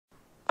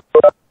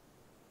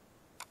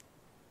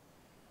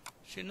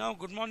See now,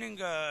 good morning,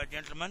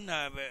 gentlemen.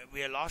 We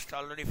have lost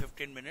already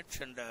 15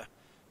 minutes and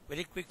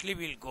very quickly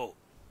we'll go.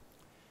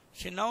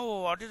 See now,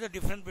 what is the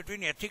difference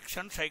between ethics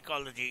and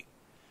psychology?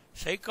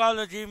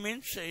 Psychology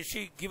means, you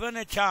see, given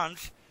a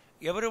chance,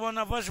 every one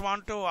of us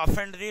want to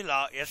offend the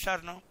law. Yes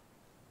or no?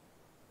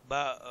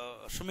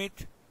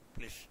 Sumit,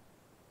 please.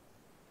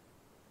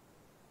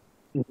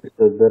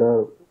 There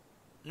are...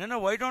 No,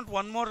 why don't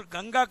one more?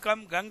 Ganga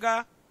come,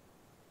 Ganga.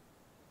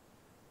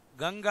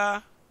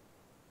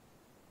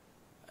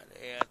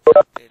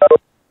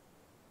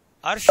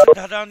 Arsh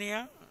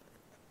Dhadania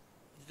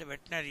is the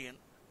veterinarian.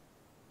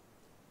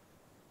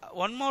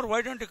 One more,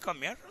 why don't you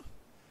come here?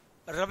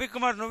 Ravi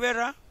Kumar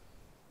Nuvera?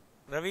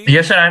 Ravi?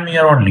 Yes, sir, I am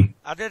here only.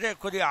 Adede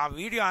kodi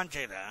video on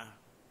cheyra.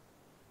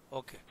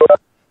 Okay.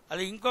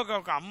 Adi inkoka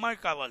oka ammai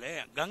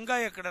kavale. Ganga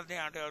ekkadadi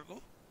ante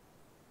varaku.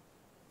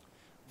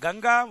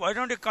 Ganga, why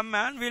don't you come,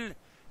 man? We'll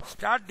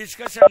start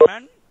discussion,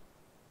 man.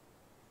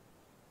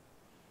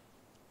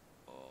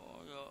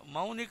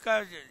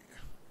 Maunika,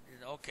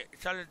 okay.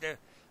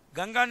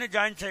 Ganga ne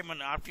join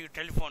Simon after you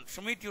telephone.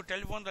 Sumit, you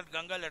telephone that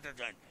Ganga, let her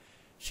join.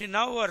 See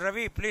now,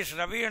 Ravi, please,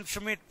 Ravi and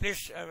Sumit,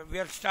 please,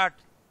 we'll start.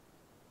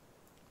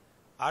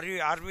 Are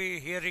we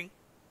hearing?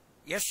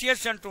 Yes,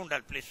 and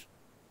Tundal, please.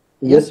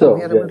 Yes,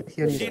 sir.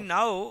 See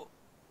now,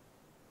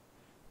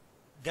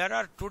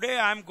 today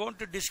I am going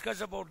to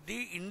discuss about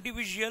the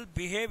individual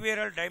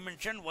behavioral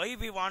dimension, why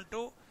we want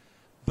to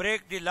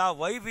break the law,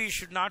 why we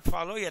should not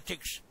follow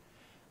ethics.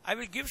 I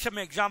will give some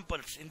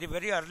examples in the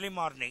very early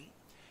morning.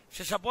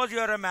 So suppose you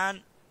are a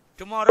man,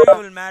 tomorrow you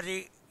will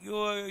marry,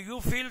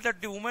 you feel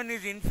that the woman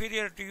is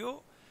inferior to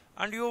you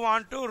and you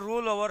want to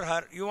rule over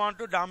her, you want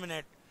to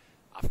dominate.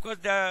 Of course,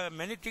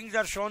 many things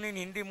are shown in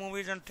Hindi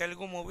movies and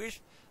Telugu movies.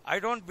 I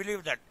don't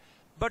believe that.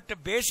 But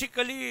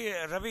basically,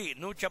 Ravi,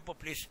 no chappo,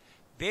 please.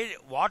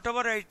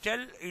 Whatever I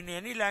tell in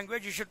any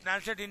language, you should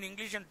translate in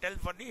English and tell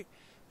for the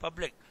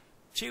public.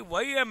 See,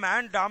 why a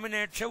man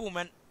dominates a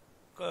woman?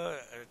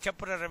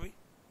 Chappara Ravi.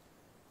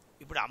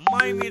 ఇప్పుడు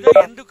అమ్మాయి మీద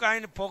ఎందుకు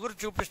ఆయన పొగరు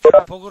చూపిస్తాడు?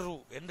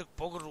 ఎందుకు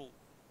పొగరు?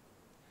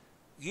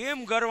 ఏం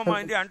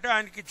గర్వమైంది అంటే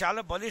ఆయనకి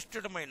చాలా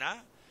బలిష్ఠమైన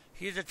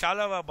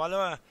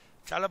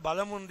చాలా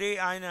బలం ఉంది,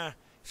 ఆయన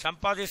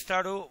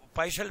సంపాదిస్తాడు,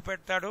 పైసలు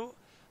పెడతాడు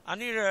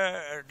అని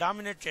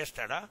డామినేట్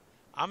చేస్తాడా?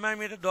 అమ్మాయి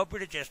మీద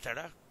దోపిడీ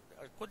చేస్తాడా?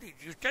 కొద్దిగా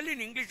you tell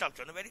in English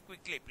also very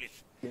quickly please.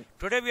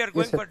 Today we are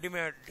going for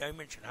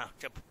dimension.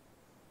 చెప్పు.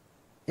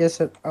 Yes,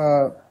 sir.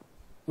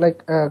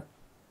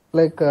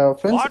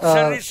 Friends, what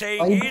sir is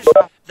saying is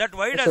that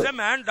why does a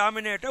man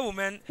dominate a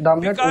woman?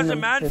 Because a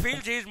man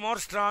feels he is more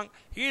strong,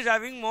 he is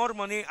having more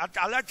money.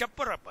 అలా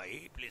చెప్పరా పై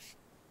please.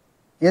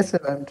 Yes,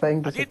 sir, I am trying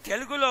to అది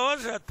తెలుగులో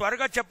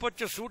త్వరగా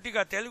చెప్పొచ్చు,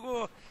 సూటిగా. తెలుగు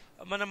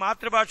మన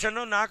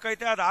మాతృభాషను,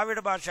 నాకైతే అది ఆవిడ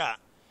భాష.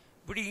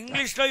 ఇప్పుడు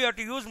ఇంగ్లీష్లో you have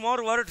to use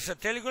more words.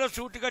 తెలుగులో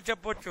సూటిగా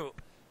చెప్పొచ్చు.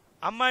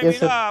 అమ్మాయి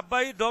మీద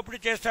అబ్బాయి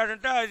దోపిడీ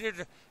చేస్తాడంటే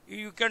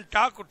you can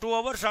talk 2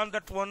 hours on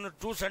that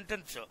 2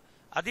 sentence.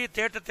 అది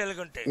తేట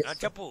తెలుగు అంటే.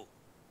 చెప్పు.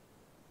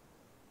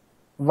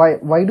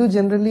 Why do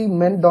generally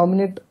men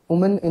dominate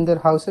women in their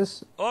houses?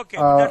 Okay,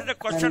 that is the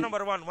question number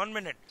 1. 1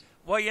 minute.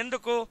 Why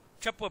enduku?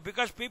 Chappu.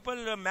 Because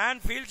man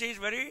feels he is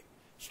very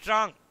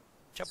strong.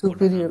 Chappu.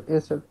 Superior,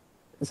 yes, sir.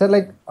 Sir,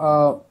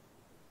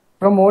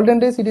 from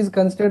olden days, it is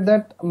considered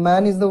that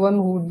man is the one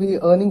who would be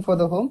earning for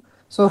the home.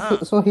 So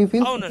he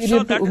feels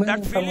superior to women.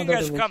 That feeling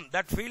has come.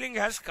 That feeling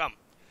has come.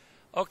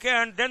 Okay,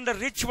 and then the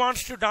rich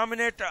wants to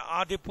dominate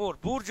the poor.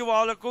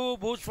 Bourgeoisలకు,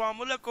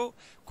 భూస్వాములకు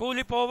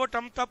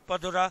కూలిపోవటం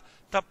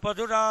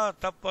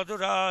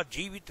తప్పదురా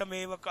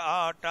జీవితమేవ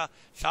ఆట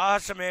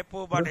సాహసమే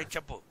పోబాటే.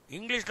 చెప్పు,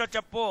 ఇంగ్లీష్లో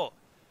చెప్పు.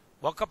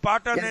 ఒక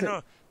పాట నేను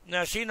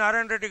C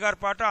Narayana Reddy గారి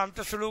పాట అంత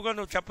సులువుగా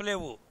నువ్వు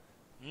చెప్పలేవు.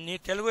 నీ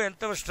తెలుగు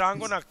ఎంత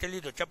స్ట్రాంగో నాకు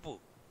తెలీదు. చెప్పు,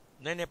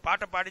 నేను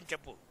పాట పాడిని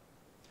చెప్పు.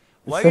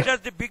 Why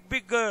does the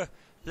big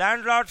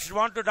land Lord's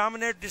want to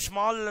dominate the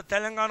small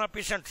Telangana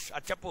peasants?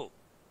 అది చెప్పు.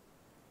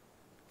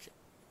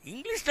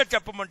 ఇంగ్లీష్లో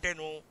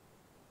చెప్పమంటేను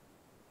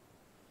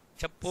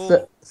చెప్పు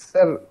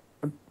సార్.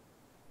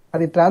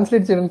 అది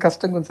ట్రాన్స్లేట్ చేయడం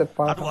కష్టంగా ఉంది సార్.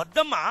 అది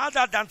వద్దమ్మా,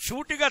 దాని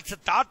సూటిగా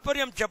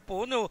తాత్పర్యం చెప్పు.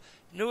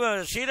 నువ్వు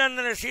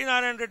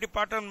శ్రీనారాయణ రెడ్డి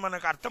పాట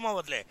మనకు అర్థం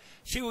అవ్వదులే.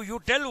 You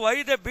tell why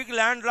the big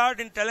land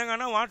lord in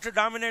Telangana wants to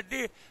dominate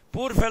the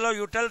poor fellow.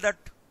 You tell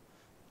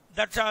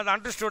that's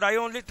understood. I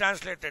only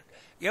translated.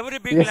 Every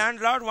big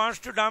landlord wants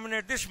to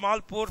dominate the small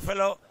poor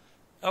fellow.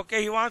 Okay,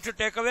 he wants to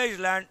take away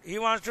his land, he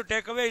wants to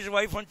take away his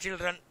wife and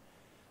children,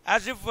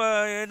 as if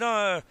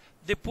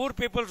the poor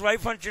people's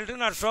wife and children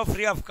are so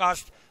free of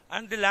cost,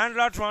 and the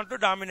landlords want to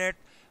dominate.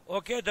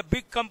 Okay, the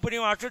big company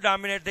wants to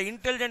dominate. The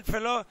intelligent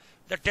fellow,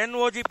 the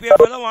 10 OGPA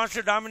fellow wants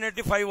to dominate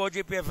the 5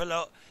 OGPA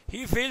fellow.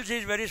 He feels he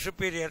is very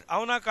superior.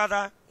 Avuna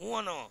kada?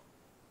 Uano.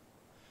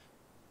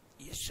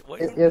 Yes,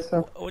 yes,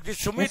 sir. This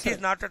Sumit is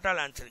not at all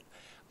answering.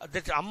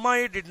 This Ammai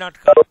did not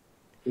come.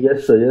 Yes,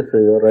 sir,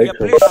 you are right. Yeah,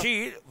 please see,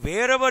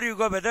 wherever you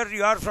go, whether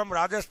you are from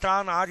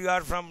Rajasthan or you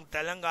are from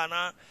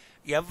Telangana,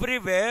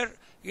 everywhere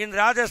in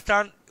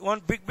Rajasthan,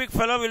 one big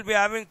fellow will be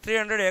having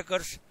 300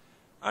 acres,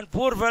 and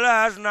poor fellow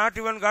has not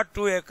even got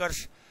 2 acres.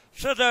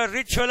 So the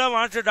rich fellow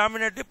wants to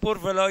dominate the poor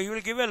fellow. He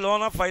will give a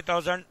loan of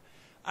 5,000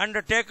 and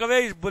take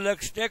away his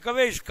bullocks, take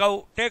away his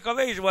cow, take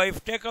away his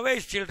wife, take away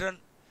his children,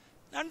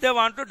 and they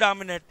want to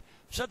dominate.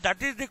 So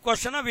that is the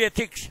question of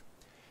ethics.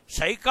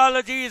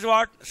 Psychology is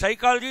what?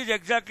 Psychology is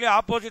exactly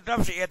opposite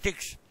of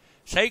ethics.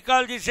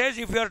 Psychology says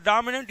if you are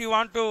dominant, you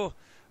want to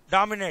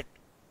dominate.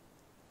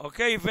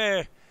 Okay, if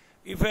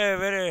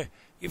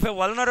a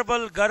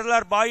vulnerable girl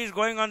or boy is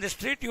going on the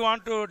street, you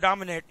want to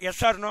dominate.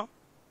 Yes or no?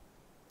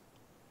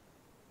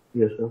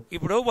 Yes, sir.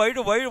 Why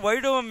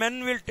do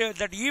men will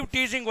that Eve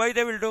teasing? Why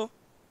they will do?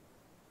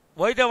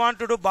 Why they want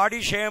to do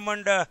body shame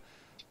and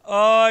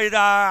ఇది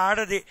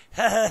ఆడది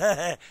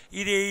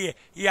ఇది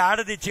ఈ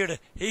ఆడది చెడు.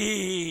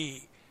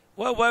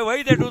 Why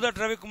they do that,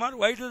 Ravi Kumar?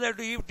 Why do they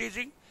do Eve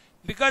teasing?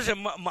 Because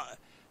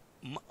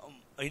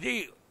ఇది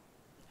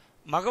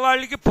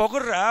మగవాళ్ళకి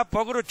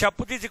పొగరు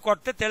చెప్పు తీసి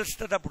కొడితే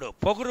తెలుస్తుంది. అప్పుడు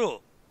పొగరు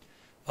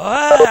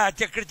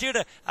చెక్కడ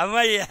చూడు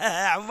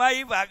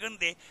అమ్మాయి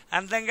బాగుంది,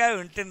 అందంగా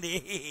ఉంటుంది,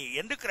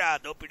 ఎందుకు రా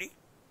దోపిడి?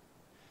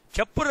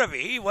 చెప్పు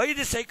రవి, వై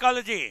ది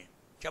సైకాలజీ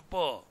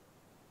చెప్పు.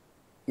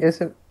 Yes,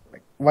 sir.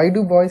 Why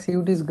do boys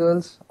use these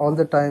girls all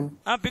the time?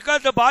 Because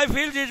the boy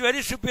feels he is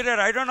very superior.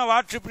 I don't know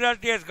what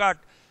superiority he has got.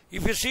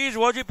 If you see his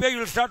OGP, you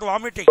will start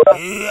vomiting.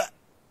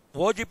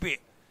 OGP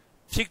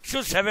 6 to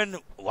 7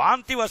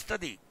 వాంతి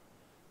వస్తుంది.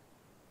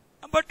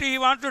 But he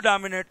wants to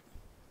dominate.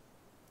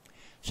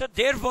 So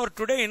therefore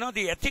today,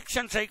 the ethics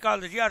and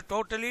psychology are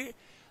totally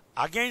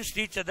against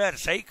each other.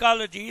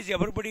 Psychology is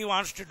everybody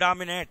wants to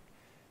dominate.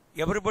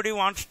 Everybody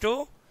wants to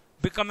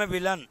become a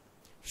villain.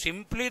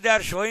 Simply they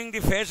are showing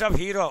the face of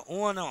hero.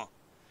 No.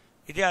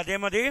 ఇది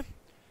అదేమది,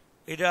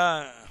 ఇది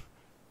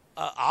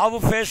ఆవు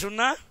face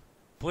ఉన్న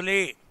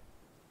పులి,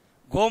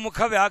 గోముఖ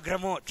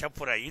వ్యాఘ్రము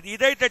చెప్పురా.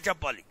 ఇదైతే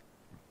చెప్పాలి.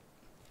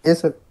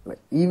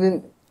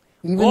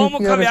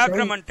 గోముఖ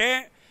వ్యాఘ్రం అంటే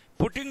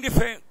putting the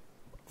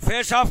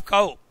face of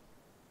cow,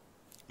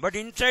 but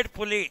inside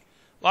పులి.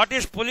 వాట్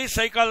ఈస్ పులి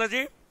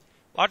psychology?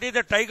 What is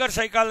the tiger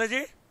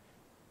psychology?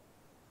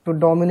 To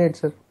dominate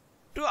sir.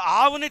 To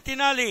ఆవుని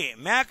తినాలి,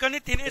 మేకని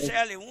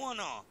తినేసేయాలి.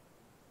 ఊను.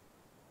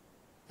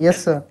 Yes,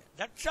 sir.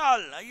 That's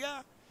all.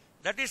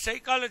 That is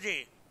psychology.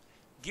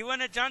 Given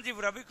a chance, if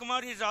Ravi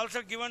Kumar is also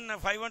given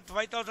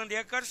 5,000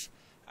 acres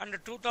and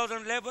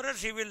 2,000 laborers,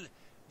 he will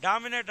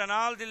dominate on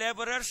all the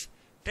laborers,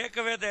 take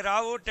away their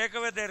avu, take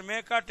away their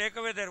meka, take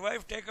away their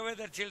wife, take away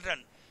their children.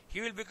 He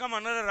will become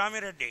another Rami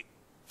Reddy.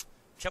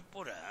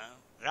 Chappura,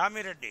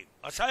 Rami Reddy.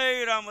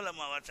 Vasai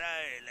Ramulamma, Vasai,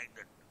 like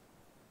that.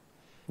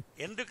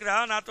 ఎందుకురా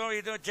నాతో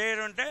ఇది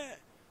చేయరుంటే,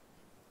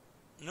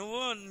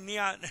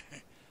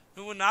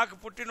 నువ్వు నాకు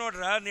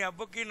పుట్టినోడురా, నీ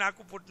అబ్బకి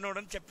నాకు పుట్టినోడు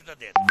అని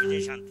చెప్తుంది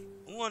Vijayashanti.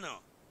 ఊను.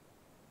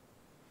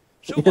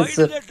 So why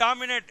do they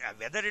dominate?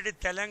 Whether it is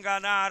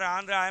Telangana are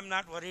Andhra, I'm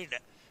not worried.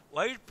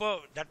 Why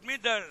that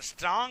means the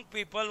strong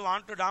people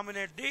want to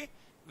dominate the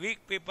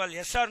weak people.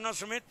 Yes are no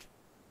Sumit?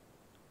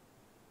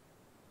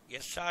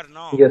 Yes are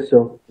no? Yes,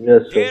 sir.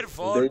 Yes, sir.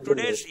 Therefore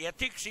today's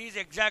ethics is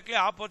exactly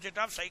opposite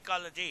of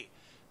psychology.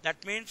 That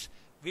means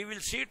we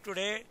will see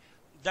today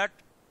that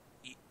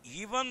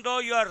even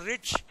though you are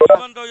rich,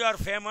 even though you are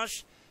famous,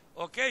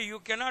 okay, you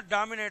cannot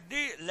dominate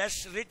the less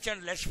rich and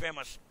less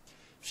famous.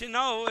 See,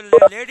 now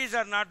ladies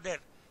are not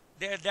there.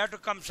 They have to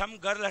come. Some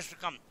girl has to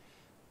come.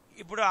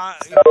 Ippudu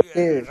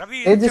Ravi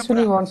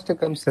Tejaswini wants to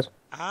come, sir.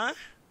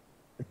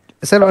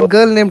 Sir, one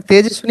girl named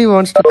Tejaswini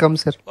wants to come,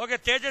 sir. Okay,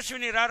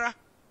 Tejaswini rara.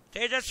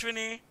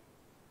 Tejaswini.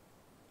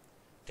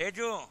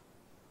 Teju.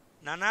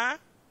 Nana.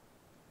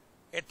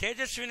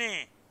 Tejaswini.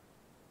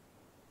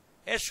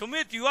 Hey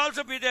Sumit, you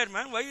also be there,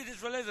 man. Why this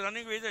fellow is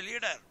running with the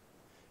leader?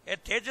 Hey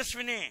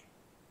Tejaswini.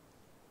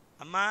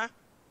 Amma.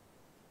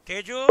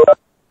 Teju.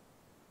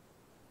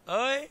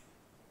 Oi.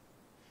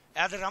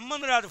 అది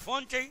రమ్మని రాదు.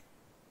 Phone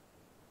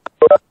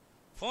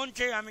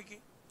చేయి ఆమెకి.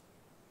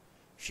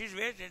 She's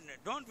waste.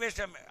 Don't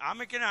waste.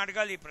 ఆమెకినే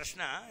అడగాలి ఈ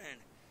ప్రశ్న,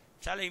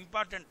 చాలా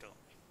important.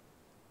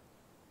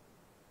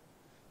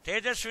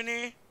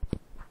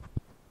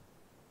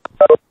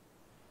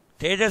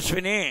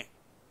 Tejaswini.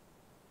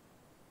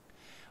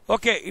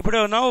 Okay, ఇప్పుడు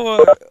now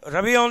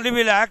Ravi only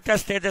will act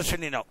as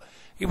Tejaswini now.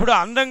 ఇప్పుడు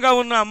అందంగా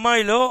ఉన్న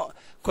అమ్మాయిలో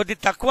కొద్ది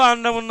తక్కువ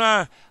అందం ఉన్న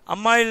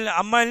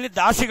అమ్మాయిల్ని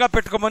దాసిగా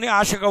పెట్టుకోమని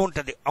ఆశగా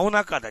ఉంటుంది.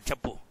 అవునా కాదా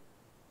చెప్పు?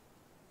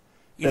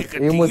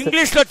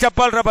 ఇంగ్లీష్ లో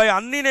చెప్పాలి రా బాయ్.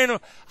 అన్ని నేను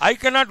I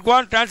cannot go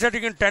on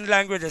translating in 10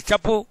 languages.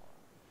 చెప్పు.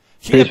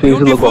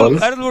 Beautiful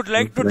girl would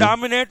like to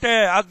dominate A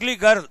ugly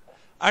girl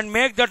and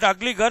make that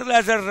ugly girl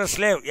as a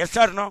slave. Yes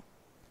are no?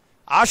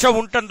 ఆశ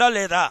ఉంటుందా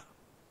లేదా?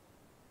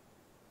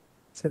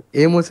 సార్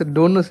ఏమో సార్,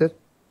 డోంట్ నో సార్.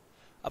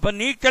 అబ్బా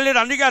నీకు తెలియదు,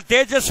 అందుకే ఆ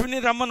తేజస్విని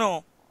రమ్మను.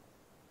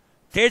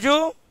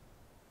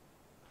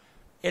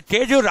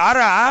 తేజు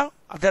రారా?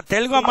 అది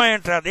తెలుగు అమ్మాయి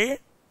అంటారా అది?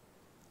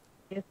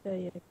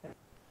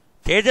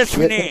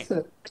 తేజస్విని.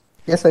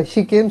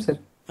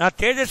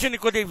 తేజస్విని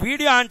కొద్దిగా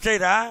వీడియో ఆన్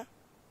చేయరా?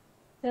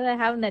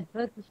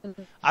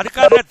 అది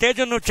కాదురా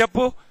తేజు, నువ్వు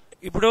చెప్పు.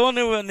 ఇప్పుడు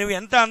నువ్వు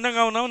ఎంత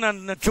అందంగా ఉన్నావు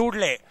నన్ను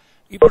చూడలే.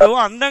 ఇప్పుడు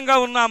అందంగా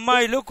ఉన్న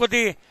అమ్మాయిలు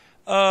కొద్ది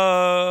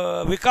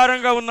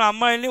వికారంగా ఉన్న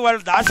అమ్మాయిల్ని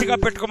వాళ్ళు దాసిగా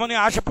పెట్టుకోమని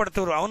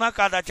ఆశపడుతున్నారు. అవునా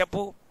కాదా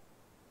చెప్పు?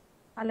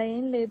 అలా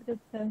ఏం లేదు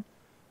కదా సార్.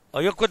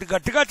 అయ్యో కొద్ది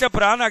గట్టిగా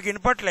చెప్పరా, నాకు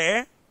వినపట్లే.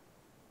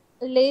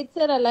 లేదు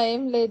సార్, అలా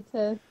ఏం లేదు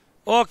సార్.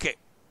 ఓకే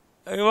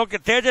ఓకే,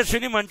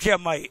 తేజస్విని మంచి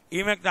అమ్మాయి,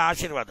 ఈమెకు నా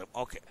ఆశీర్వాదం.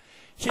 ఓకే,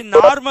 సి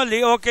నార్మల్లీ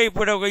ఓకే,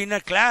 ఇప్పుడు in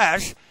a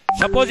class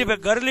suppose if a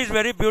girl is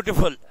very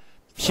beautiful,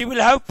 she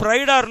will have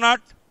pride are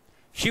not?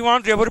 She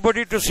wants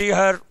everybody to see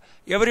her.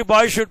 Every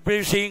boy should be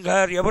seeing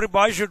her. Every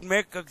boy should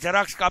make a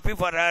Xerox copy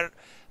for her.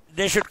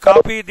 They should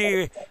copy the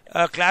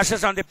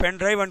classes on the pen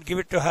drive and give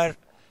it to her.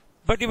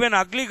 But if an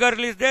ugly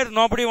girl is there,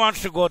 nobody wants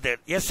to go there.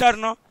 Yes or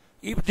no?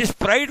 If this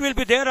pride will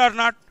be there or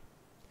not?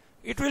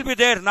 It will be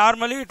there.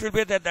 Normally it will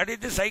be there. That is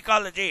the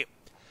psychology.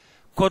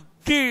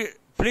 Koddi,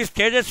 please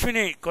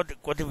Tejaswini,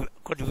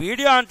 koddi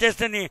video on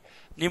cheste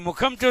నీ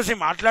ముఖం చూసి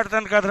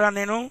మాట్లాడతాను కదరా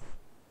నేను.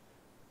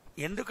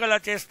 ఎందుకు అలా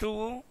చేస్తూ?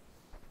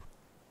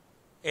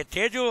 ఏ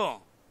తేజు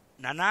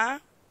నానా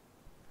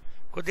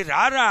కొద్ది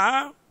రారా.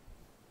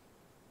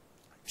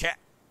 చే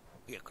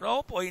ఎక్కడో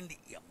పోయింది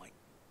ఈ అమ్మాయి.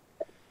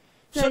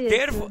 సో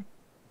దేర్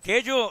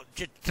తేజు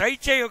ట్రై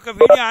చేయి ఒక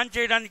వీడియో ఆన్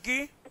చేయడానికి.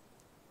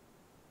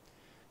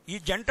 ఈ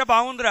జంట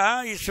బాగుందిరా,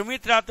 ఈ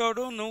సుమిత్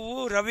రాథోడు, నువ్వు,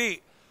 రవి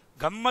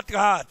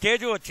గమ్మత్గా.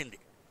 తేజు వచ్చింది,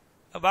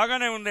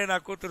 బాగానే ఉంది నా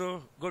కూతురు,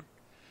 గుడ్.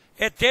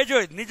 ఏ తేజు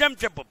నిజం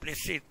చెప్పు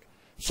ప్లీజ్.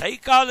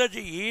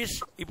 సైకాలజీ ఈజ్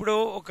ఇప్పుడు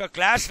ఒక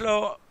క్లాస్లో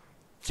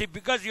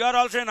because you are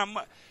also an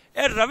అమ్మాయి.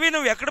 ఏ రవి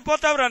నువ్వు ఎక్కడ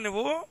పోతావురా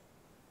నువ్వు?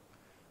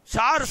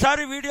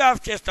 సారి వీడియో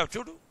ఆఫ్ చేస్తావు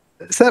చూడు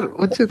సార్.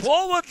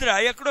 పోవద్దురా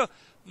ఎక్కడో.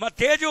 మా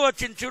తేజు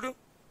వచ్చింది చూడు,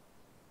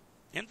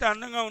 ఎంత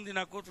అందంగా ఉంది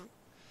నా కూతురు.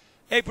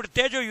 ఇప్పుడు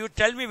Teju, you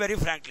tell me very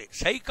frankly,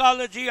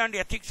 psychology and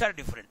ethics are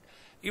different.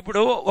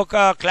 ఇప్పుడు ఒక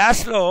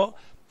క్లాస్లో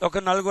ఒక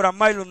 4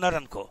 అమ్మాయిలు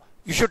ఉన్నారనుకో,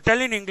 you should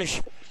tell in English.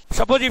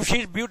 Suppose if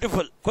she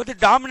beautiful, కొద్ది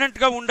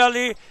డామినెంట్గా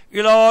ఉండాలి.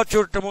 ఇలా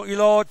చూడటము,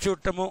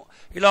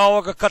 ఇలా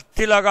ఒక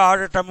కత్తిలాగా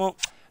ఆడటము,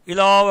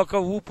 ఇలా ఒక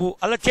ఊపు,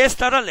 అలా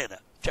చేస్తారా లేదా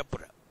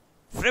చెప్పురా?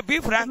 Be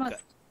Frank.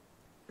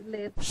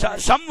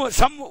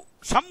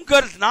 Some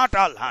girls, not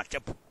all.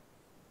 చెప్పు.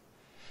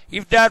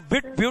 If they are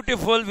bit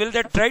beautiful, will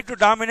they try to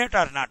dominate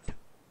are not?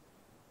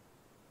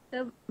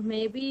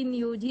 Maybe in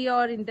UG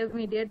are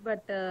intermediate,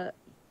 but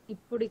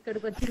ఇప్పుడు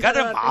ఇక్కడికి వచ్చి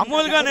కదా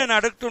మామూలుగా నేను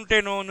అడుగుతుంటే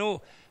నువ్వు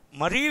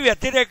మరీ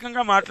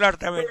వ్యతిరేకంగా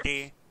మాట్లాడతావేంటి?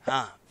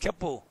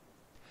 చెప్పు.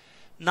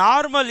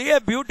 Normally a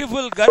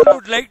beautiful girl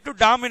would like to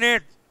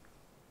dominate.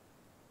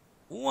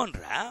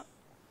 అనరా,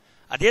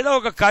 అదేదో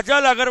ఒక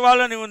కజాల్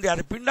అగర్వాల్ అని ఉంది,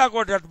 అది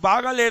పిండాకోటి, అది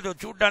బాగాలేదు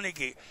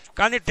చూడ్డానికి,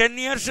 కానీ 10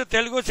 years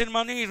తెలుగు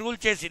సినిమాని రూల్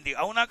చేసింది.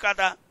 అవునా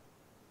కాదా?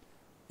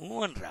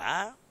 అనరా.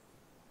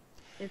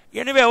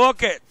 Anyway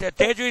okay,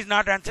 Teju is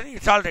not answering,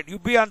 it's all right, you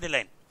be on the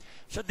line.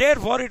 So there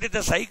far it is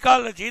the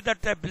psychology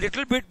that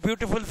little bit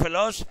beautiful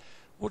fellows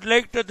would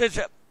like to this.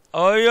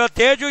 అయ్యో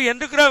తేజు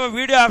ఎందుకురా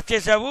video of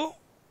చేశావు?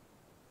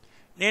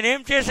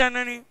 నేనేం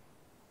చేశానని?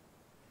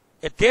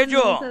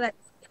 Teju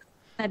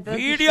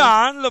video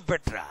ఆన్లో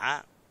పెట్టరా.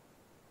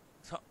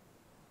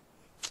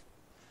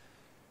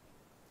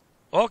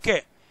 Okay,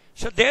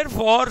 so there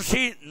far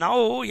see now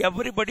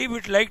everybody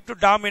విడ్ like to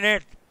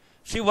dominate.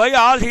 C why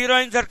all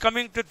heroines are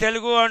coming to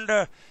Telugu and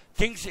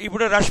things.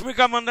 ఇప్పుడు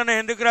రష్మిక మందన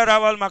ఎందుకురా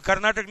రావాలి మా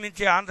కర్ణాటక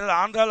నుంచి?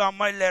 ఆంధ్రాలో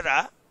అమ్మాయిలు లేరా?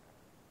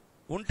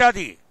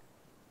 ఉంటుంది.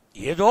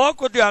 ఏదో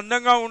కొద్ది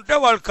అందంగా ఉంటే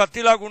వాళ్ళు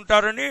కత్తిలాగా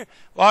ఉంటారని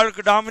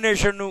వాళ్ళకి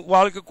డామినేషన్,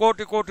 వాళ్ళకి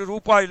కోటి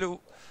రూపాయలు.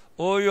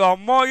 ఓయో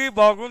అమ్మాయి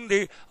బాగుంది,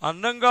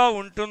 అందంగా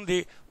ఉంటుంది,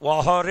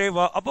 వాహరే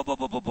వా,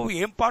 అబ్బబ్బబ్బబ్బ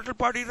ఏం పాటలు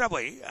పాడిరా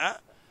bye.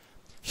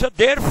 So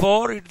there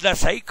four it the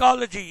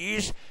psychology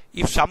is,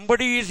 if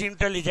somebody is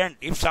intelligent,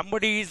 if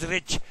somebody is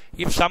rich,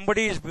 if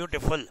somebody is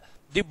beautiful,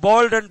 the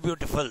bold and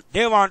beautiful,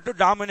 they want to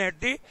dominate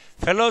the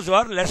fellows who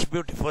are less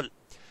beautiful.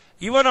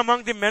 Even among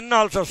the men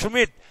also,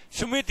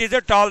 Sumit is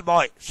a tall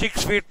boy,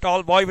 6 feet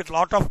tall boy with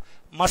lot of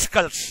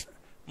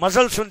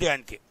muscles undi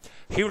anki.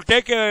 He will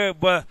take a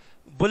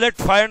bullet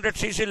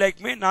 500cc like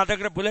me. నా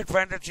దగ్గర bullet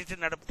 500cc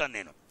నడుపుతాను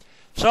నేను.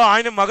 So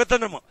ఆయన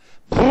మగతనము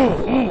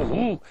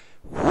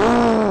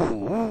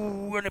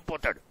అని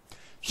పోతాడు.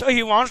 So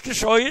he wants to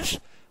show his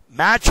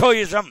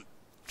machoism.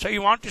 So he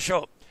wants to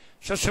show.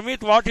 So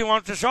Sumit, what he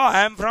wants to show,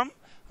 I am from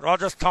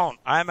Rajasthan,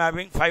 I am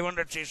having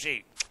 500cc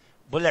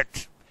bullet.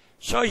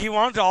 So he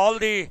wants all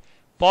the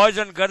boys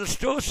and girls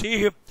to see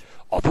him.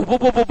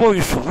 అబ్బో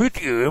ఈ సుమిత్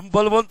ఏం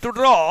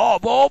బలవంతుడురా,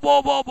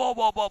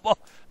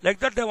 like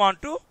that they want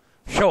to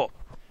show.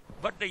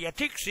 But the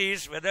ethics is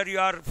whether you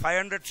are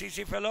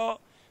 500cc fellow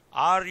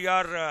or you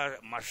are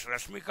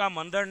Rashmika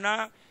Mandanna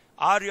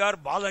or you are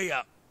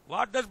Balaya.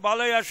 What does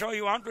Balaya show?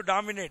 You want to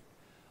dominate.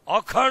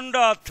 అఖండ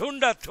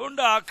తుండ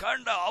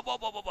అఖండ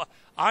అబాబాబా.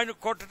 ఆయన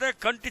కొట్టితే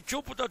కంటి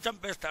చూపుతో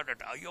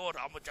చంపేస్తాడట. అయ్యో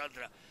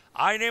రామచంద్ర.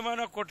 ఆయన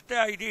ఏమైనా కొట్టితే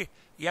ఇది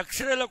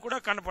ఎక్స్రేలో కూడా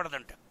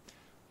కనపడదంట.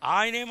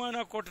 ఆయన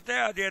ఏమైనా కొట్టితే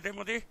అది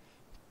అదేమది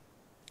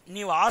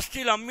నీవు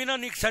ఆస్తిలు అమ్మినా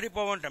నీకు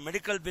సరిపోవంట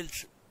మెడికల్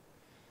బిల్స్.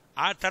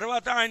 ఆ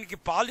తర్వాత ఆయనకి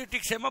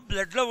పాలిటిక్స్ ఏమో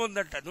బ్లడ్లో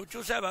ఉందంట. నువ్వు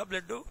చూసావా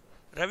బ్లడ్?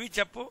 రవి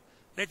చెప్పు,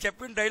 నేను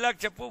చెప్పిన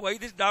డైలాగ్ చెప్పు. వై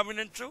దిస్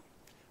డామినెన్స్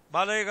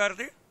బాలయ్య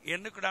గారిది?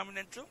 ఎందుకు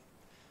డామినెన్స్?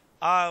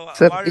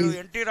 వాళ్ళు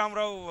ఎన్టీ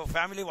రామారావు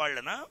ఫ్యామిలీ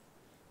వాళ్ళనా?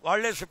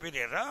 వాళ్ళే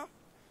సుపీరియరా?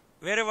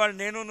 వేరే వాళ్ళు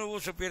నేను నువ్వు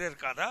సుపీరియర్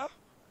కాదా?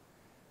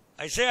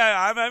 అయితే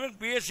I'm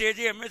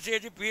బిఎస్ఏజీ,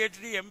 ఎంఎస్ఏజీ,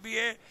 PhD,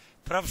 MBA,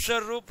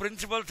 professor,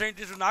 principal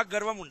scientist. నాకు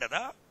గర్వం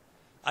ఉండదా?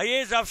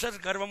 ఐఏఎస్ ఆఫీసర్స్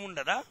గర్వం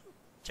ఉండదా?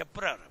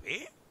 చెప్పరా రవి?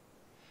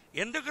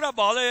 ఎందుకురా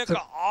బాలయ్య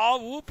ఆ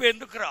ఊపు?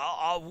 ఎందుకురా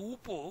ఆ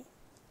ఊపు?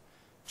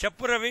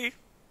 చెప్పు Ravi.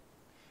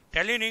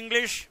 Tell in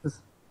English.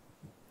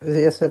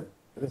 Yes, sir.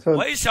 So,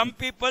 Why some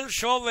people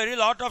show very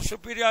lot of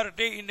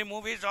superiority in the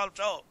movies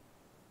also,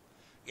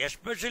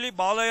 especially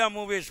Balaya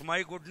movies. My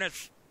goodness,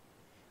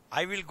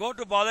 I will go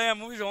to Balaya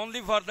movies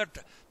only for that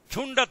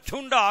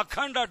thunda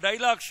akhanda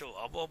dialogue show.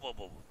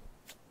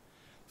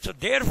 So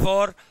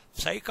therefore,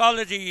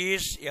 psychology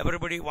is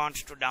everybody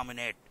wants to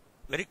dominate.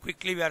 Very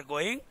quickly we are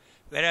going,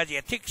 whereas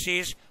ethics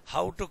is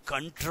how to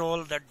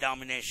control that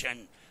domination,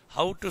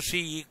 how to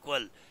see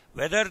equal.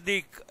 Whether the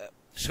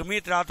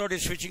Sumit Rathod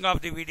is switching off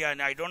the video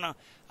and I don't know,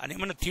 and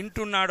even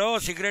tintunnado,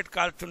 cigarette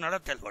kaltunnado,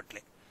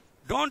 telvatle.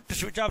 Don't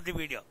switch off the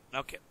video.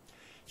 Okay.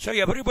 So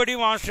everybody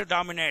wants to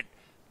dominate.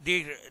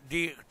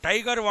 The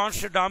tiger wants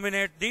to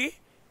dominate the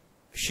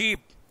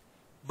sheep.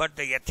 But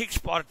the ethics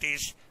part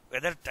is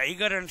whether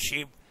tiger and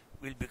sheep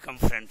will become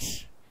friends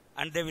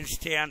and they will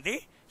stay on the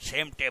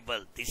same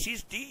table. This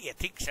is the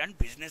ethics and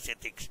business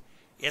ethics.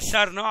 Yes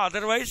or no?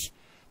 Otherwise,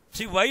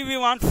 see why we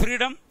want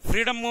freedom?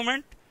 Freedom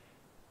movement.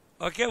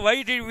 Okay, why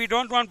did we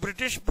don't want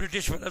British?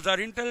 British fellows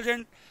are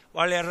intelligent.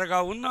 వాళ్ళు ఎర్రగా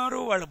ఉన్నారు,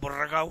 వాళ్ళు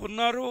బుర్రగా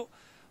ఉన్నారు,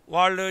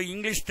 వాళ్ళు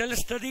English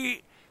తెలుస్తుంది,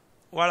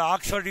 వాళ్ళు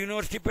Oxford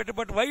university పెట్టి.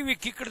 But why we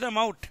kicked them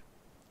out?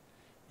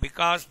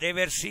 Because they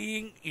were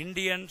seeing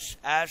Indians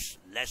as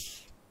less.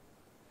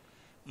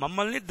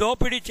 మమ్మల్ని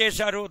దోపిడీ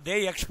చేశారు. They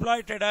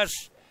exploited us.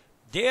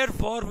 There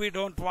four we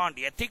don't want.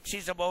 Ethics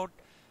is about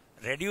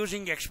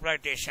reducing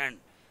exploitation,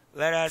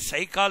 whereas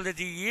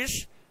psychology is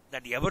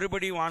that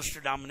everybody wants to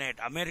dominate.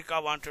 America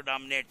wants to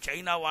dominate.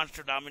 China wants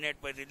to dominate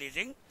by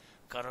releasing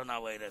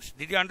coronavirus.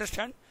 Did you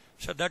understand?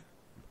 So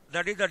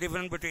that is the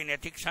difference between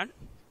ethics and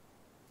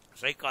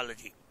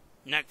psychology.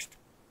 Next.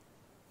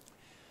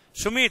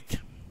 Sumit,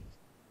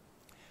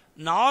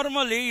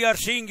 normally you are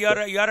seeing, you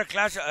are a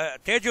class,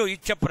 Teju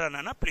ichchapra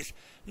nana, please.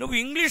 Nuvu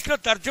English lo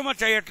tarjuma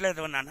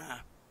cheyatledu nana.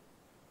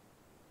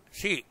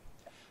 See,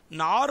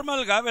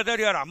 normal ga whether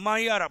you are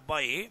ammayi or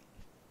abbayi,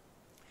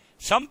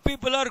 some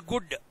people are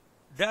good.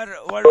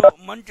 వాళ్ళు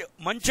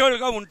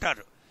మంచోళ్ళుగా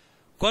ఉంటారు.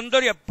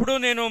 కొందరు ఎప్పుడు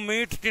నేను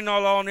meet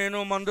తినాలా, నేను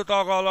మందు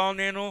తాగాలా,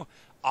 నేను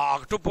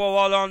అటు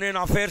పోవాలా, నేను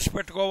అఫైర్స్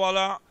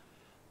పెట్టుకోవాలా,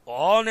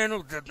 నేను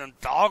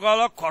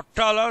తాగాలా,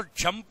 కొట్టాలా,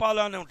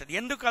 చంపాలా అని ఉంటుంది.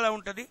 ఎందుకు అలా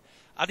ఉంటుంది?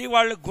 అది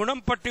వాళ్ళ గుణం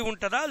పట్టి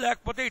ఉంటుందా,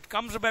 లేకపోతే it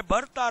comes by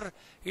birth are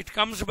it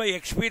comes by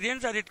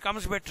experience or it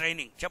comes by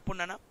training?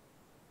 చెప్పున్నానా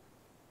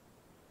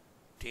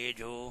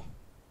Teju?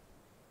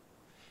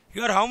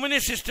 You are how many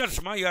sisters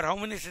మా? You are how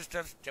many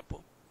sisters? చెప్పు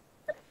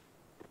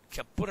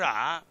చెప్పురా.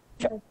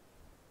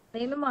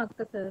 నేను మా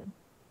అక్క సార్.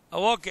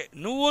 ఓకే,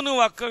 నువ్వు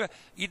అక్క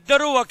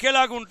ఇద్దరు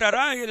ఒకేలాగా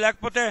ఉంటారా,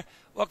 లేకపోతే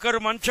ఒకరు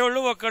మంచోళ్ళు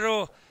ఒకరు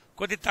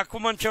కొద్ది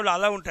తక్కువ మంచోళ్ళు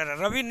అలా ఉంటారా?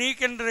 రవి,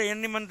 నీకెంత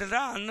ఎన్ని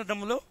మందిరా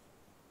అన్నదమ్ములు?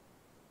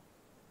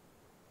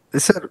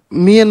 Sir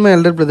me and my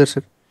elder brother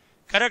sir.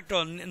 Correct.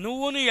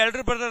 నువ్వు నీ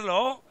ఎల్డర్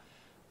బ్రదర్లో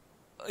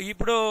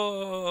ఇప్పుడు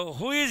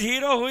who is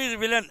hero, who is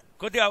villain?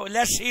 కొద్దిగా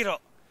లెస్ హీరో.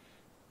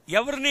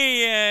 ఎవరిని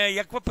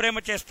ఎక్కువ ప్రేమ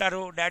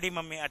చేస్తారు, డాడీ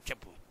మమ్మీ? అది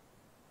చెప్పు.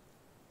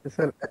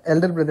 Sir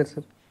elder brother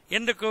sir.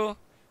 ఎందుకు?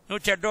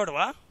 నువ్వు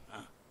చెడ్డోడువా?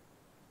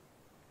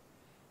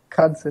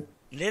 కాదు సార్.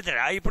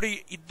 లేదురా, ఇప్పుడు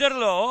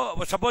ఇద్దరులో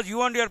suppose you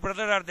and your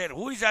brother are there,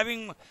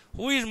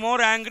 who is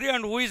more angry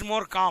and who is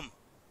more com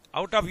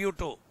out of you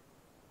two?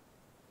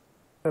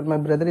 Sir my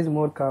brother is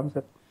more com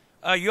sir.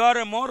 You are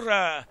a more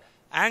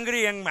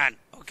angry young man.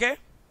 Okay,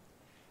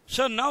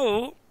 so now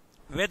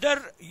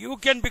whether you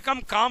can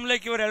become com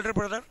like your elder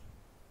brother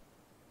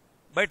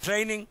by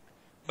training,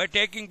 by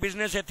taking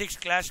business ethics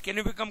class, can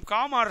you become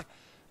calm, or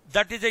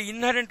that is an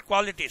inherent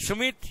quality?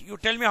 Sumit, you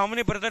tell me how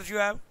many brothers you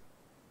have?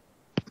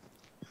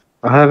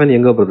 I have an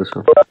younger brother,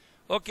 sir.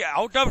 Okay,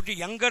 out of the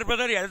younger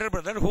brother, elder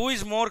brother, who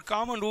is more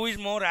calm and who is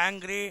more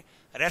angry,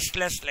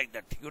 restless, like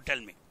that? You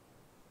tell me.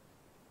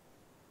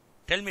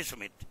 Tell me,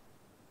 Sumit.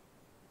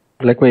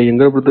 Like my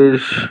younger brother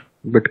is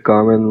a bit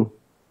calm and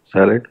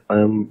silent. I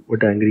am a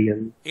bit angry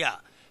and... Yeah.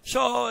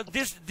 So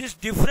this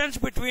difference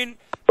between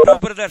two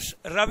brothers,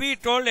 Ravi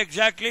told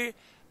exactly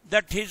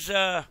that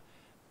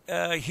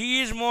he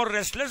is more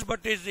restless,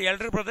 but his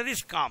elder brother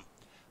is calm.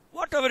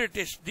 Whatever it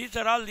is, these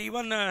are all.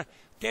 Even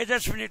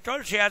Tejaswini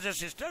told she has a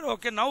sister.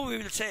 Okay, now we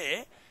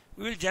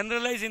will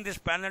generalize in this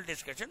panel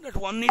discussion that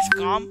one is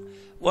calm,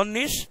 one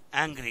is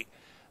angry.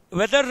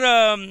 Whether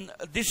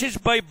this is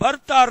by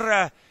birth or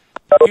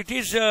it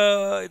is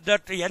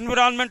that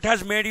environment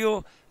has made you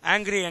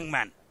angry young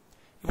man.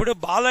 ఇప్పుడు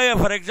Balayya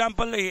for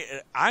example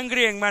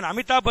angry young man,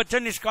 Amitabh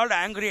Bachchan is called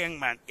angry young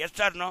man.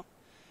 Yes are no?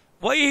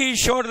 Why he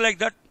showed like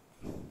that?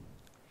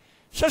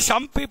 So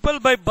some people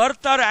by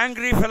birth are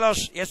angry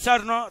fellows. Yes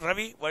are no?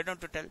 Ravi, why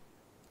don't you tell?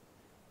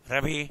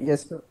 Ravi?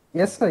 Yes, sir.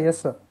 Yes, sir. Yes,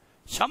 sir.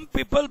 Some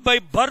people by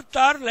birth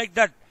are like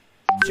that.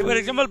 See, for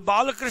example,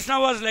 Balakrishna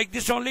was like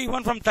this only,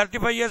 even from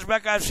 35 years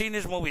back I have seen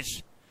his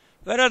movies.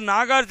 Whereas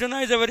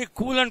Nagarjuna is a very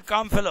cool and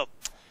calm fellow.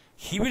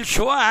 He will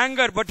show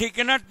anger, but he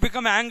cannot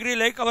become angry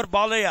like our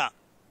Balaya.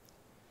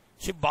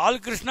 See,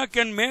 Balakrishna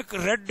can make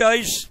red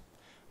eyes.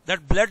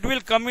 That blood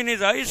will come in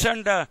his eyes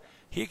and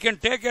he can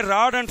take a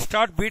rod and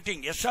start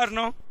beating. Yes or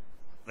no,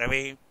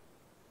 Ravi?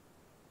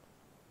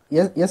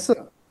 Yes,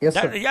 sir. Yes,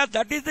 sir. Yeah,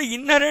 that is the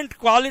inherent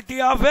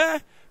quality of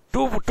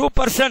two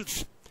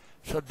persons.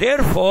 So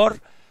therefore,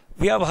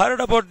 we have heard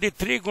about the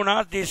three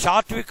gunas, the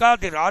Satvika,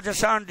 the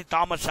Rajasa and the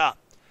Tamasa.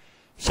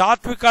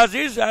 Satvikas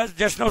is, as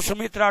just now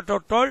Sumitra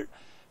told,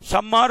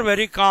 some are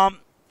very calm,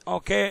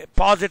 okay,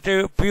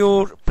 positive,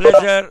 pure,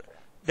 pleasure,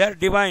 they are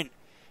divine.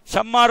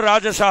 Some are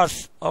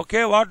Rajasas,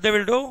 okay, what they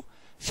will do?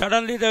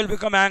 Suddenly they will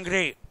become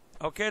angry,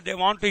 okay, they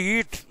want to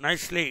eat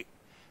nicely,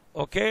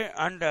 okay,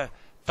 and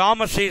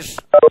Tamas is,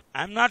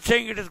 I am not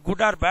saying it is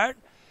good or bad,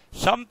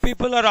 some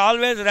people are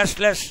always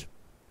restless,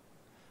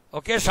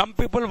 okay, some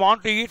people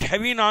want to eat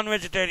heavy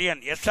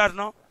non-vegetarian, yes or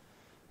no?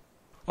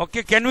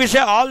 Okay, can we say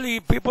all the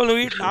people who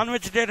eat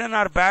non-vegetarian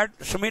are bad?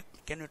 Sumit,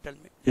 can you tell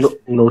me?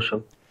 No,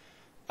 sir.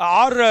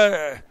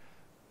 Or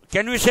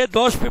can we say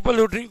those people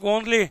who drink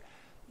only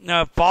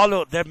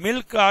palo, their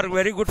milk are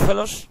very good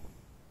fellows?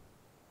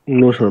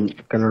 No, sir.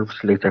 Cannot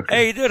select that.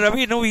 Hey, idu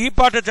Ravi, nu ee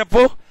paata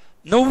cheppu.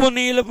 Nuvu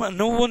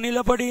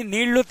nilabadi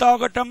neellu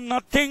taagatam,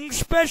 nothing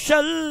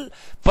special.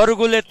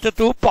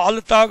 Parugulettutu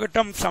paalu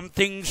taagatam,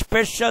 something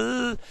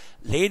special.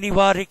 Leni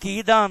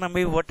variki danam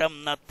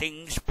ivvatam,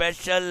 nothing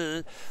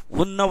special.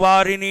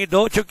 Unnavarini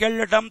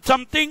dochukellatam,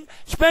 something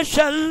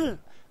special.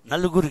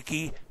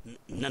 Naluguriki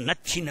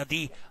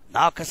nachinadi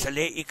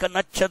nakasale ika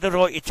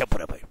nachadaro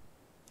ichapurabai.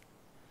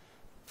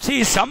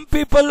 See, some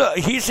people,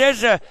 he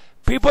says,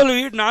 people who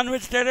eat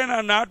non-vegetarian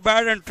are not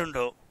bad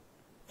antundo.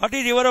 What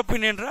is your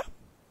opinion, Ra?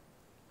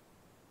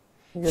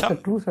 Yes, sir,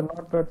 true, sir,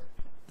 not bad.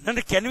 Then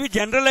can we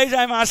generalize,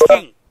 I am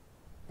asking?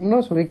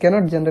 No, sir, we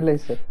cannot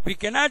generalize, sir. We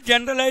cannot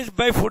generalize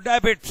by food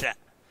habits.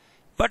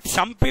 But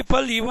some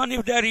people, even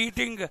if they are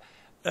eating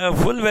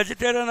full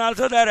vegetarian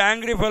also, they are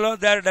angry fellows,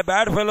 they are the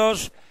bad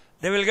fellows.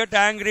 They will get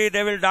angry,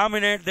 they will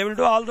dominate, they will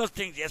do all those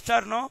things. Yes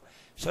or no?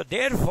 So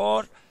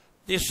therefore,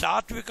 the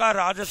Satvika,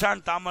 Rajasa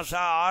and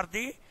Tamasa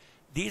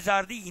these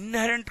are the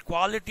inherent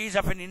qualities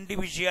of an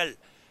individual.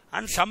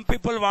 And some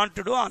people want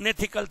to do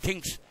unethical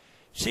things.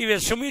 See,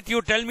 Sumit,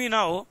 you tell me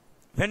now,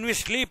 when we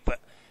sleep,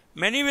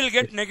 many will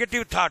get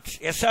negative thoughts.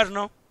 Yes or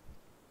no?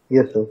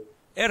 Yes, sir.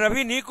 Hey,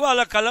 Ravi, నీకు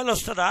అలా కళలు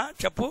వస్తుందా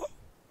చెప్పు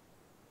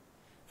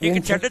నీకు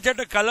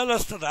చెడ్డ కళలు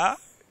వస్తుందా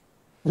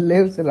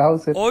లేవు సార్ రావు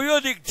సార్ ఓయో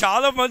నీకు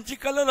చాలా మంచి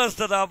కళలు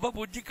వస్తుందా అబ్బా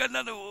బుజ్జి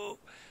కన్నా నువ్వు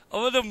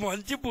అవదు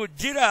మంచి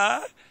బుజ్జిరా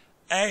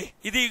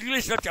ఇది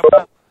ఇంగ్లీష్ లో చెప్పు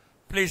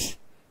please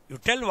you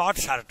tell what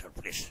sort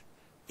please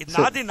ఇది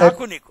నాది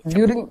నాకు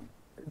నీకు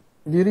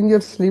During your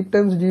sleep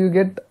times, do you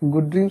get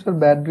good dreams or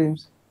bad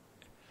dreams?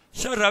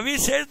 So Ravi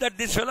says that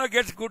this fellow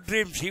gets good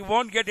dreams. He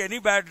won't get any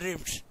bad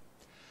dreams.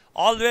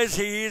 Always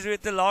he is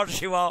with the Lord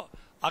Shiva,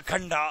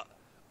 Akhanda.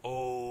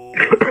 Oh.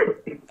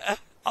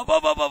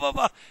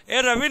 Abba.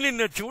 Hey Ravi,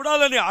 ninnu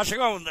chudalani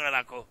aashaga undra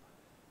naku.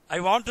 I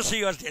want to see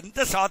you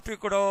enta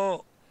satvikudo.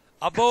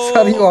 Abbo.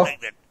 Sorry,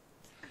 like that.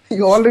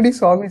 You already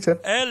saw me, sir.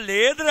 Hey,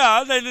 ledra,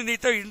 nenu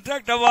neeto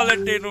interact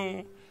avvalante nu.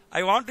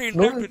 I want to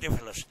interact with you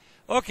fellows.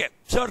 Okay,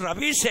 so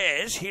Ravi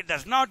says he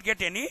does not get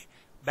any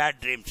bad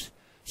dreams.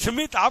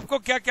 Sumit, आपको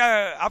क्या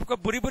आपको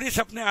बुरी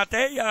सपने आते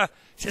हैं या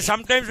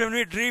sometimes when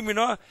we dream, you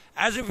know,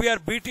 as if we are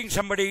beating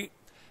somebody,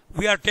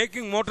 we are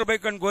taking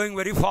motorbike and going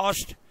very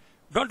fast.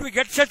 Don't we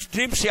get such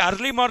dreams? See,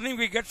 early morning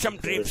we get some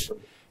dreams.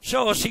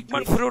 So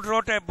Sigmund Freud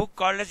wrote a book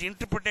called as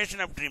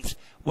Interpretation of Dreams.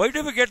 Why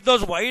do we get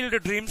those wild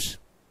dreams?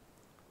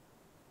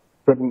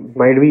 But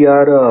might be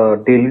our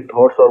daily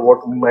thoughts or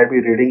what we might be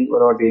reading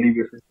on our daily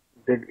basis.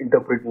 That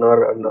interpret in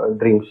our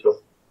dreams,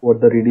 what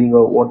the reading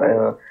or what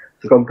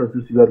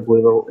circumstances you are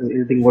going on,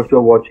 anything what you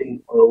are watching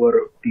over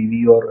TV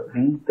or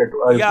things that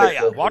are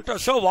What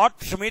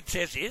Sumit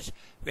says is,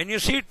 when you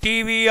see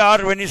TV or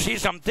when you see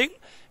something,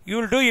 you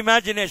will do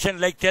imagination.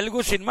 Like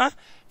Telugu cinema,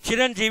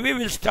 Chiranjeevi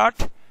will start,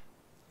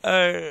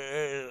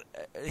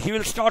 he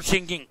will start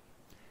singing.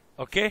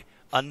 Okay?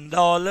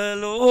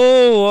 Andalalo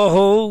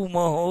aho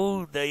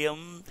mahodayam.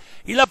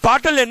 Ila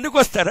paatalu enduku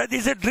vastara?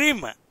 This is a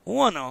dream.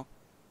 Who know?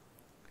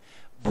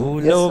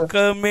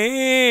 భూలోకమే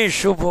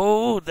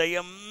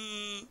శుభోదయం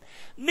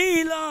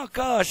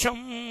నీలాకాశం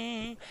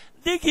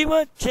దిగి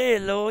వచ్చే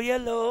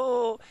లోయలో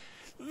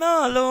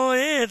నాలో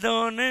ఏదో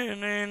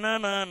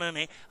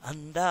నేనే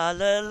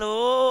అందాలలో.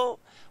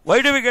 Why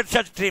do we get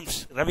such dreams?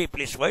 Ravi,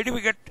 please. Why do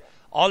we get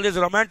all these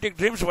romantic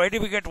dreams? Why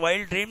do we get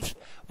wild dreams?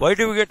 Why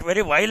do we get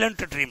very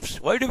violent dreams?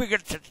 Why do we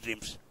get such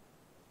dreams?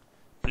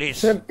 Please.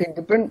 Sir, it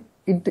depends.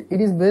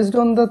 It is based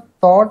on the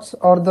thoughts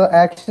or the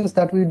actions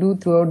that we do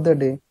throughout the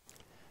day.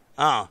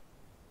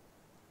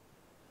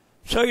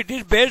 So it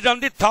is based on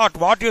the thought,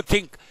 what you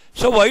think.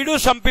 So why do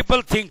some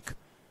people think?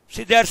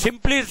 See, they are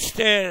simply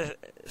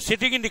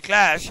sitting in the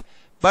class,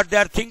 but they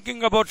are thinking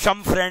about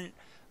some friend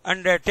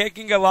and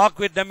taking a walk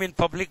with them in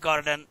public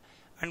garden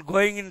and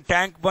going in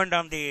tank bund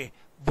on the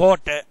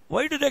boat.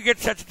 Why do they get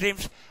such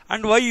dreams?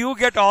 And why you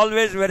get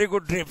always very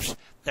good dreams?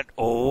 That,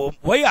 oh,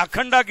 why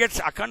Akhanda gets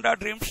Akhanda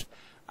dreams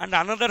and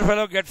another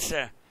fellow gets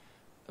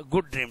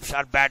good dreams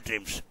or bad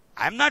dreams?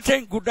 I'm not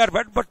saying good or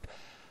bad, but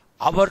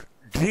our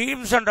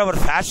dreams and our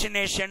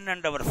fascination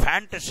and our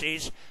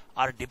fantasies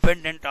are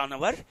dependent on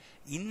our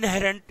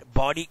inherent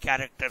body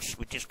characters,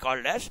 which is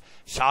called as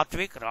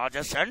Satvik,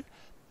 Rajas and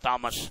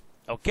Tamas.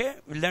 Okay,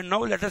 well, now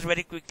let us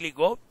very quickly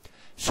go.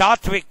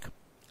 Satvik.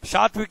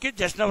 Satvik is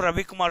just now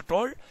Ravi Kumar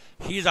told.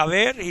 He is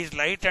aware, he is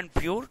light and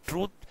pure,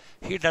 truth.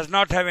 He does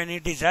not have any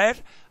desire,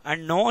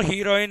 and no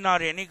heroine or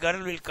any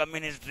girl will come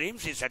in his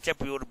dreams. He is such a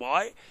pure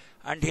boy,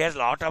 and he has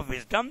lot of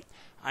wisdom,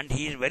 and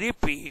he is very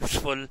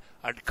peaceful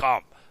and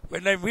calm.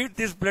 When I meet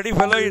this bloody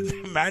fellow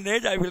in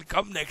manage, I will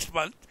come next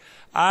month.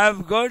 I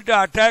am going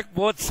to attack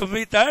both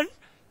Sumit and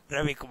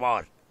Ravi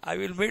Kumar. I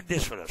will meet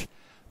these fellows.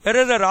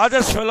 Whereas the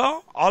Rajas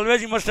fellow,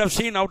 always you must have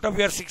seen out of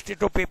your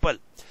 62 people,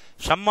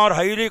 some are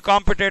highly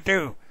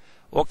competitive.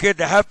 Okay,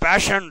 they have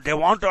passion, they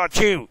want to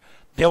achieve,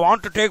 they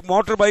want to take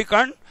motorbike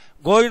and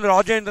go in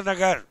Rajendra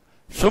Nagar.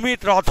 Sumit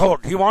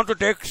Rathod, he want to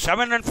take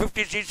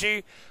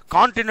 750cc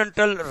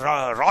Continental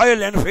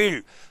Royal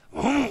Enfield.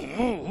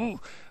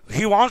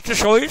 He wants to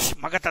show his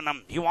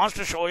Magatanam. He wants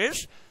to show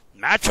his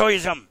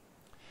machoism.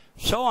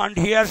 So, and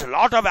he has a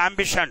lot of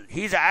ambition.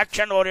 He is an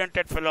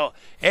action-oriented fellow.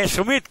 Hey,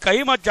 Sumit,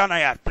 kahi mat jana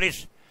yaar,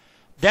 please.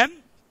 Then,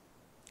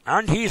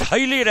 and he is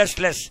highly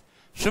restless.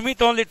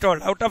 Sumit only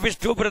told, out of his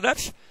two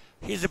brothers,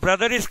 his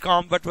brother is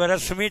calm, but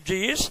whereas Sumit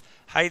ji is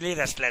highly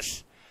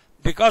restless.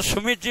 Because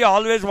Sumit ji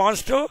always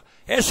wants to,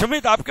 hey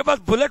Sumit, aapke paas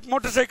bullet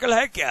motorcycle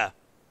hai kya?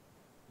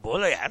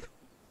 Bolo yaar.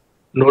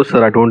 No,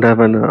 sir, I don't have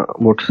a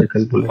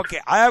motorcycle bullet. Okay,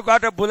 I have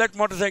got a bullet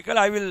motorcycle.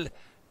 I will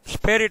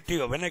spare it to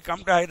you. When I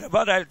come to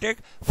Hyderabad, I will take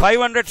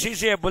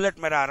 500cc a bullet,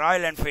 mera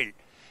Royal Enfield.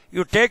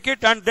 You take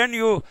it and then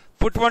you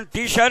put one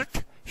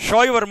t-shirt,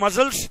 show your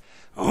muscles.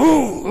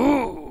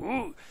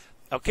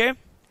 Okay?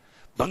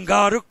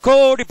 Bangaru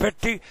kodi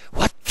petti,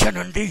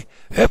 vachanandi,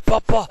 hey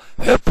papa,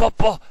 hey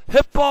papa,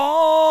 hey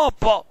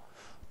papa.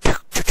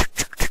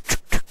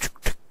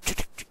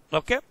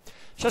 Okay?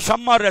 So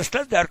some are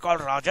restless, they are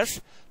called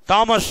Rajas.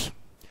 Tamas.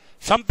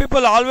 Some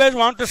people always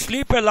want to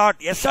sleep a lot.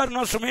 Yes or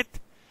no, Sumit?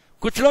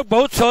 Kuch log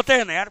bahut sote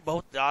hain yaar,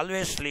 bahut, they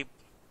always sleep.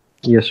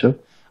 Yes, sir.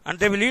 And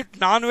they will eat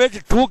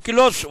non-veg 2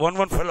 kilos,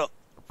 one fellow.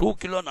 2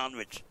 kilo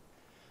non-veg.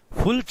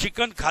 Full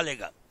chicken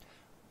khalega.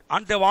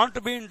 And they want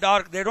to be in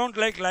dark, they don't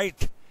like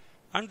light.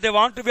 And they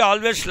want to be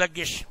always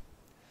sluggish.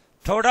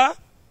 Thoda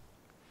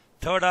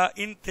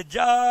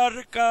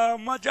intajar ka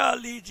maja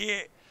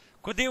lijiye.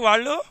 Kudi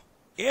vallu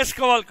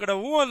eskoval kada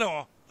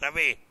uvano,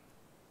 Ravi.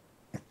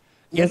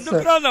 Yes, sir.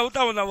 ఎందుకురా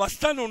నవ్వుతా ఉన్నా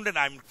వస్తాను ఉండే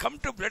I come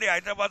to bloody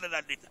Hyderabad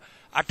దాన్ని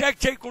attack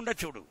చేయకుండా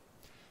చూడు.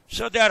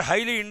 So they are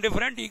highly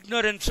indifferent,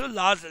 ignorance,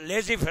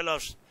 lazy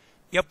fellows.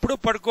 ఎప్పుడు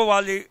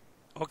పడుకోవాలి.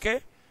 ఓకే,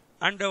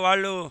 అండ్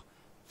వాళ్ళు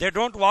they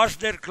don't wash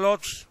there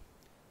clothes.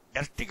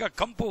 డస్టీగా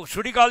కంపు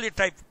సుడిగాలి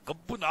టైప్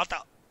గబ్బు నాత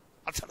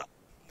అసలు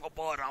గొప్ప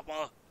Rama.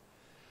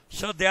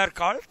 So they are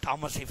called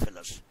తామసీ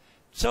fellows.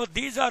 So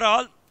these are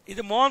all.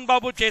 ఇది మోహన్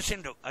బాబు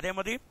చేసిండు.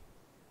 అదేమది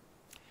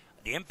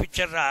అదేం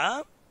పిక్చర్ రా,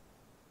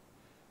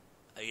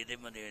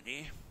 ఇదేమది అది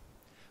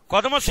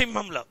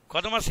కొదమసింహంలో.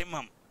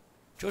 కొదమసింహం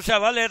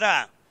చూసావా లేదా?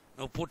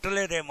 నువ్వు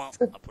పుట్టలేదేమో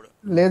అప్పుడు.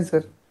 లేదు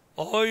సార్.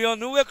 ఓయో,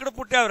 నువ్వు ఎక్కడ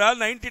పుట్టావురా?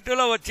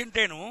 92లో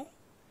వచ్చింటేను.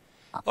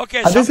 ఓకే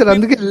సార్,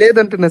 అందుకే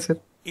లేదంటున్నా సార్.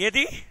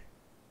 ఏది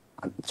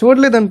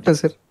చూడలేదంటున్నా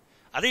సార్.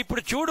 అదే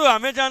ఇప్పుడు చూడు,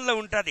 అమెజాన్ లో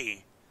ఉంటది.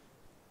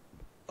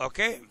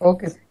 Okay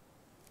okay.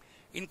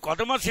 In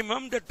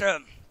కొదమసింహం that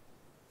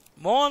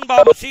Mohan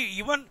Babu, see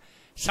even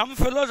some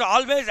fellows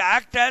always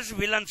act as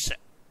villains.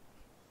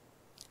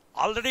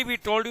 Already we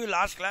told you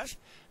last class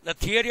the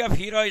theory of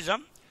heroism.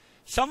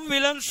 Some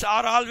villains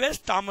are always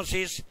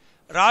Tamasis,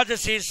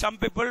 Rajasis. Some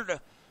people,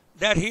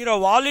 their hero.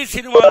 Wali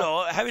cinema.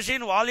 Have you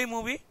seen Wali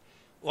movie?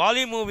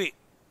 Wali movie.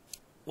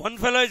 One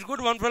fellow is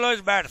good, one fellow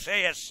is bad. Say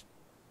yes.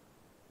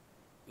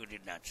 You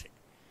did not say.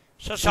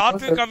 So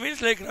Satvika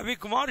means like Ravi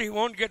Kumar, he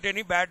won't get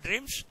any bad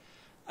dreams.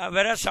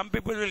 Whereas some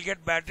people will get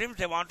bad dreams.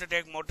 They want to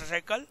take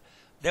motorcycle.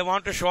 They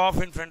want to show off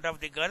in front of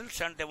the girls,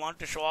 and they want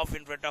to show off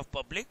in front of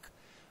public.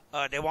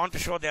 They want to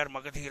show their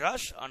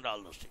Magadhiras and all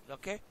those things.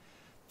 Okay.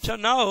 So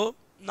now,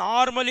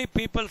 normally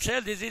people say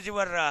this is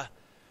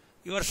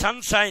your sun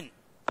sign.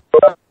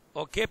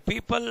 Okay.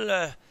 People,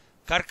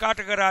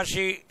 Karkataka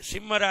Rashi,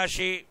 Simha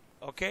Rashi.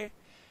 Okay.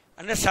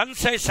 And the sun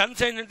sign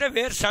is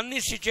where sun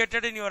is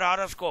situated in your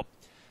horoscope.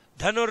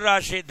 Dhanur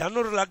Rashi,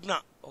 Dhanur Lagna.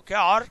 Okay.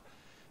 Or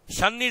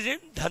sun is in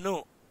Dhanu.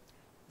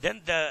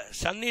 Then the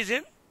sun is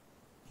in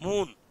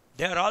moon.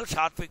 They are all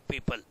Sattvic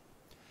people.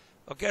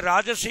 Okay,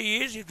 Rajasi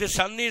is, if the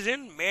sun is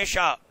in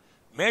Mesha.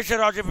 Mesha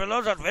Raja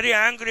fellows are very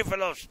angry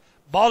fellows.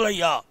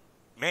 Balaya,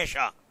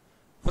 Mesha.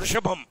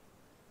 Vrishabham.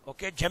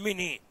 Okay,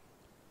 Gemini.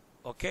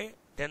 Okay,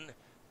 then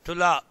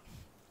Tula,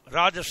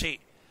 Rajasi.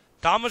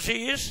 Tamasi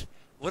is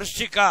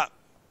Vrishchika.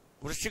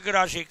 Vrishchika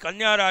Rashi,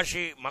 Kanya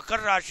Rashi, Makar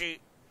Rashi,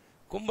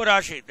 Kumbha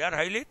Rashi. They are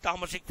highly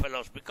tamasic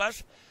fellows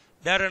because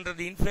they are under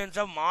the influence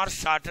of Mars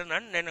Saturn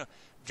and నేను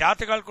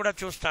జాతకాలు కూడా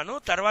చూస్తాను,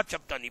 తర్వాత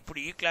చెప్తాను. ఇప్పుడు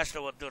ఈ క్లాస్లో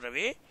వద్దు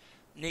రవి,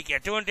 నీకు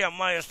ఎటువంటి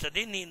అమ్మాయి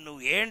వస్తుంది,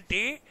 నువ్వు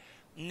ఏంటి,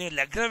 నీ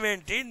లగ్నం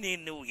ఏంటి,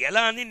 నువ్వు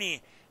ఎలా అని నీ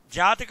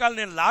జాతకాలు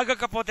నేను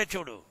లాగకపోతే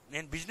చూడు.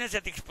 నేను బిజినెస్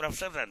ఎథిక్స్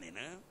ప్రొఫెసర్ రా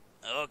నేను.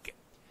 Okay,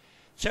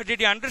 so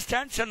did you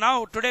understand? So now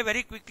today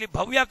very quickly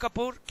Bhavya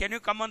Kapoor, can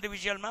you come on the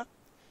visual మా?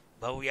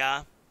 భవ్య,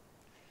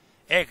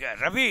 ఏ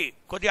రవి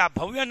కొద్దిగా ఆ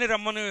భవ్యాన్ని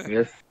రమ్మను.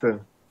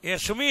 ఏ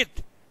Sumit,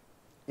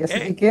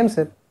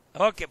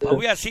 okay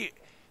Bhavya, C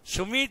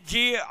Sumit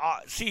ji,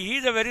 see, he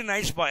is a very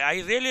nice boy.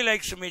 I really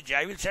like Sumit ji.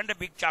 I will send a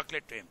big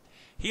chocolate to him.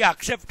 He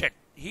accepted.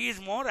 He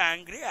is more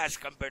angry as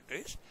compared to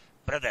his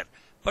brother.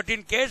 But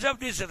in case of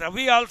this,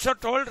 Ravi also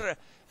told,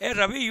 hey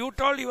Ravi, you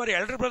told your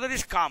elder brother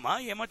is calm, huh?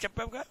 Yema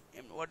cheppavga?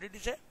 What did he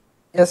say?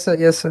 Yes sir,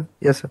 yes sir,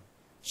 yes sir.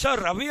 So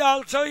Ravi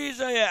also is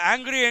an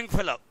angry young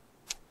fellow.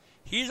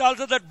 He is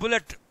also that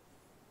bullet.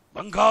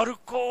 Bangaru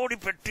kodi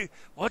petti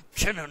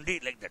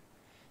vachanandi, like that.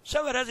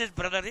 So whereas his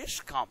brother is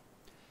calm.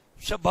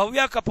 So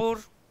Bhavya Kapoor,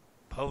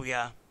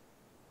 Bhavya.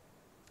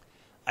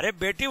 Arey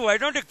beti, why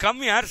don't you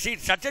come here? See,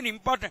 it's such an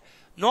important...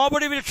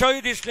 Nobody will show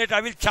you this slide.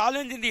 I will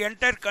challenge in the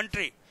entire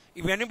country.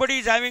 If anybody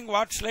is having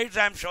what slides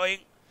I am showing,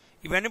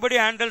 if anybody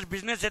handles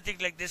business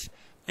ethics like this,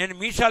 నేను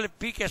మీసాలు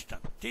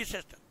పీకేస్తాను,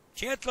 తీసేస్తాను,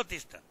 చేతిలో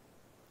తీస్తాను.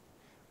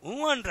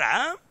 అనరా?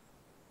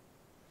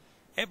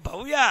 ఏ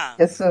భవ్య,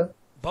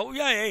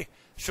 భవ్య, ఏ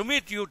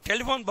Sumit, you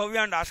telephone Bhavya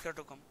and ask her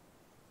to come.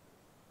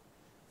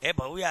 A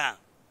Bhavya,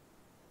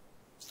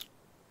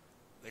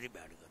 very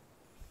bad గా.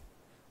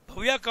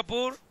 భవ్య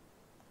కపూర్,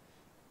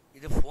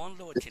 ఇది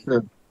ఫోన్లో వచ్చింది.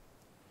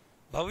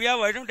 భవ్య,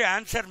 why don't you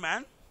answer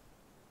man?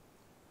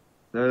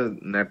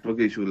 Network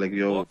issue, like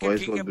your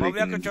voice was breaking.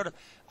 Bhavya को छोड़ो.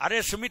 अरे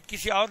सुमित,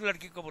 किसी और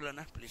लड़की को बोला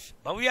ना प्लीज.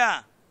 भव्या,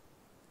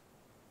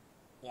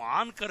 वो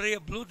ऑन कर रही है,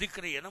 ब्लू दिख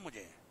रही है ना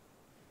मुझे.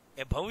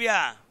 ए भव्या,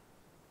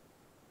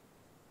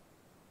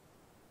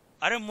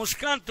 अरे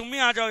मुस्कान, तुम ही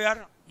आ जाओ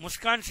यार.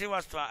 मुस्कान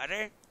श्रीवास्तव,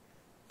 अरे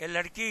ये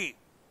लड़की,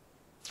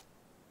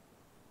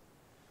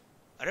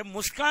 अरे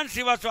मुस्कान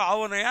श्रीवास्तव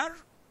आओ ना यार.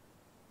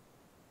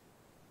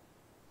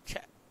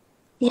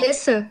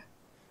 Yes sir.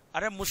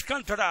 अरे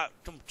मुस्कान, थोड़ा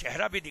तुम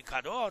चेहरा भी दिखा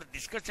दो, और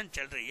डिस्कशन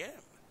चल रही है.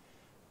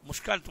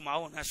 मुस्कान तुम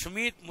आओ ना.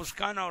 सुमित,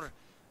 मुस्कान और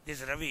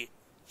दिस रवि.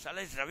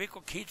 साला इस रवि को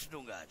खींच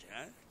दूंगा आज.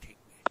 ठीक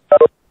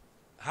है,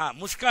 हाँ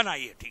मुस्कान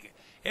आई है, ठीक है.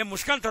 ये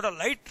मुस्कान, थोड़ा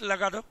लाइट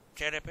लगा दो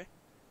चेहरे पे.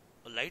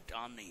 लाइट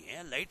ऑन नहीं है,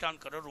 लाइट ऑन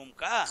करो रूम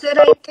का. Sir,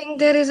 I think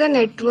there is a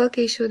network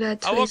issue,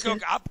 that's why. Okay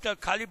okay, आप तो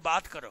खाली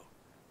बात करो.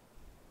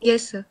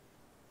 Yes sir.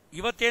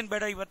 ಇವತ್ತೇನು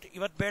ಬೇಡ,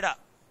 ಇವತ್ತು ಬೇಡ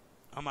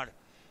ಹಮಾಡು.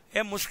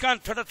 ಏ ಮುಸ್ಕಾನ್,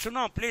 ಥೋड़ा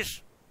सुनो प्लीज.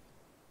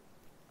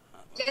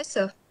 Yes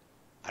sir.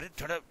 अरे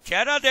थोड़ा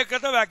चेहरा देखा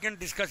तो वी कैन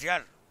डिस्कस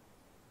यार.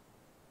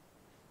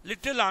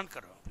 लिटिल ऑन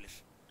करो please.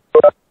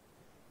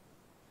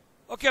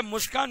 Okay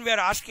Muskan, we are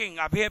asking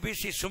अभी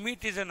सी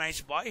Sumit is a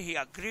nice boy. He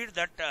agreed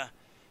that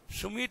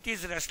Sumit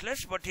is restless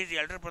but his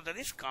elder brother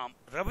is calm.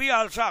 Ravi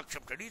also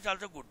accepted. He is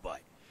also good boy.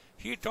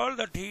 He told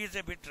that he is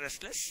a bit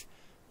restless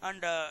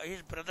and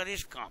his brother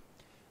is calm.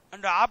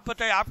 And आप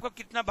बताइए, आपको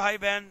कितना भाई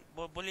बहन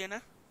बोलिए ना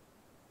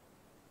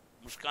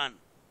मुस्कान.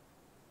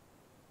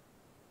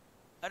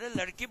 अरे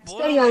लड़की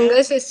बोल. Sir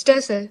younger sister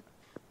sir.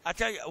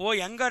 अच्छा, वो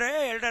यंगर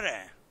है एल्डर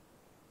है?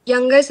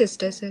 Younger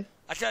sister sir.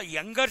 अच्छा,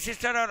 यंगर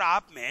सिस्टर और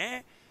आप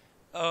में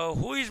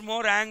who is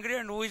more angry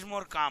and who is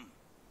more काम?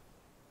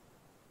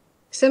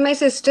 Sir my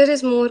sister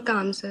is more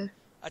काम सर.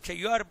 अच्छा,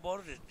 you are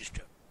more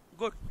disturbed.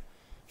 Good.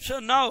 So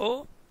now,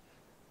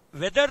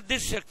 whether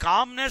this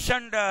calmness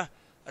and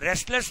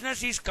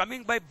restlessness is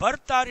coming by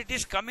birth or it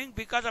is coming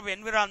because of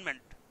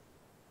environment?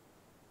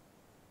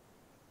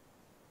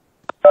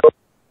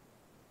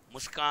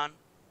 Muskan.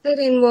 Sir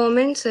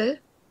environment sir.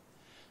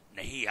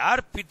 नहीं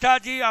यार,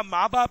 पिताजी और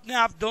माँ बाप ने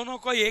आप दोनों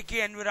को एक ही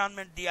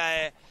एनवायरनमेंट दिया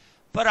है,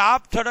 पर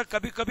आप थोड़ा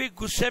कभी कभी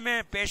गुस्से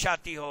में पेश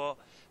आती हो.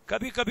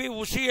 कभी कभी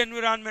उसी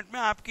एनवायरनमेंट में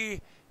आपकी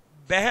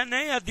बहन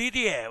है या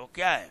दीदी है, वो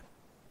क्या है?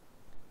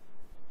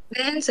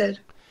 बहन सर.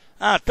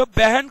 हाँ, तो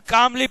बहन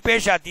कामली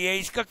पेश आती है,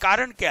 इसका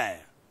कारण क्या है?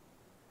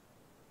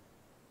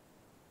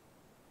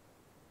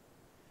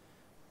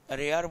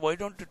 अरे यार, why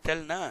don't you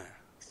tell ना?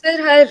 Sir,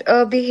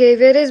 her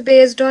behavior is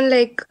based on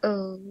like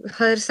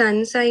her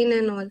sun sign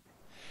and all.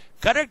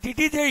 Correct. It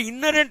is a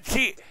inherent,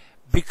 see,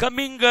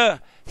 becoming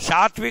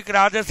sattvic,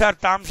 rajas or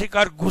tamasic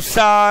or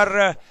gussa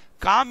or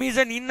calm is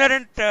an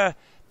inherent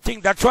thing.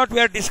 That's what we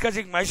are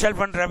discussing, myself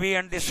and Ravi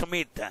and this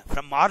Sumit.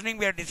 From morning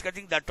we are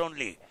discussing that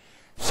only.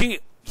 See,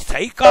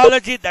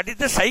 psychology, that is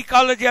the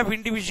psychology of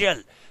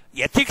individual.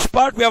 Ethics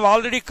part we have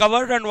already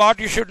covered, and what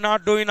you should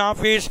not do in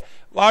office,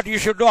 what you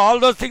should do, all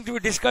those things we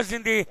discussed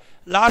in the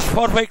last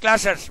 4-5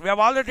 classes. We have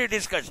already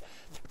discussed.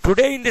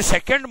 Today in the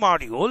second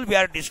module, we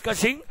are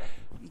discussing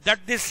that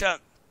this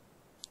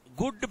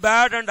good,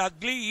 bad and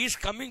ugly is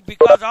coming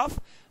because of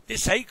the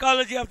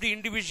psychology of the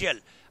individual.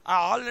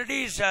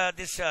 Already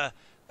this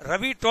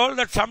Ravi told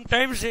that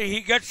sometimes he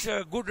gets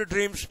good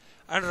dreams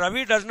and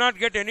Ravi does not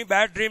get any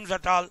bad dreams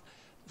at all.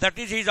 That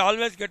is, he is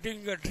always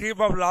getting a dream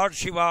of Lord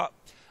Shiva.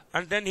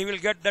 and then he will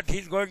get that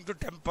he's going to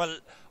temple,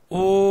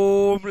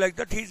 Om, like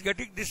that. He's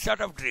getting this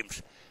sort of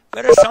dreams.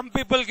 Whereas some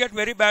people get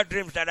very bad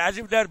dreams, that as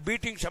if they are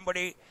beating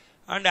somebody,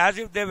 and as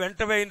if they went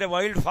away in the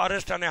wild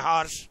forest on a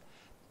horse,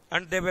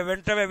 and they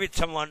went away with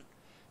someone.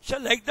 So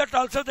like that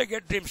also they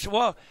get dreams.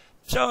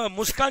 So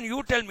Muskan,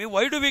 you tell me,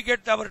 why do we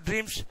get our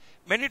dreams?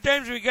 Many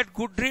times we get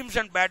good dreams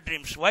and bad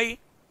dreams. Why,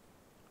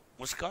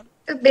 Muskan?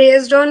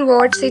 Based on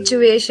what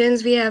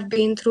situations we have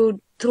been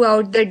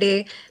throughout the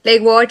day,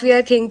 like what we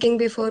are thinking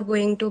before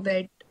going to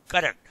bed.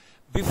 Correct.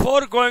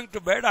 Before going to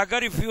bed,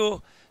 agar if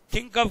you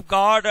think of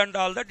God and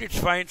all that, it's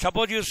fine.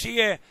 Suppose you see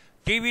a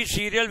TV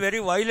serial, very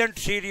violent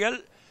serial,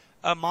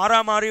 a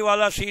Mara Mari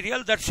wala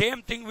serial, that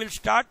same thing will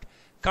start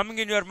coming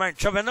in your mind.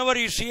 So whenever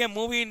you see a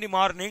movie in the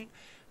morning,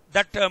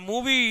 that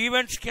movie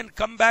events can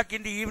come back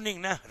in the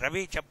evening. Na?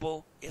 Ravi,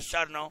 Chappo, yes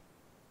or no?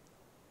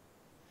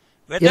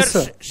 Whether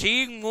yes,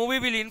 seeing movie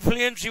will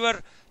influence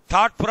your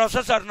thought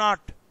process or not?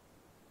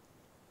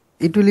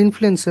 It will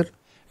influence, sir.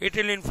 It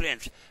will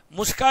influence.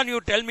 Muskan, you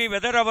tell me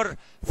whether our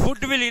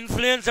food will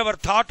influence our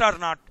thought or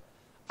not.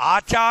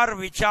 Achar,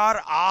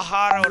 vichar,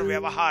 ahar or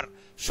vyavahar.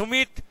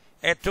 Sumit,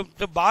 तुम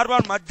तो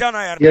बार-बार मत जाना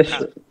यार. Yes,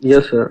 sir.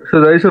 Yes, sir.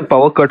 So there is a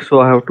power cut, so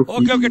I have to.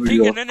 Okay,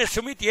 ठीक है. नहीं,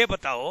 सुमित ये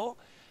बताओ.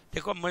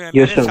 देखो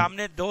मेरे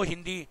सामने दो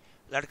हिंदी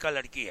लड़का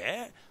लड़की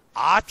है.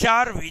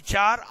 आचार,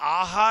 विचार,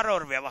 आहार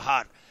और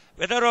व्यवहार.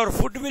 Whether our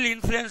food will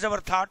influence our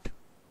thought?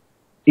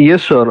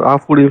 Yes, sir. Our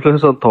food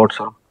influences our thoughts,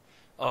 sir.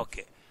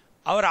 Okay.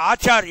 Our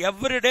achar,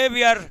 every day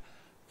we are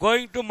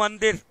going to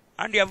mandir,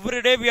 and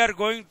every day we are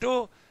going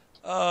to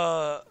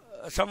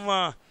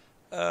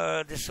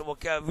this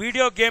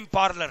video game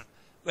parlor.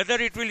 Whether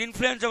it will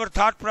influence our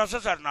thought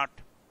process or not?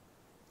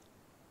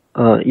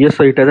 Yes,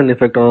 sir. It has an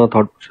effect on our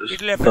thought process.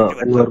 It will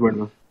affect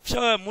environment. So,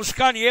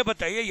 Muskan, ये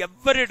बताइए,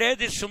 every day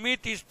this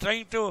Sumit is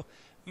trying to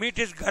meet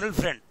his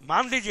girlfriend.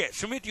 मान लीजिए,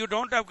 Sumit, you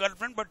don't have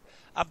girlfriend, but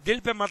अब दिल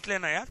पे मत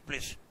लेना यार,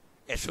 please.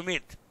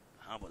 Sumit,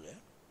 हाँ बोले.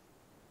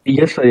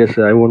 Yes, sir. Yes,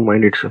 sir. I won't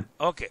mind it, sir.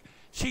 Okay.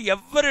 See,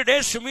 every day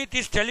Sumit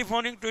is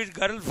telephoning to his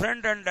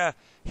girlfriend and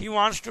he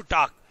wants to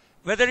talk.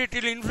 Whether it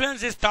will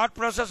influence his thought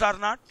process or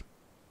not?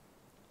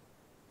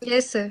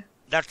 Yes, sir.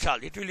 That's all.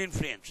 It will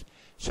influence.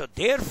 So,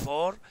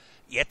 therefore,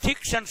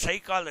 ethics and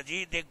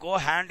psychology, they go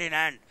hand in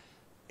hand.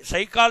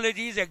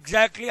 Psychology is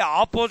exactly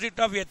opposite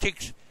of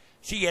ethics.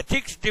 See,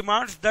 ethics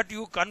demands that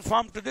you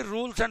conform to the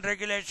rules and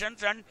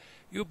regulations and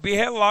you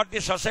behave what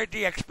the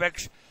society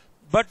expects.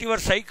 But your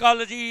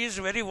psychology is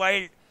very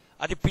wild.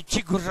 అది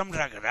పిచ్చి గుర్రం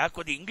లాగా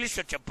కొద్ది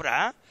ఇంగ్లీష్లో చెప్పురా.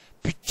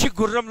 పిచ్చి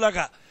గుర్రం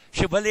లాగా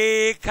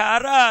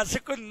శుభలేఖారా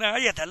సుకున్న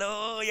ఎతలో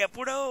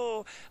ఎప్పుడో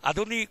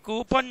అది నీకు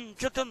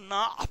పంచుతున్నా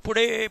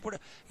అప్పుడే ఇప్పుడు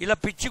ఇలా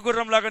పిచ్చి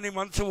గుర్రం లాగా నీ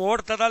మనసు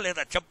ఓడుతుందా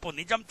లేదా చెప్పు,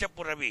 నిజం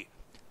చెప్పు Ravi.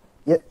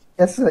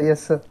 Yes, sir. Yes,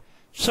 sir.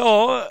 So,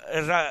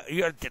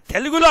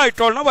 Telugulo I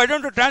told now, why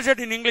don't you translate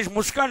in English?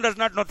 Muskan does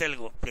not know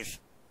Telugu, please.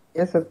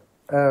 Yes, sir.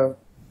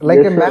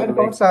 Like yes, a mad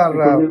thoughts are...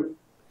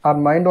 our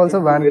mind also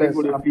wanders.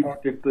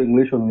 Stick to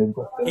English only.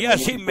 Yeah,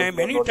 see,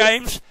 many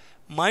times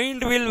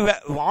mind will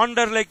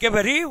wander like a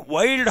very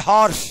wild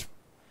horse.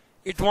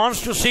 It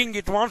wants to sing,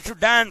 it wants to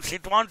dance,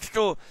 it wants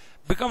to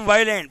become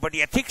violent. But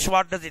ethics,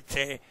 what does it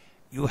say?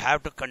 You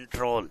have to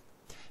control.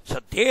 So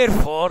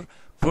therefore,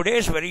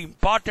 today's very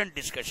important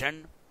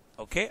discussion,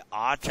 okay,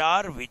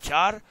 achar,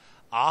 vichar,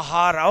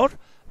 ahar aur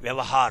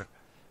vyavahar.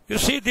 You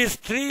see these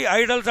three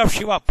idols of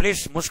Shiva,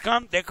 please.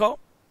 Muskan, dekho.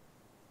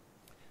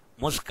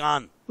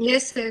 Muskan.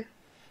 Yes, sir.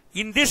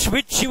 In this,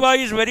 which Shiva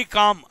is very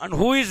calm and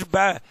who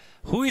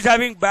is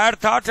having bad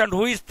thoughts and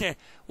who is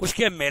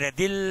uske mere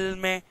dil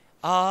mein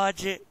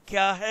aaj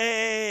kya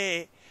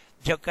hai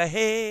jo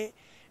kahe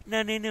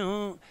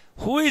naninu.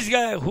 Who is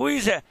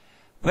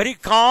very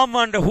calm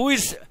and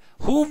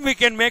whom we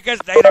can make as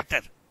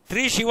director.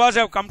 Three Shivas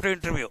have come to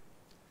interview.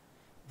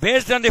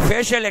 Based on the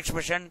facial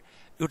expression,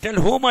 you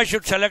tell whom I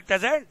should select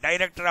as a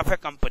director of a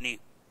company.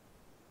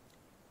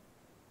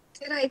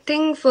 Sir, I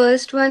think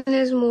first one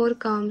is more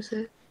calm,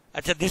 sir.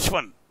 Achha, this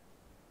one.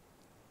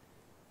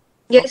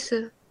 Yes, sir.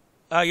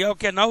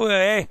 Okay, now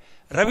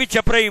Ravi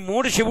Chapra ఈ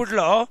మూడు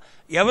శివుడిలో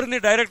ఎవరిని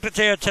director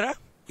చేయొచ్చరా?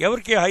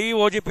 ఎవరికి high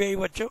ఓజీపీ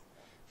ఇవ్వచ్చు?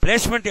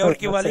 Placement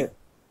ఎవరికి ఇవ్వాలి?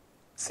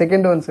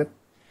 Second one, sir.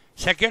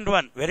 Second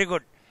one, very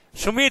good.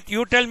 Sumit,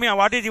 you tell me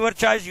what is your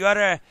choice. You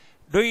are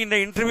doing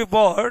the interview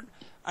board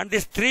and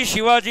this three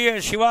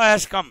Shiva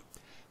has come.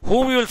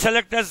 Whom you will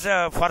select as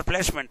for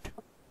placement?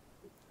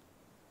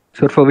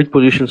 Sir, for which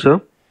position, sir?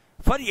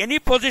 For any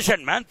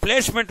position, man.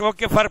 Placement,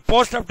 okay. For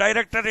post of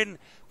director in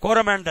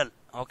Coromandel.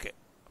 Okay.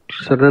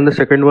 Sir, then the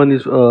second one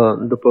is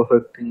the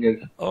perfect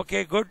thing.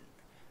 Okay, good.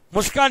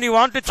 Muskan, you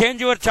want to change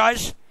your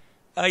choice?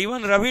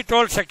 Even Ravi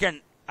told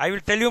second. I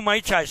will tell you my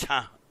choice.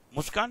 Huh?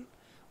 Muskan,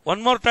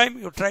 one more time,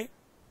 you try.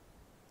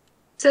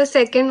 Sir,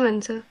 second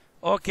one, sir.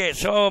 Okay,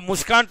 so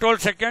Muskan told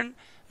second,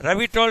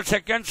 Ravi told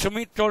second,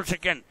 Sumit told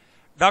second.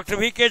 Dr.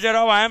 V.K.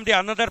 Jarrao, I am the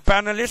another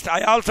panelist.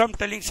 I also am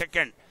telling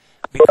second.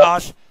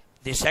 Because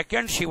the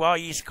second Shiva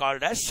is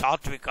called as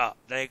Satvika,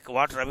 like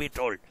what Ravi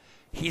told.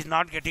 He is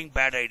not getting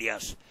bad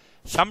ideas.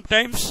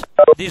 Sometimes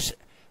this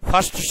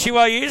first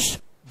Shiva is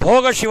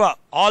Bhoga Shiva,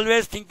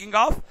 always thinking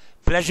of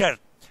pleasure.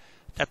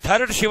 The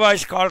third Shiva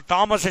is called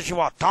Tamasa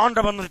Shiva,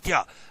 Tandava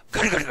Nritya,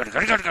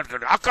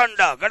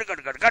 Akanda,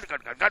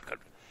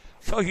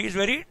 so he is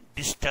very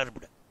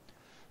disturbed.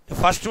 The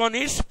first one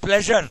is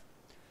pleasure.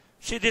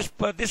 See, this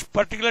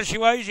particular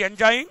Shiva is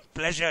enjoying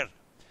pleasure,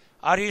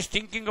 or he is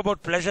thinking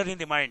about pleasure in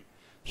the mind.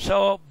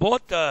 So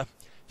both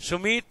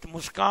Sumit,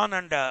 Muskan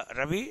and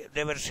Ravi,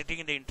 they were sitting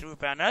in the interview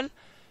panel.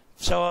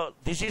 So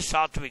this is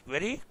Satvik,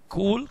 very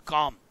cool,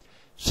 calm.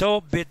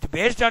 So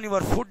based on your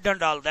food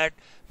and all that,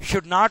 you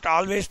should not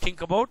always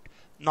think about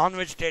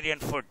non-vegetarian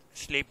food,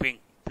 sleeping,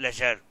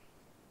 pleasure.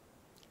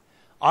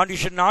 And you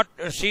should not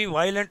see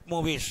violent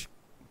movies.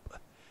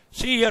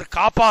 See here,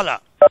 Kapala.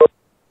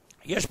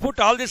 He has put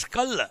all this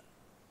skull.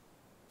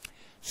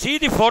 See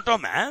the photo,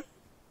 man.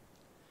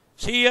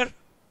 See here.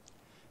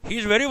 He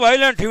is very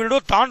violent. He will do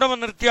Tandava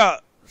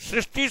Nritya,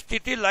 Srishti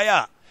Sthiti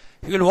Laya.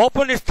 He will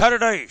open his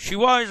third eye.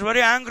 Shiva is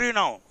very angry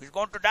now. He is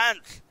going to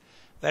dance.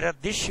 Whereas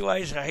this Shiva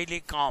is highly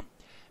calm.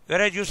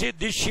 Whereas you see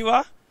this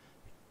Shiva,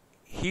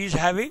 he is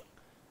having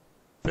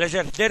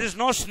pleasure. There is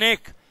no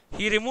snake.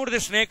 He removed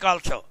the snake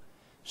also.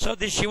 So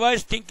this Shiva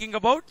is thinking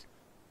about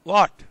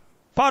what?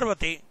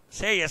 Parvati.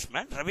 Say yes,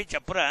 man. Ravi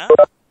Chapra.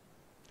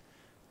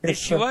 This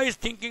Shiva is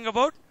thinking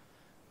about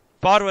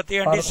Parvati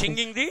and is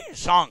singing the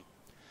song.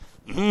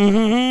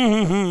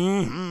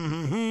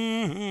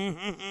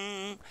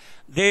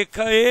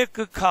 देखा एक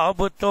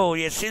ख्वाब तो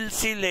ये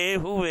सिलसिले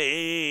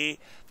हुए,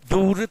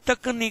 दूर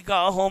तक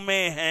निगाहों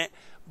में हैं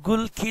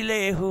गुल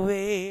खिले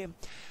हुए,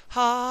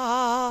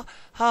 हा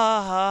हा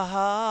हा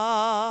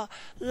हा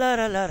ला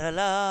ला ला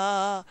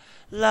ला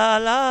ला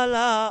ला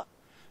ला.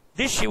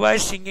 This Shiva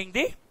is singing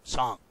the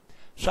song.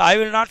 So I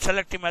will not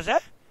select him as a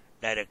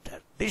director.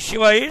 This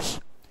Shiva is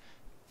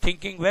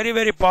thinking very,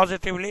 very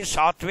positively,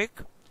 Satvik,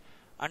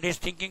 and is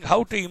thinking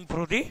how to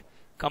improve the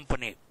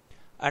company.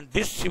 And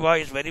this Shiva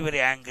is very, very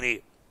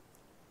angry.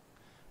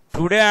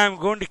 Today I am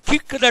going to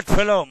kick that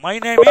fellow. My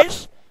name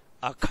is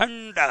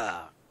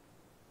Akhanda.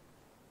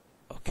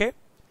 Okay.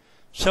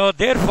 So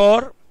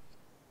therefore,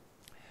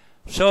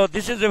 so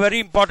this is a very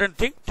important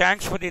thing.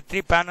 Thanks for the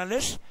three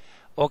panelists.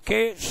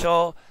 Okay.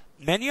 So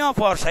many of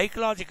our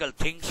psychological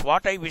things,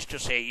 what I wish to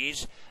say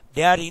is,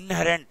 they are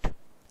inherent.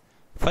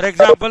 For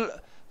example,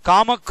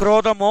 Kama,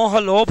 Krodha,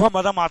 Moha, Lobha,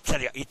 Mada,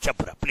 Matsarya.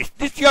 Ichapra. Please,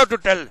 this you have to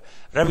tell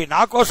Ravi.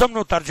 Na kosam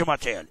nu tarjuma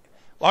cheyali.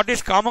 What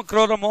is Kama,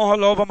 Krodha, Moha,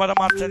 Lobha, Mada,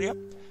 Matsarya?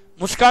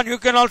 Muskan, you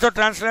can also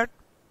translate.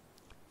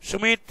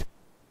 Sumit.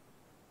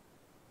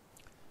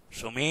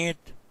 Sumit.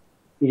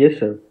 Yes,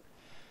 sir.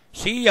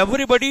 See,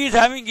 everybody is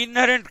having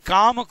inherent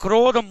Kama,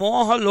 Krodha,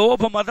 Moha,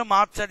 Lobha, Mada,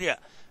 Matsarya.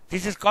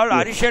 This is called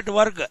Arishet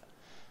Varga.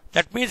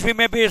 That means we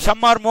may be,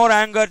 some are more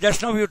anger,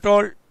 just now you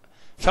told.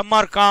 Some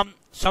are calm.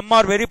 Some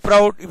are very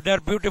proud if they are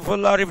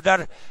beautiful, or if they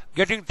are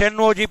getting 10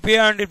 OGPA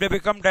and if they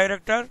become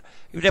director,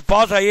 if they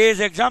pass IAS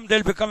exam, they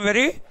will become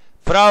very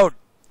proud.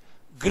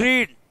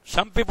 Greed.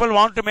 Some people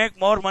want to make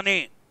more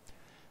money.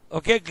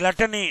 Okay,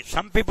 gluttony.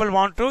 Some people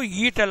want to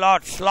eat a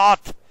lot.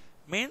 Sloth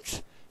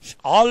means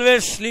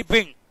always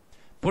sleeping.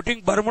 Putting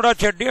Bermuda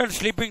chaddi and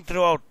sleeping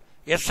throughout.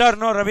 Yes or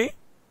no, Ravi?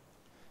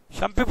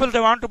 Some people, they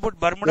want to put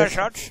Bermuda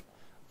shorts.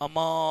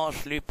 Amma,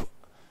 sleep.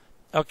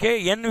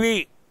 Okay,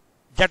 envy.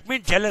 That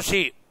means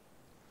jealousy.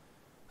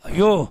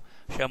 Yo,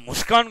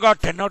 Muskan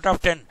got 10 out of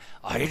 10.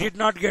 I did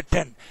not get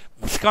 10.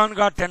 Muskan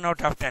got 10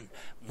 out of 10.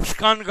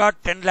 Muskan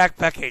got 10 lakh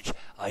package.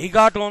 I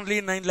got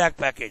only 9 lakh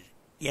package.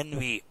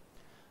 Envy.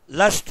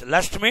 Lust.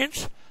 Lust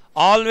means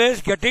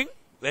always getting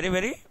very,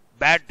 very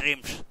bad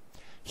dreams.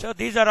 So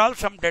these are all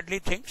some deadly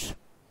things.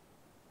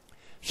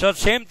 So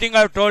same thing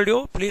I have told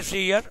you. Please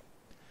see here.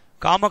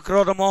 Kama,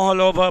 Krodha, Moha,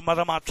 Lobha,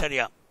 Mada,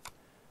 Matsarya.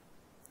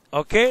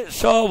 Okay.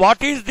 So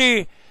what is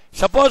the...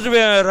 Suppose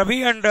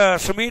Ravi and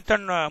Sumit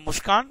and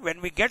Muskan,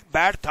 when we get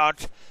bad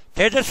thoughts,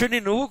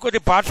 Tejaswini, nuvu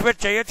kodi participate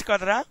chayach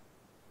kadra?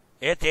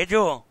 Hey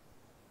Tejo.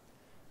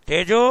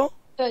 Tejo?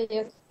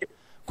 Yes.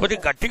 Kodi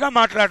gattiga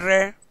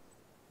maatladre?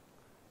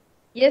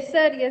 Yes,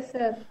 sir. Yes,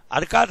 sir.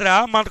 Adi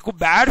kadra, manaku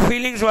bad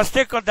feelings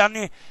vaste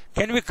kadani.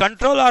 Can we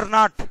control or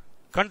not?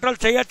 Control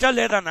chayacha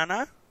leda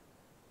nana?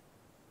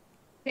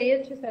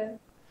 Chayachu, sir.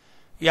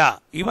 Yeah,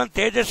 even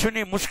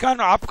Tejaswini, Muskan,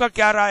 आपका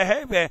क्या राय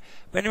है?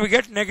 When we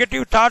get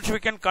negative thoughts, we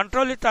can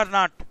control it or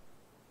not?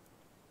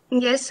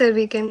 Yes, sir,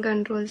 we can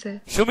control,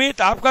 sir. Sumit,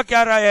 आपका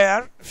क्या राय है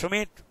यार?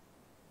 Sumit?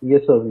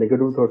 Yes, sir.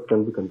 Negative thoughts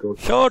can be controlled.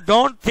 So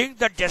don't think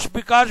that just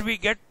because we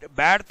get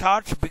bad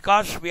thoughts,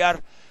 because we are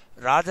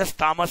Rajas,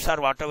 Tamas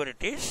or whatever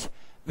it is,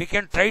 we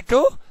can try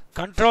to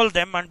control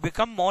them and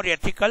become more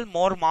ethical,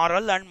 more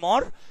moral and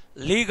more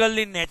legal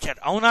in nature.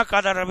 Auna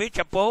kada Ravi,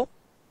 chappo?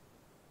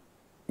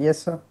 Yes,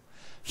 sir.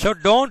 So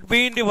don't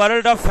be in the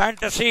world of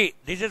fantasy.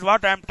 This is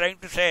what I am trying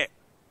to say.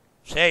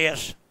 Say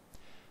yes.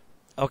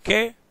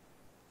 Okay?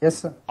 Yes,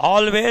 sir.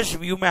 Always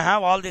you may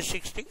have all these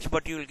 6 things,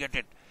 but you will get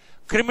it.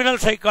 Criminal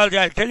psychology.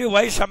 I'll tell you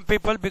why some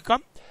people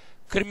become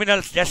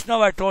criminals. Just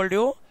now I told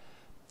you.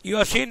 You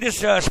have seen this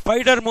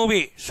spider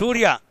movie,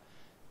 Surya.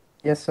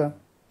 Yes, sir.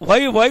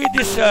 Why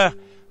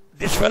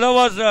this fellow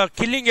was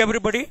killing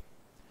everybody?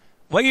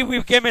 Why he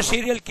became a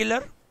serial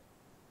killer?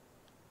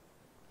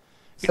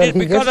 Sir, it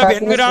is because of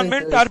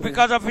environment or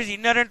because of his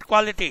inherent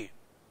quality?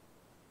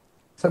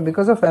 Sir,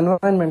 because of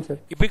environment, sir.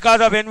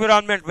 Because of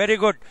environment. Very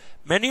good.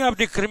 Many of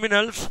the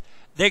criminals,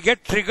 they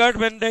get triggered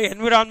when the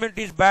environment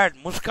is bad.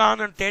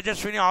 Muskan and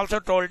Tejaswini also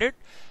told it.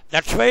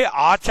 That's why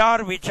Achar,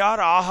 Vichar,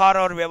 Ahar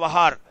or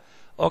Vyavahar.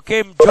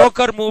 Okay,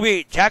 Joker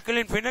movie,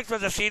 Jacqueline Phoenix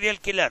was a serial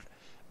killer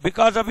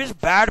because of his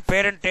bad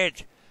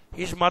parentage.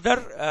 His mother,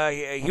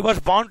 he was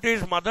born to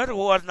his mother who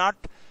was not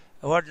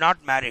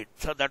married.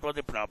 So that was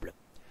the problem.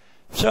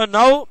 So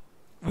now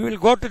we will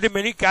go to the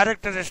many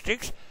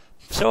characteristics.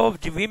 So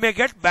we may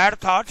get bad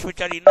thoughts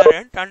which are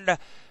inherent, and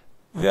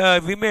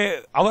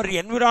our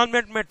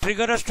environment may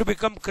trigger us to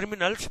become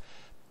criminals.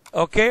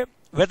 Okay,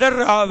 whether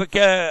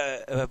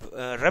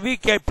Ravi,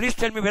 please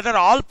tell me whether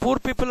all poor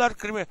people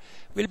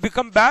will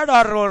become bad,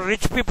 or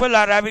rich people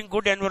are having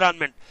good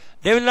environment,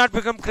 they will not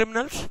become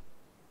criminals.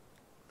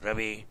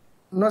 Ravi.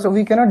 No, sir,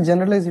 we cannot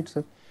generalize it,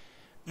 sir.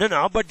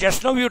 No, but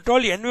just now you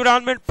told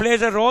environment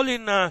plays a role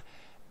in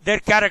their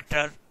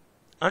character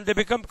and they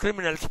become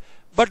criminals.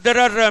 But there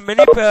are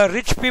many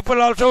rich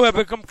people also who have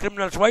become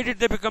criminals. Why did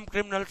they become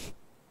criminals?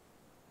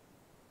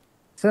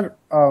 Sir,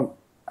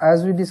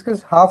 as we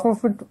discussed, half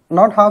of it,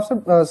 not half,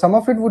 some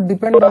of it would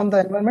depend on the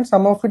environment,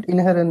 some of it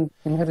inherent.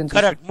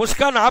 Correct.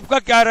 Muskan, आपका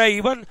क्या रहा है?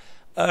 Even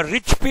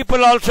rich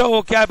people also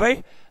वो क्या है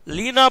भाई?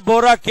 Leena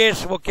Bora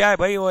case वो क्या है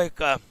भाई? वो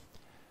एक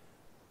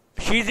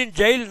she is in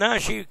jail ना?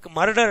 She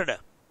murdered.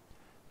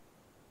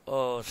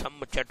 Oh,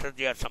 some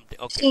Chatterjee or something.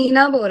 Okay.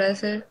 Leena Bora,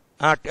 sir.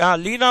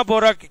 Leena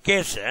Bora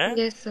case.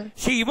 Yes, sir.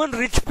 See, even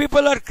rich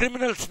people are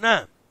criminals,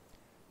 na?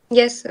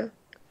 Yes, sir.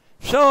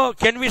 So,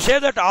 can we say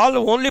that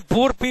only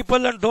poor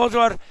people and those who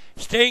are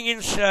staying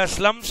in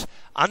slums,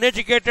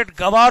 uneducated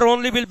gawar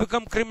only will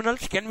become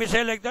criminals? Can we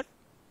say like that?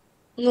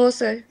 No,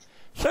 sir.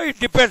 So, it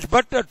depends.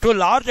 But to a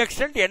large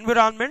extent,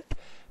 environment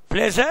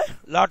plays a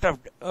lot of...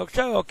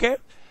 Okay.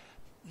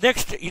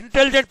 Next,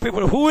 intelligent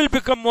people. Who will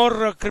become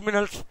more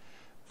criminals?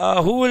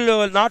 Who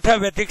will not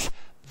have ethics?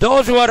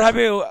 Those who are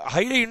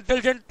highly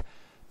intelligent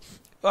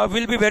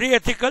will be very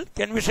ethical.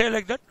 Can we say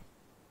like that?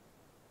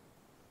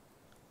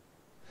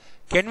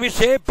 Can we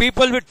say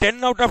people with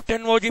 10 out of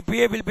 10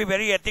 OGPA will be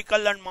very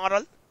ethical and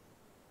moral?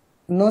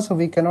 No, sir,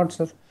 we cannot,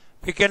 sir.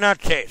 We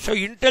cannot say. So,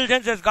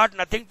 intelligence has got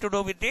nothing to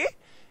do with the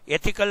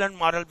ethical and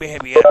moral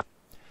behavior.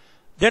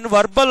 Then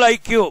verbal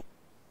IQ.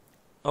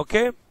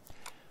 Okay.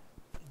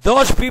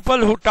 Those people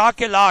who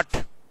talk a lot,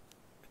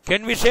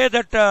 can we say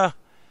that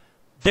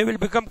they will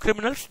become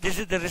criminals? This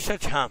is the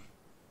research harm.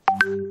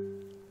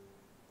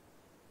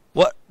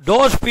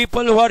 Those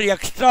people who are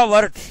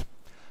extroverts,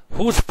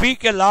 who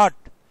speak a lot,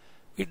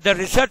 the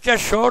research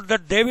has showed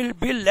that they will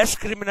be less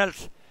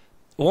criminals.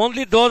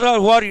 Only those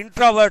who are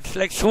introverts,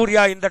 like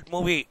Surya in that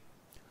movie.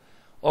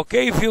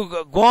 Okay, if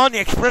you go on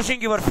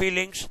expressing your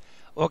feelings,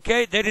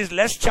 okay, there is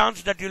less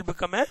chance that you will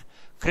become a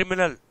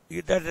criminal.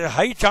 There is a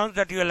high chance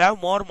that you will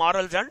have more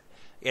morals and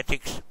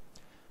ethics.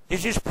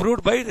 This is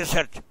proved by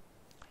research.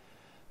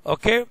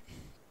 Okay,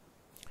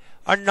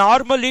 and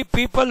normally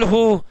people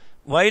who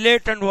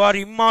violate and who are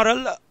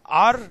immoral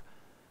are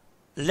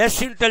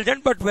less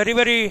intelligent, but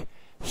very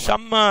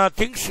some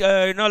things,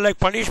 like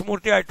Panish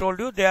Murthy, I told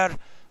you, they are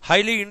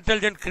highly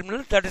intelligent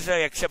criminals. That is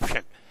an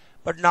exception.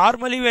 But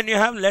normally when you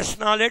have less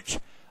knowledge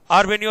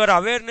or when your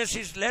awareness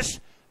is less,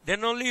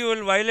 then only you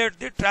will violate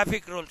the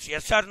traffic rules.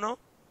 Yes or no?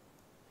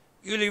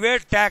 You will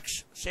evade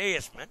tax. Say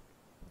yes, man.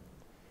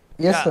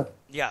 Yes, sir.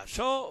 Yeah.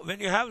 So when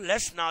you have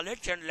less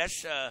knowledge and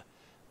less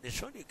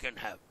this one you can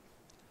have.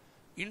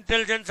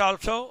 Intelligence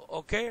also,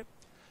 okay.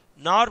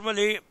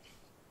 Normally,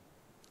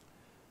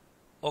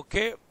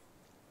 okay,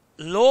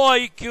 low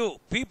IQ,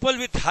 people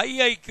with high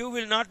IQ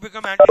will not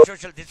become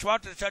antisocial. This is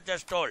what research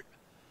has told.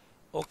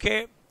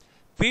 Okay,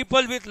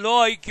 people with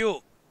low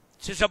IQ,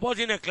 see, suppose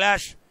in a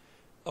class,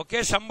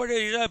 okay,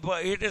 somebody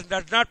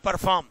does not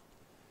perform.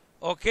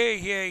 Okay,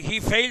 he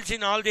fails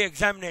in all the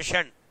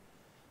examination.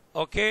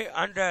 Okay,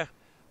 and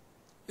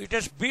it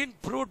has been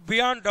proved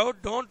beyond doubt.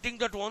 Don't think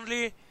that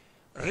only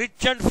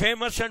rich and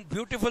famous and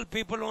beautiful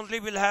people only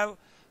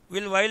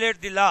will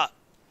violate the law.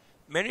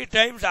 Many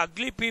times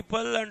ugly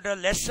people and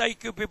less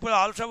IQ people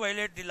also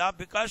violate the law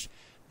because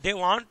they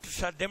want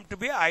them to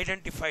be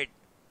identified.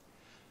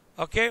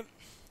 Okay,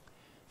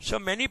 so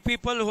many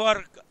people who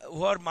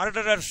are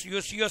murderers,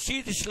 you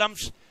see the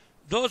slums,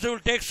 those who will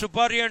take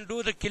supari and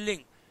do the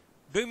killing.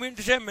 Do you mean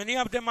to say many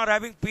of them are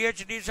having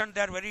PhDs and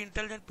they are very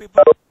intelligent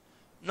people?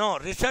 No,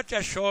 research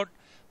has showed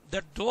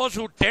that those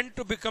who tend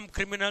to become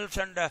criminals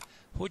and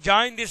who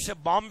join this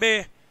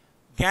Bombay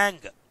gang,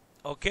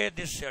 okay,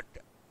 this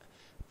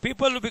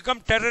people who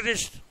become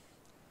terrorists,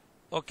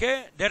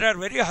 okay, there are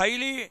very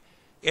highly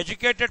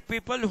educated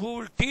people who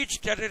will teach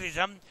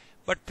terrorism,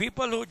 but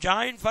people who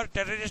join for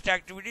terrorist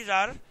activities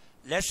are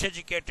less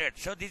educated.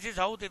 So this is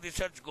how the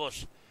research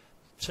goes.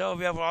 So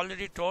we have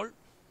already told.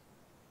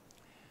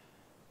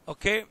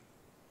 Okay,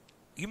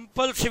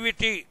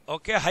 impulsivity,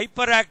 okay,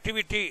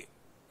 hyperactivity.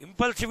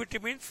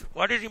 Impulsivity means,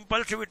 what is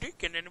impulsivity?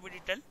 Can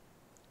anybody tell?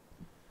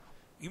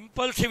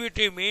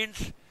 Impulsivity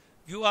means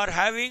You are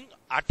having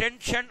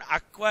attention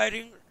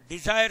acquiring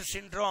desire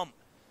syndrome.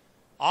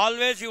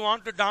 Always you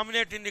want to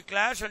dominate in the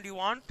class and you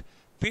want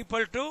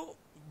people to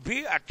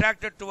be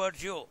attracted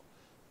towards you.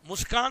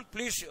 Muskan,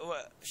 please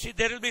see,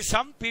 there will be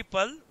some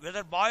people,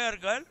 whether boy or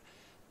girl,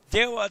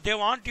 they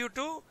want you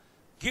to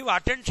give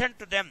attention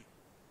to them.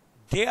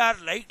 They are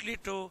likely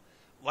to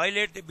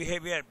violate the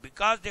behavior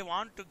because they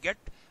want to get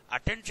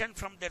attention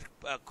from their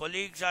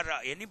colleagues or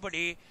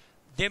anybody.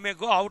 They may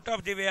go out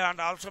of the way and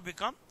also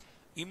become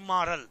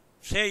immoral.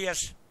 Say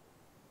yes.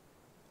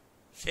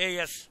 Say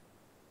yes.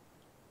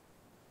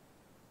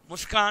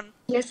 Muskan?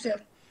 Yes,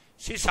 sir.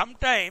 See,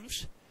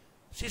 sometimes,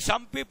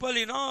 some people,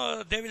 they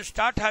will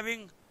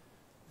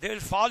they will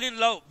fall in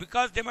love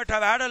because they might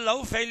have had a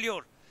love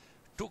failure.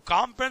 To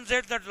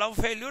compensate that love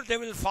failure, they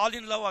will fall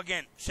in love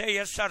again. Say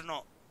yes or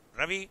no.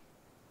 Ravi?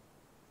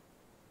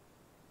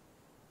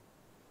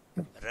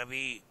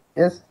 Ravi?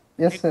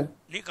 Yes, sir.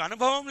 నీకు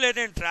అనుభవం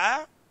లేదేంట్రా?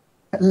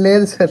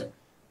 లేదు sir.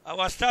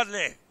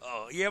 వస్తాదులే.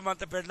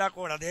 ఏమంత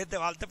పెళ్ళాకోడు, అదైతే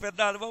వాళ్ళతో పెద్ద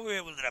అనుభవం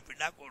ఏముందిరా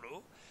పెళ్ళాకోడు.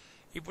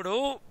 ఇప్పుడు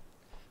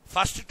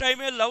ఫస్ట్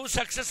టైమే లవ్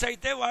సక్సెస్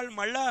అయితే వాళ్ళు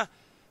మళ్ళా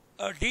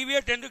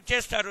డీవియేట్ ఎందుకు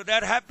చేస్తారు? They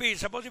are happy.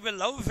 Suppose if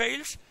love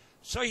fails,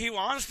 so he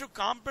wants to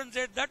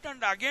compensate that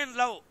and again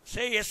love.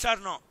 Say yes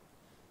are no.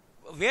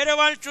 వేరే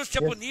వాళ్ళు చూసి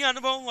చెప్పు, నీ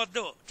అనుభవం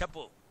వద్దు,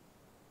 చెప్పు.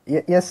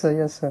 Yes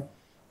sir.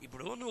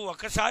 ఇప్పుడు నువ్వు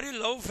ఒకసారి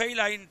లవ్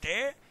ఫెయిల్ అయింటే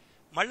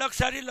మళ్ళీ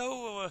ఒకసారి లవ్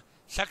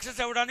సక్సెస్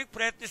అవ్వడానికి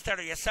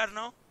ప్రయత్నిస్తాడు. Yes are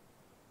no?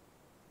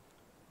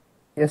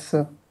 Yes,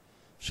 sir.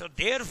 So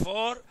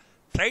therefore,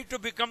 try to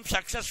become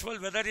successful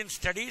whether in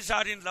studies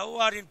or in love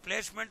or in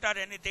placement or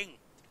anything.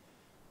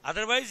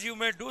 Otherwise, you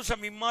may do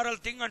some immoral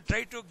thing and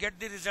try to get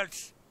the results.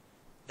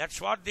 That's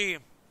what the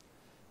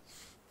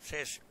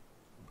says.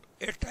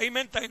 Time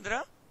ఎంత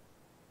అయిందిరా?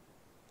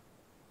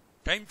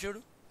 Time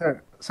చూడు.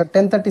 Sir,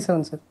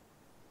 10:37, sir.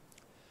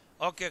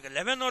 Okay,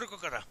 11 వరకు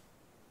కదా.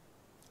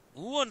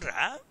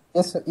 ఊవన్రా?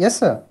 Yes,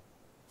 sir.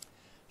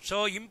 So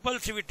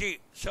impulsivity.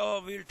 So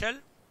we'll tell.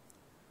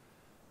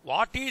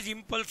 What is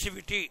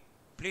impulsivity?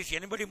 Please,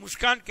 anybody?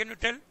 Muskan, can you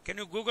tell? Can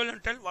you Google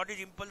and tell what is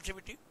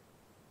impulsivity?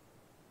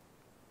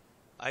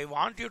 I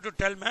want you to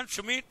tell, man.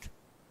 Sumit,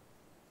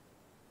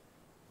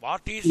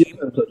 what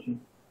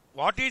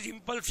is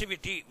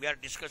impulsivity? We are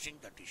discussing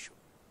that issue.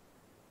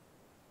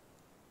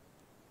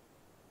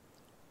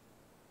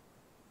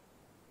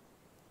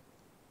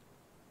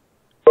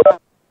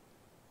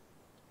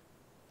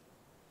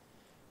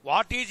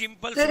 What is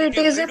impulsivity? Sir, it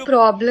is a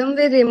problem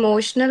with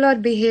emotional or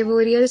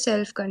behavioral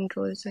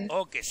self-control, sir.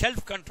 Okay,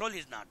 self-control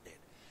is not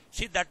there.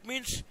 See, that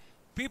means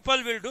people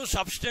will do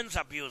substance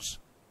abuse.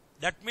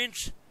 That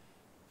means,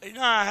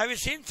 have you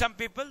seen some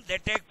people? They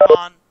take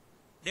pan,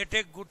 they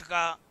take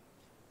gutka,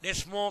 they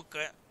smoke,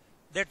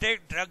 they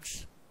take drugs,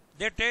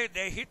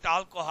 they hit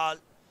alcohol,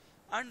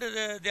 and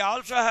they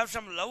also have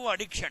some love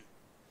addiction.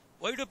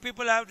 Why do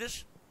people have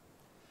this?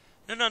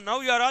 No, now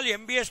you are all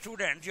MBA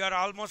students, you are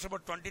almost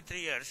about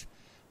 23 years.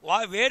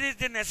 Where is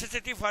the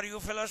necessity for you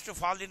fellows to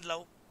fall in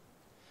love?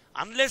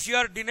 Unless you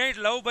are denied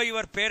love by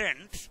your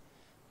parents,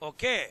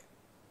 okay?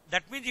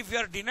 That means if you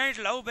are denied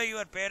love by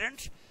your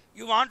parents,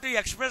 you want to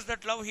express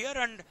that love here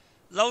and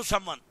love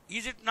someone.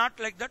 Is it not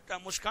like that,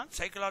 Muskan,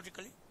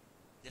 psychologically?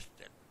 Just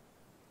tell.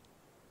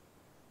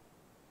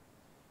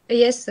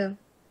 Yes, sir.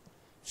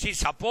 See,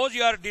 suppose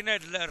you are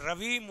denied,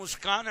 Ravi,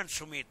 Muskan and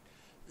Sumit.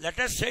 Let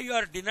us say you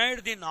are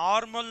denied the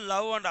normal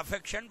love and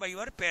affection by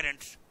your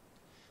parents.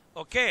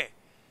 Okay?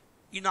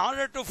 In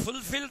order to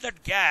fulfill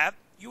that gap,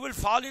 you will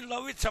fall in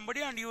love with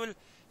somebody and you will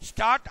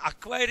start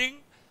acquiring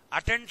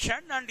attention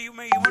and you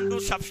may even do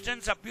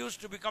substance abuse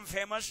to become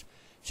famous.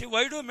 See,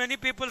 why do many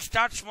people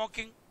start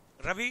smoking?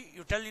 Ravi,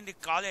 you tell in the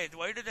college,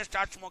 why do they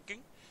start smoking?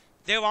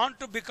 They want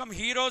to become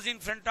heroes in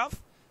front of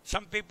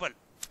some people.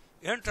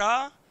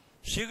 Entra,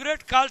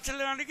 cigarette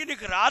kalchalaniki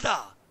నీకు రాదా?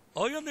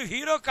 OYO నువ్వు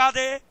hero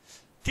కాదే,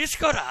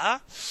 తీసుకోరా.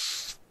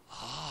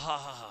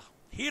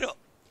 Hero.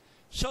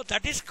 So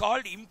that is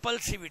called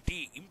impulsivity.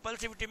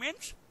 Impulsivity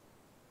means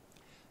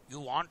you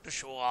want to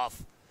show off.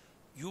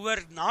 You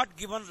were not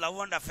given love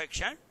and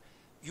affection.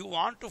 You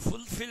want to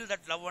fulfill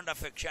that love and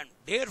affection.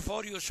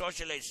 Therefore you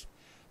socialize.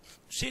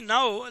 See,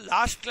 now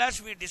last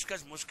class we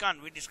discussed, Muskan,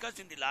 we discussed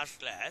in the last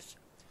class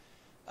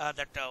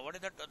what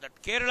is that? That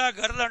Kerala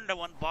girl and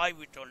one boy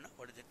we told.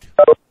 What is it?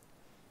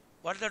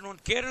 What is that one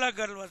Kerala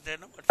girl was there?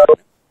 No? What's her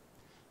name?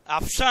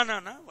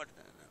 Afsana, no? What?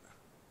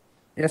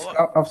 Yes,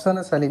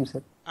 Afsana Salim,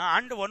 sir.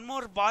 And one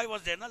more boy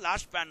was there in the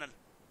last panel.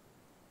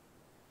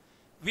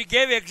 We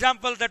gave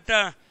example that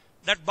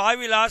that boy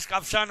will ask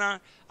Afsana,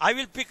 I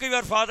will pick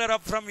your father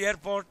up from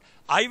airport,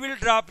 I will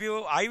drop you,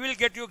 I will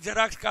get you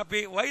Xerox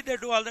copy. Why they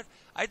do all that?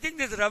 I think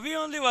this Ravi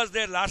only was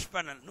there last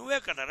panel. Nuve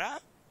kadara?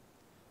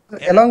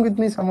 Along with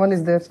me, someone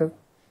is there, sir.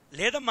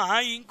 Ledamma,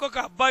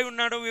 inkoka abbai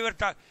unnadu. We were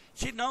talking.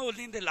 See, now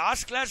in the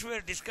last class we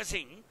were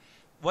discussing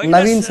why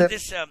Naveen, does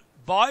this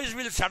boys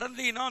will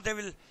suddenly, they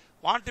will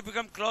want to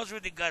become close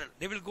with the girl.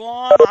 They will go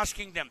on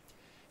asking them,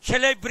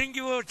 shall I bring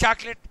you a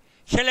chocolate?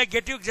 Shall I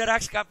get you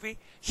Xerox copy?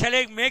 Shall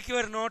I make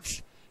your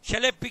notes?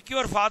 Shall I pick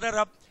your father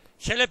up?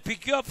 Shall I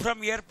pick you up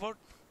from airport?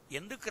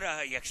 ఎందుకురా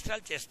extra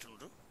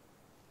చేస్తుండ్రు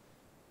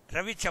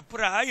రవి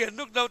చెప్పురా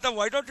ఎందుకు నవ్వుతావు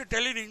why don't you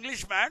tell in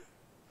English man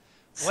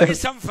why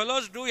some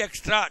fellows do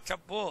extra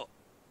చెప్పు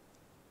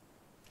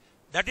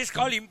that is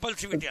called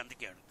impulsivity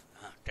అందుకే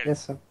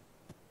అడుగుతున్నా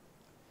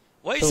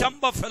why some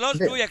fellows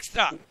do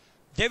extra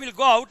they will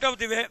go out of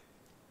the way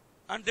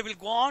and they will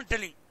go on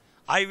telling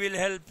I will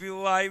help you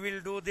I will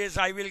do this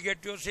I will get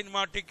you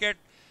cinema ticket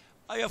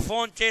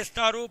phone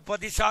chestaru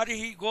 10 sari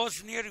he goes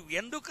near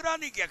endukra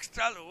neeku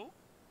extralu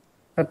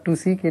to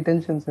seek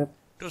attention sir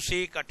to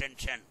seek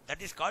attention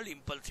that is called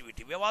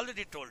impulsivity we have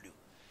already told you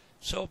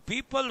so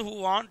people who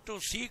want to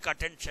seek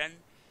attention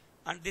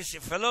and these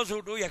fellows who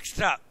do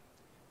extra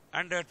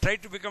and try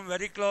to become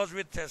very close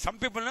with some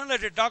people know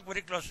that they talk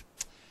very close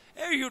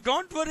hey you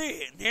don't worry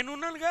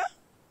nenunnanga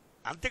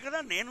ante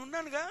kada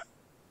nenunnanga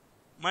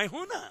मैं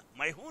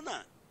हूं ना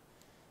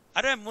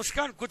अरे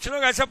मुस्कान कुछ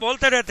लोग ऐसा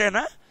बोलते रहते हैं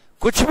ना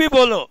कुछ भी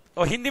बोलो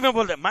और हिंदी में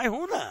बोलते मैं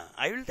हूं ना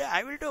आई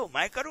विल डू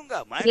मैं करूंगा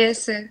मैं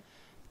Yes, sir.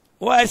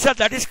 वो ऐसा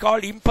that is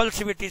called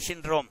impulsivity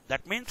syndrome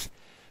that means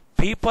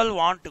people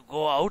want to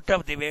go out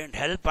of the way and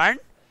help and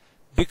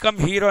become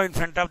hero in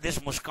front of this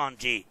Muskan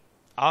ji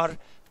or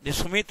the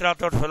Sumit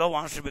Rathod fellow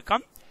wants to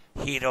become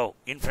hero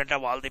in front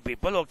of all the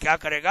people वो क्या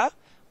करेगा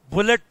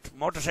bullet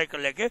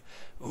motorcycle लेके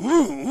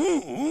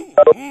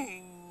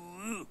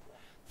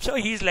so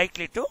he is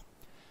likely to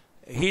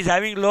he is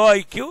having low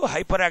IQ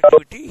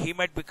hyperactivity he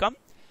might become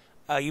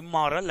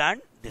immoral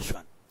and this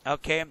one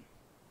okay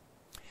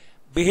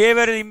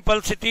behavioral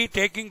impulsivity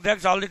taking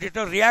drugs already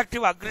to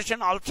reactive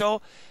aggression also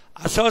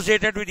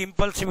associated with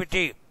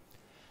impulsivity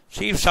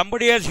see if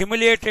somebody has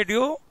humiliated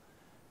you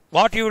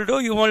what you will do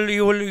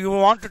you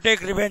want to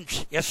take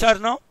revenge yes or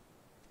no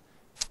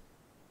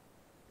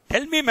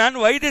tell me man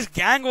why this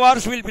gang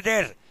wars will be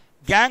there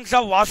gangs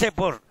of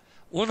Wasepur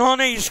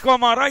उन्होंने इसको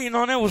मारा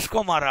इन्होंने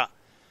उसको मारा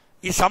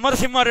ఈ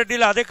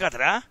సమరసింహారెడ్డిలో అదే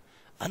కదరా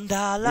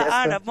అందాల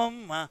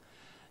ఆడబొమ్మ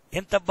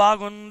ఎంత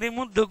బాగుంది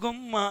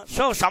ముద్దుగుమ్మ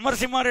so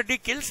Samarasimha Reddy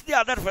kills the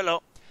other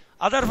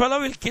fellow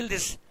will kill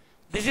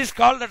this is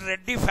called that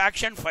Reddy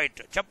faction fight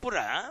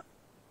చెప్పురా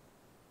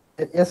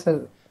yes sir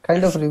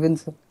kind of revenge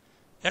sir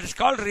that is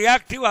called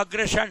reactive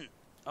aggression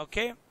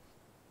okay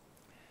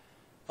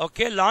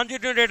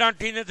longitude rate on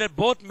teenagers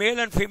both male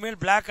and female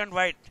black and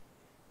white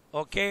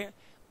okay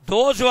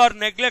those who are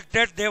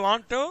neglected they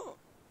want to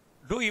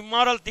do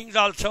immoral things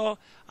also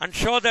and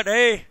show that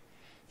hey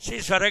see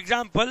for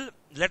example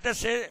let us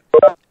say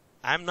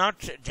I am not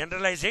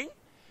generalizing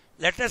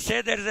let us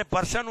say there is a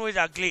person who is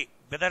ugly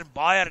whether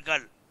boy or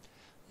girl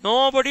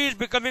nobody is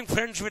becoming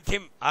friends with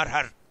him or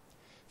her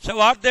so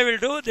what they will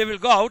do they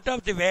will go out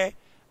of the way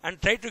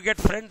and try to get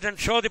friends and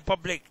show the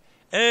public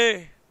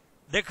hey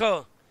dekho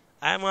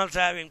I am also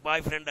having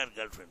boyfriend or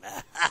girlfriend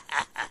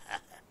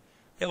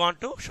they want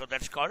to show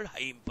that's called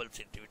high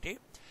impulsivity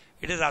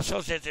it is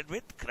associated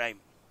with crime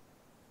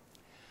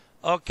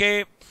okay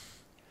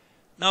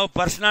now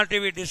personality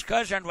we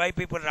discussed and why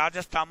people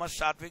Rajas Thomas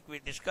Satvik we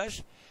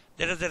discussed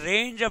there is a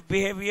range of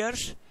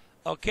behaviors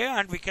okay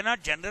and we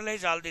cannot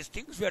generalize all these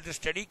things we have to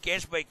study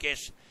case by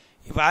case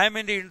if I am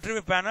in the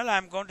interview panel I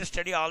am going to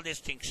study all these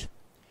things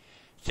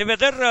see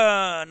whether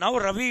now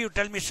Ravi you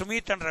tell me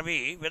Sumit and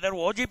Ravi whether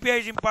OGPI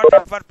is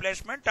important for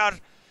placement or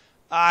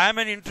I am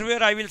an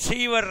interviewer I will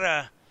see your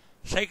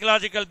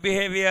psychological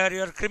behavior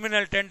your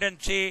criminal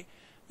tendency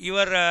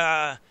your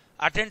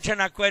attention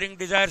acquiring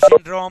desire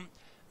syndrome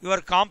your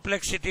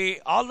complexity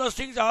all those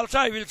things also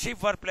I will see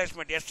for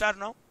placement yes or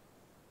no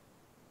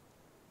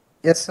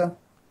yes sir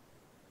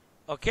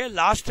okay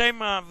last time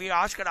we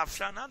asked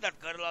Afsana that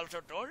girl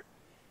also told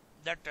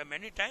that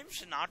many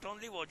times not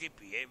only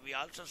OGPA we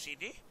also see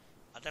the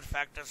other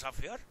factors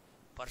of your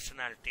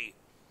personality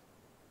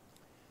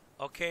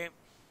okay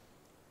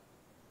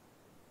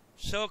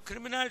so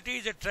criminality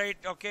is a trait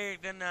okay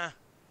then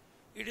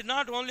it is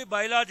not only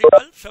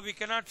biological so we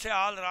cannot say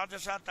all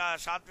Rajasa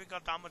Satvika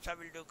Tamasa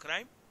will do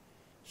crime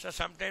so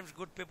sometimes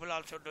good people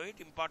also do it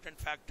important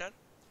factor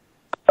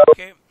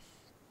okay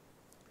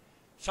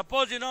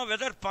suppose you know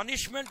whether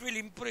punishment will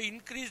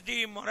increase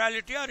the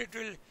morality or it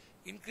will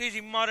increase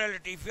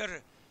immorality if you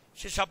are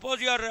see suppose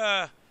you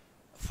are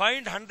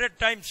fined 100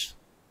 times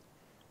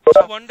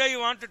so one day you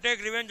want to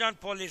take revenge on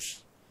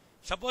police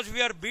suppose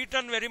we are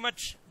beaten very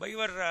much by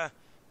your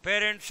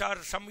parents or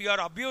you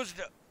are abused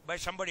by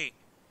somebody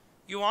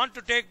you want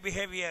to take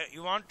behavior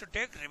you want to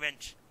take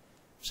revenge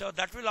so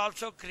that will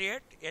also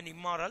create an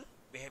immoral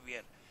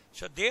behavior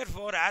so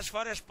therefore as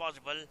far as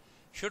possible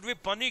should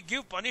we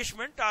give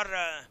punishment or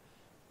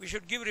we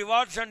should give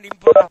rewards and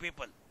improve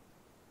people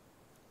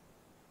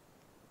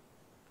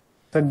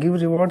so give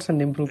rewards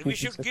and improve people we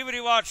should give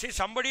rewards see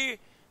somebody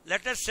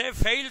let us say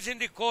fails in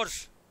the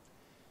course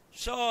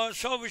so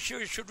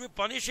should we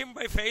punish him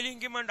by failing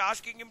him and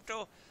asking him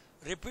to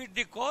repeat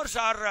the course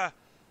or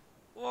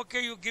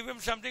okay you give him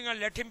something and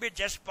let him be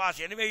just pass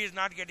anyway he is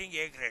not getting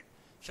A grade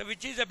so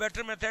which is a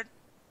better method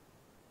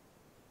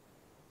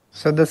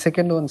so the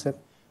second one sir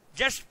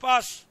just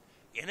pass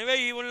anyway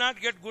he will not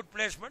get good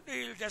placement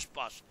he will just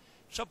pass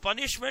so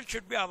punishment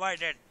should be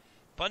avoided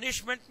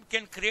punishment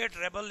can create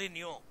rebel in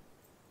you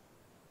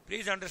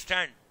Please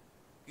understand,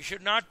 you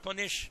should not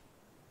punish.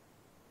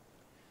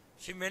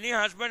 See, many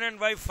husband and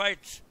wife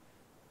fights,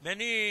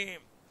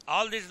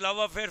 all these love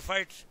affair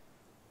fights,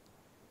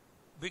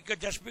 because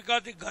just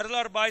because the girl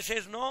or boy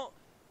says no,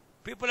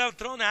 people have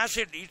thrown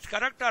acid. It's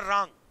correct or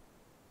wrong?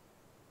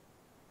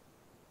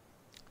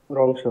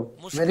 Wrong, sir.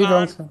 Muskan, Very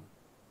wrong, sir.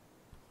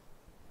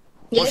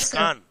 Yes, sir.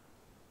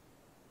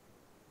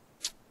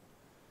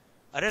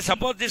 Muskan.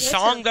 Suppose this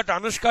song that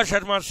Anushka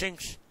Sharma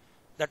sings,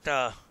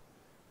 that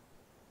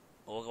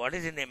what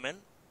is his name, man?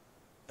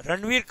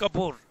 Ranveer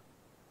Kapoor.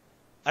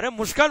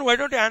 Muskan, why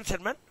don't you answer,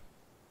 man?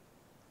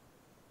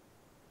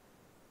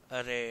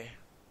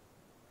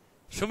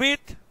 Sumit?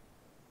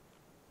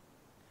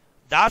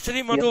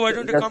 Dasari Madhu, why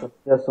don't you come?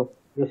 Yes, sir.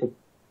 Yes, sir.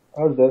 I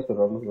was there, sir.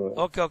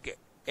 Okay.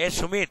 Hey,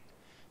 Sumit,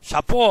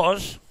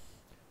 suppose,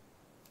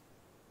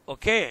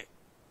 okay,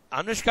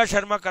 Anushka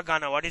Sharma का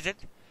गाना, what is it?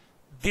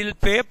 दिल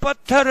पे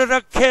पत्थर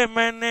रखे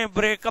मैंने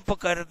breakup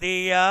कर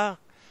दिया,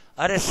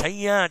 अरे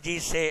सैया जी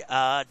से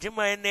आज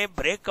मैंने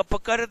ब्रेकअप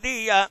कर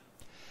दिया.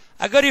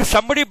 अगर if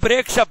somebody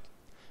breaks up,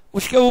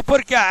 उसके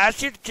ऊपर क्या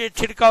एसिड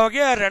छिड़का हो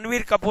गया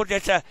रणवीर कपूर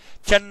जैसा,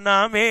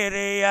 चन्ना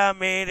मेरे या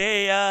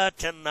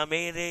चन्ना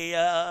मेरे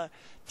या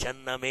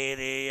चन्ना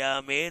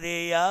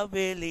मेरे या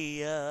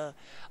बेलिया,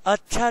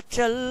 अच्छा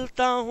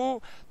चलता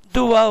हूँ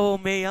दुआओं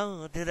में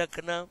याद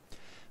रखना,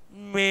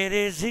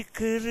 मेरे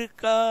जिक्र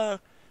का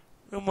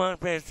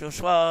पे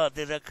स्वाद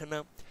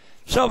रखना.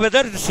 So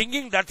whether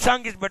singing that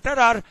song is better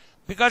or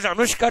because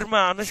Anushka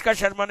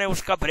Sharma ने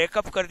उसका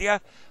ब्रेकअप कर दिया,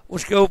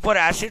 उसके ऊपर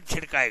एसिड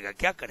छिड़काएगा,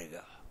 क्या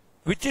करेगा?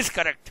 Which is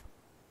correct?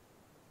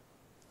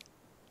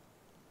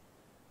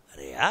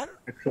 अरे यार,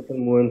 Accept and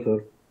move on, sir.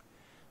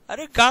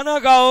 अरे गाना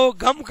गाओ,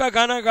 गम का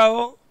गाना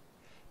गाओ,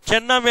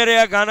 चन्ना मेरे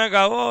या गाना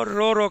गाओ और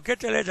रो रो के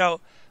चले जाओ.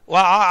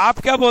 आप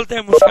क्या बोलते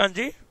हैं मुस्कान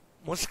जी?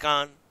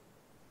 मुस्कान.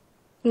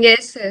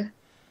 Yes, sir.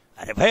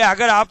 अरे भाई,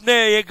 अगर आपने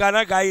ये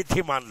गाना गाई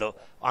थी, मान लो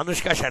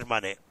अनुष्का शर्मा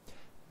ने,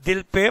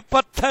 दिल पे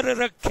पत्थर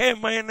रखे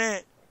मैंने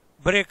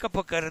ब्रेकअप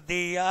कर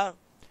दिया,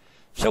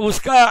 सब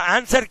उसका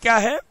आंसर क्या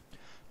है?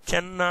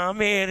 चन्ना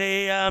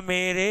मेरे या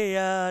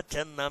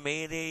चन्ना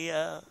मेरे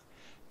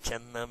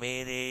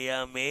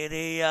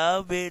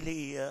या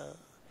बेलिया.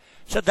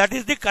 So that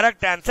is the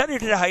correct answer.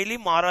 It is a highly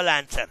moral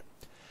answer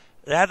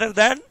rather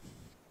than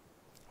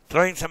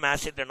throwing some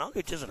acid and all,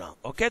 which is wrong.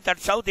 Okay,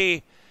 that's how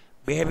the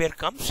behavior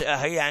comes,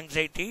 high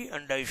anxiety,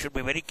 and you should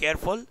be very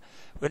careful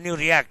when you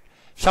react.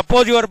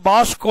 Suppose your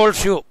boss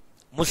scolds you.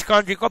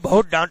 मुस्कान जी को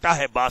बहुत डांटा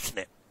है boss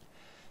ने.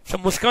 So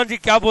मुस्कान जी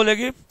क्या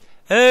बोलेगी?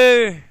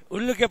 ए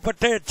उल्लू के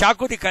पट्टे,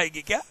 चाकू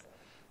दिखाएगी क्या?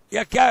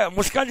 या क्या?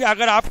 मुस्कान जी,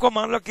 अगर आपको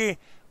मान लो कि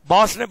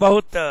बॉस ने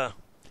बहुत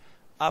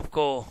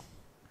आपको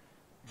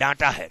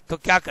डांटा है, तो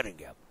क्या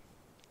करेंगे आप?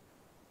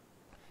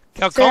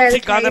 क्या Sir, कौन सी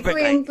I'll try गाना पे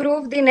to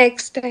improve the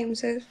next time,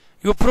 sir.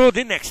 You prove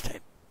the next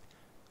time.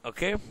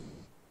 Okay.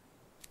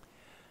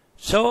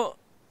 So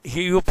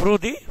you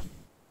prove the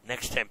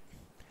next time.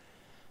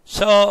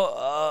 So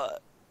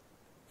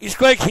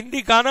इसको एक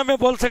हिंदी गाना में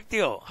बोल सकती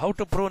हो, how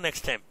to prove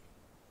next time.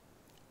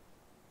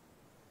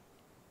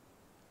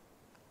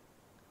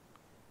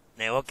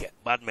 नहीं, ओके,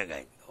 बाद में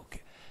गाएंगे. Okay.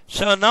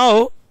 So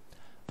now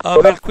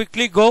we'll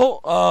quickly go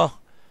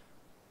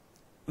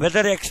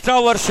whether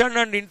extraversion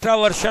and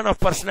introversion of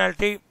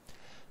personality,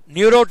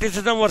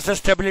 neuroticism versus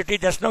stability.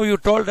 Just now you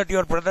told that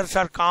your brothers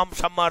are calm,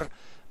 some are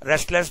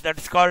restless. That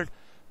is called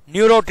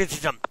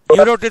neuroticism.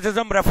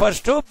 Neuroticism refers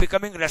to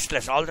becoming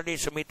restless. Already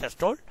Sumit has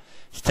told.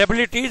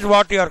 Stability is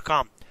what you are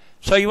calm.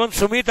 So even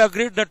Sumit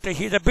agreed that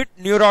he is a bit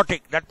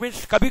neurotic. That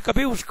means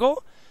कभी-कभी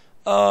उसको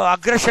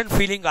aggression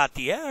feeling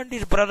आती है, and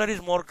his brother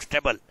is more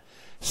stable.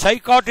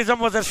 Psychotism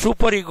was a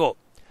superego.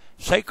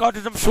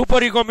 Psychotism,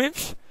 superego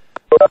means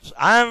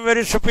I am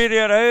very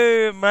superior.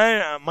 Hey,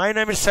 my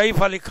name is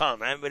Saif Ali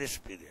Khan. I am very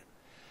superior.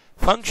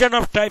 Function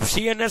of type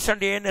CNS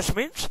and ANS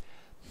means,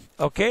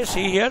 okay,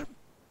 see here,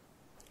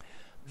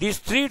 these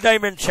three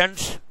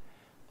dimensions,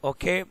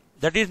 okay,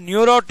 that is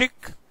neurotic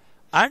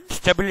and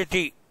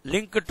stability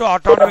linked to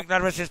autonomic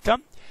nervous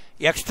system.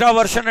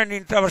 Extraversion and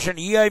introversion,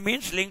 EI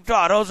means linked to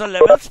arousal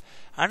levels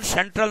and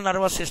central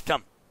nervous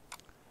system.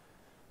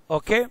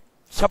 Okay,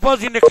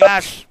 suppose in a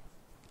class,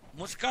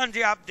 मुस्कान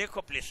जी आप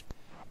देखो please,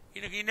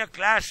 in a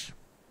class,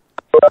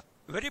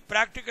 very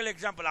practical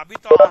example, अभी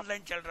तो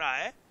online चल रहा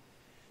है.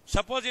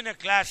 Suppose in a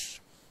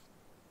class,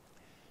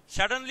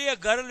 suddenly a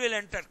girl will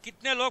enter.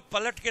 कितने लोग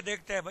पलट के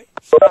देखते हैं भाई?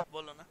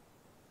 बोलो ना.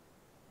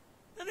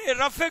 नहीं,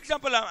 रफ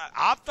एग्जाम्पल,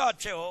 आप तो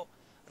अच्छे हो.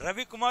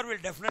 Ravi Kumar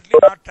will definitely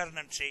not turn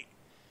and see.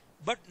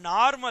 But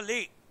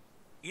normally,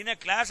 in a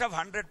class of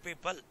 100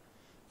 people,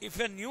 if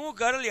a new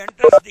girl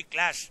enters the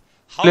class,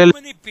 how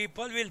many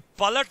people will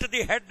pallet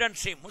the head and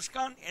see?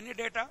 Muskan, any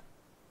data?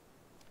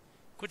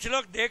 कुछ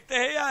लोग देखते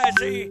हैं या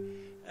ऐसे ही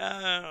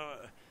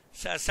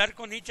sir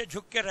को नीचे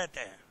झुक के रहते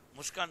हैं?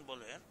 मुस्कान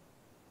बोलो यार.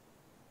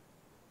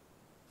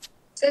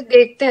 सर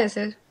देखते हैं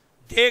सर.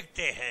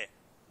 देखते हैं.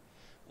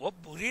 वो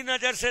बुरी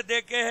नजर से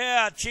देखे हैं,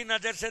 अच्छी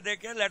नजर से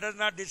देखे. Let us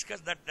not discuss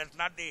that. That's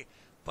not the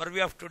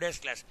purview of today's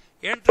class.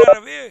 ఏంట్రా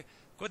రవి,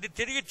 కొద్ది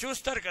తిరిగి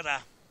చూస్తారు కదా.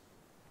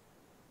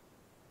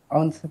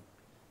 అవును సార్.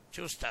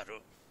 చూస్తారు.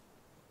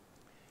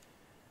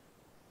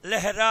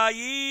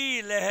 లెహరాయి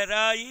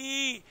లెహరాయి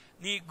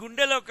నీ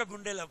గుండెలో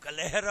ఒక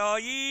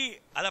లెహరాయి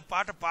అలా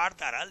పాట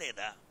పాడతారా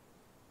లేదా?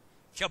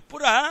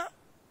 చెప్పురా.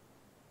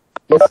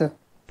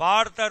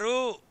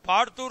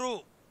 పాడుతురు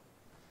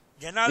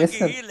జనాలకి.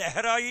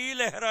 లెహరాయి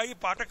లెహరాయి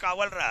పాట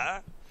కావాలరా.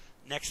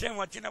 నెక్స్ట్ టైం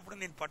వచ్చినప్పుడు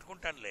నేను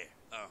పట్టుకుంటానులే.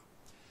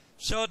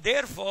 So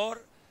there four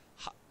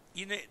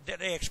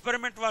the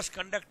experiment was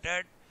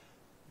conducted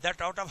that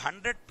out of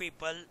 100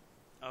 people,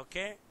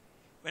 okay,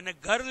 when a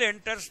girl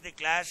enters the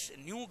class, a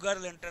new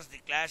girl enters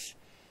the class,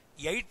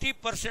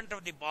 80%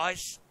 of the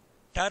boys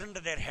turned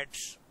their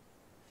heads.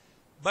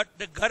 But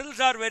the girls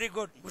are very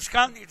good.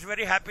 Muskan, it's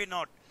very happy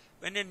note.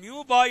 When a new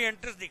boy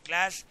enters the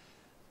class,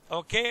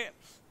 okay,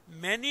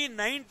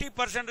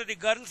 90% of the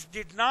girls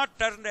did not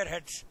turn their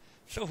heads.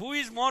 So who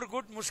is more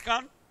good,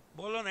 Muskan?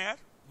 Bolo na yaar,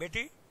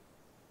 beti.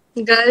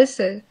 Girls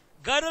sir.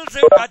 Girls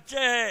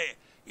अच्छे हैं,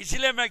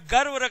 इसलिए मैं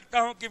गर्व रखता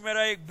हूं कि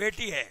मेरा एक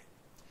बेटी है.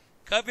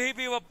 कभी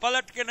भी वो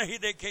पलट के नहीं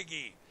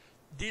देखेगी.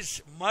 दिस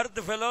मर्द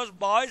फेलोज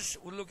बॉयज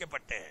उल्लू के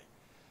पट्टे हैं.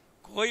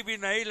 कोई भी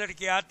नई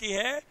लड़की आती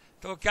है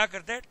तो क्या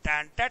करते हैं?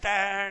 टैन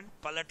टैन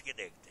पलट के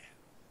देखते हैं.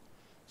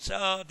 So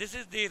this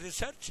is the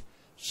research.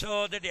 So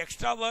that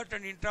एक्सट्रावर्ट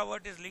and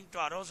introvert is linked to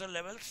अरोसल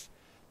levels.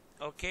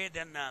 Okay,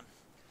 then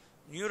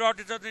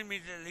neuroticism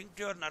is linked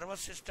to your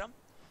nervous system.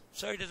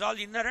 So it is all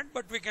inherent,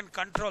 but we can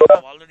control.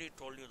 I've already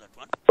told you that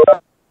one.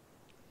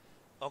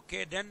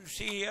 Okay, then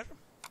see here.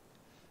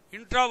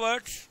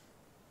 Introverts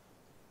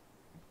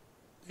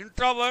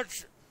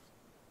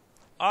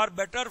are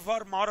better for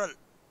moral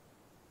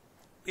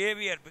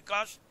behavior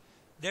because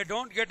they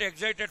don't get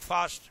excited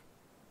fast.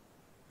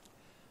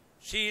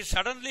 See,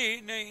 suddenly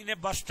in a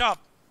bus stop,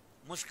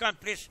 Muskan,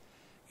 please,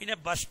 in a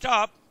bus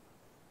stop,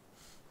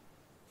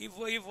 if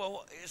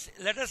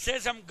let us say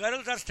some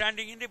girls are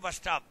standing in the bus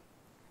stop,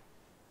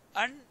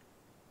 and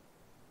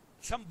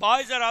some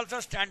boys are also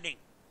standing.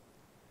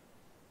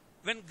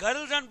 When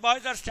girls and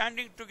boys are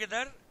standing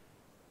together,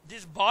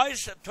 these boys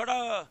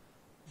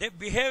they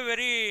behave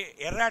very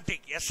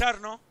erratic. Yes or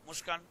no,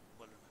 Muskan?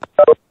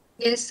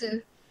 Yes sir.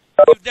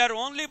 If they are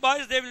only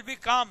boys, they will be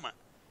calm.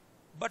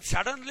 But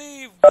suddenly,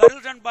 if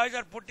girls and boys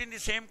are put in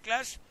the same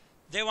class,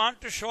 they want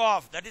to show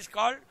off. That is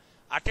called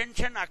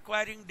attention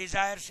acquiring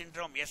desire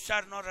syndrome. Yes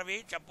or no, Ravi?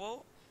 Chappu,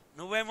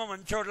 నువ్వేమో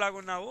మంచోడ్లాగా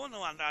ఉన్నావు,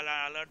 నువ్వు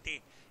అలాంటి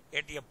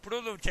ఎటు ఎప్పుడూ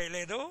నువ్వు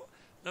చేయలేదు.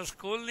 నువ్వు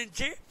school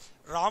నుంచి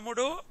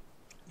రాముడు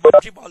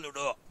మంచి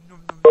బాలుడు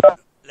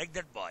లైక్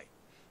దట్ బాయ్.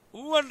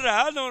 ఊవనరా,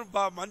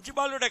 నువ్వు మంచి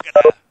బాలుడే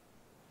కదా,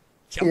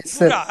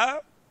 చెప్పురా.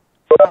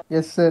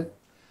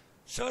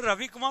 So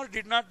Ravi Kumar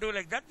did not do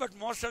like that, but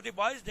most of the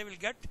boys, they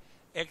will get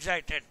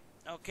excited.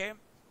 Okay,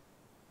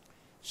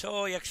 so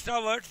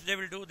extroverts, they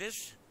will do this.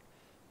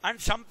 And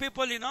some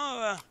people,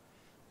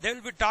 they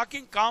will be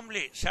talking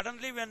calmly.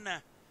 Suddenly when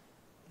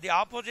the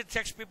opposite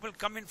sex people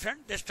come in front,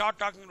 they start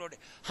talking about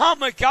it. हाँ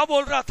मैं क्या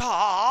बोल रहा था,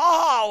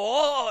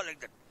 ओ like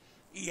that.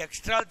 ఈ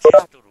extra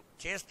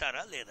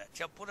చేస్తారా లేదా?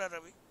 చెప్పురా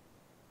రవి,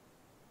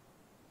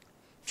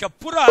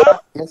 చెప్పురా.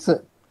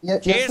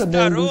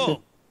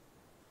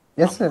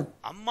 చేస్తారు.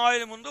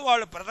 అమ్మాయిల ముందు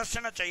వాళ్ళు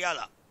ప్రదర్శన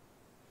చెయ్యాలా,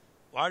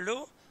 వాళ్ళు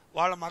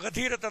వాళ్ళ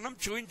మగధీరతనం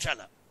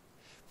చూపించాలా.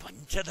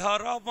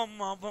 పంచదార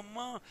బొమ్మ బొమ్మ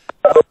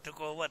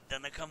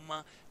పట్టుకోవద్దనకమ్మ,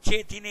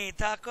 చేతినే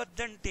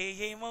తాకొద్దంటే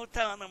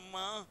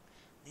ఏమవుతానమ్మా,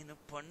 నేను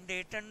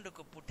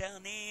పండేటండుకు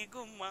పుటానే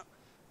గుమ్మ.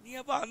 నీ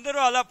అబ్బా అందరూ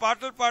అలా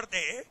పాటలు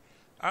పాడితే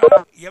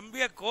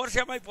MBA course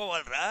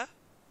ఏమైపోవాలరా?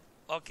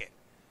 Okay,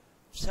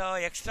 so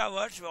extra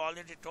words we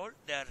already told,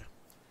 they are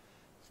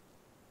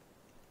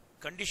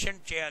condition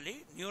చేయాలి.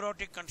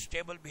 Neurotic and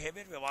stable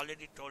behaviour we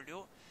already told you.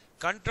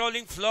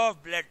 Controlling flow of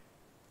blood.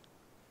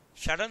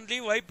 Suddenly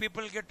why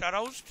people get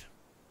aroused,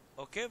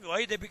 okay, why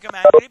they become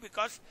angry?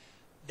 Because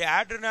the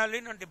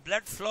adrenaline and the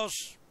blood flows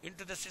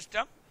into the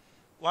system,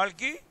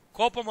 వాళ్ళకి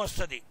కోపం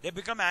వస్తుంది, they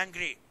become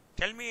angry.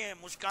 Tell me,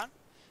 Muskan,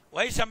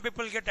 why some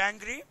people get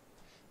angry?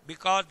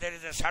 Because there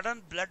is a sudden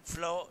blood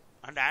flow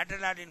and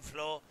adrenaline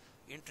flow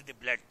into the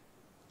blood.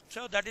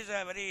 So that is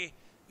a very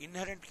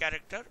inherent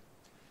character.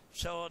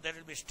 So there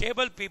will be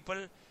stable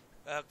people,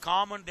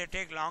 calm, and they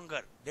take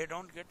longer, they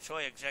don't get so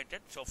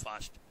excited so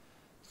fast.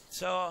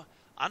 So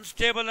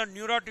unstable and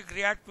neurotic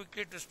react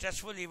quickly to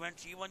stressful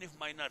events, even if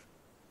minor.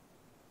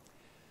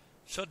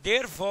 So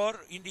therefore,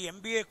 in the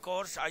MBA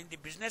course or in the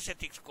business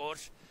ethics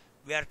course,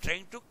 we are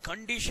trying to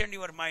condition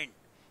your mind.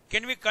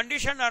 Can we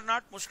condition or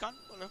not, Muskan?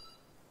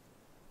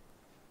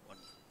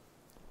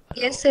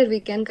 Yes sir, we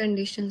can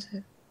condition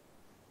sir.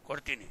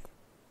 Kortini.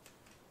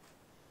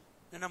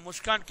 Then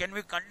Muskan, can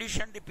we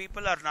condition the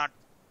people or not?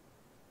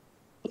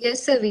 Yes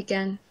sir, we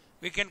can.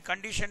 We can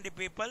condition the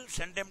people,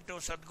 send them to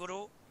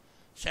Sadguru,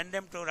 send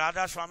them to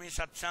Radha Swami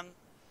Satsang,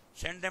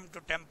 send them to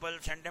temple,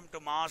 send them to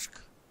mosque,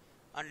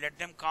 and let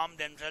them calm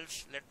themselves,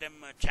 let them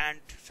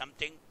chant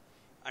something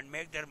and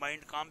make their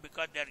mind calm,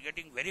 because they are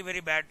getting very,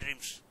 very bad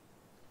dreams.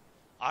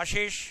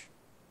 Ashish,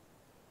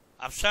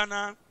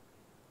 Afsana,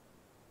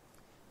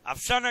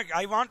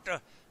 I want,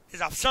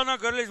 this Afsana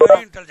girl is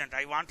very intelligent,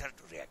 I want her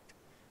to react.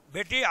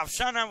 Betty,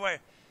 Afsana,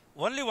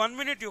 Only 1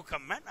 minute you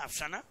come, man.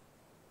 Afsana.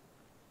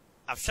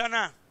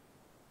 Afsana.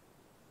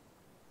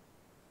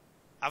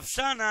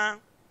 Afsana.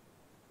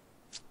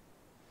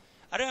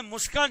 Arey,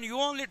 Muskan, you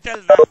only tell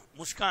now.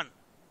 Muskan.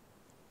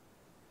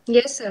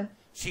 Yes, sir.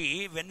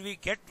 See, when we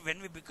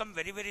become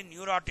very, very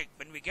neurotic,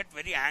 when we get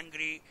very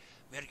angry,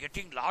 we are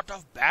getting lot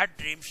of bad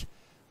dreams.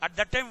 At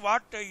that time,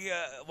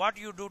 what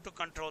you do to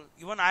control?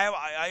 Even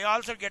I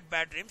also get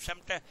bad dreams.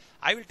 Sometimes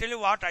I will tell you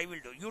what I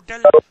will do. You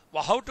tell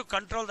how to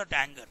control that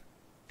anger.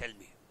 Tell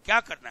me. क्या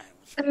करना है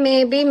मुझे?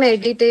 Maybe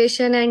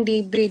meditation and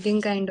deep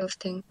breathing kind of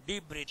thing.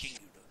 Deep breathing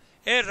you do.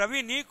 Hey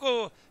Ravi, నీకు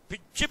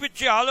పిచ్చి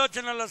పిచ్చి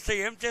ఆలోచనలు వస్తే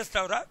ఏం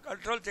చేస్తావురా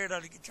కంట్రోల్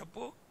చేయడానికి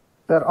చెప్పు?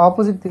 Sir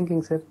opposite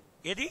thinking sir.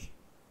 ఏది?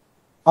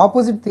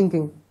 Opposite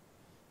thinking.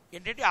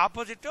 ఏంటి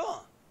opposite?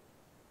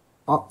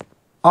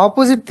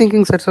 Opposite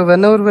thinking, sir. So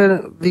whenever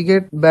we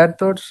get bad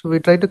thoughts, we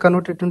try to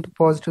convert it into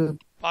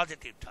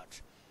positive thoughts.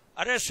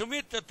 अरे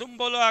सुमित, तुम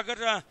बोलो अगर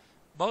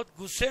बहुत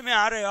गुस्से में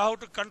आ रहे हो, हाउ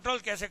टू कंट्रोल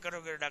कैसे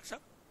करोगे डॉक्टर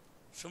साहब?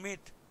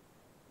 Sumit.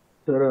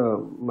 Sir,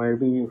 might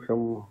be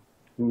some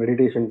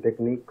meditation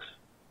techniques,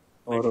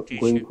 or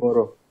going for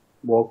a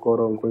walk, or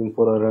going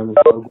for a run,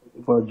 or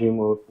going for a gym,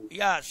 or.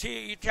 Yeah, see,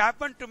 it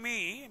happened to me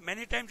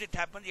many times. It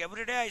happens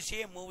every day. I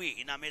see a movie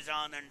in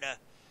Amazon, and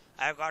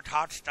I've got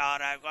Hotstar,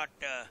 I've got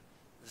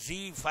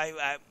Z5,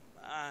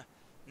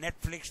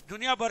 Netflix,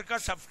 दुनिया भर का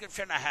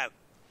subscription I have.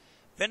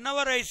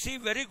 Whenever I see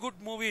very good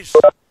movies,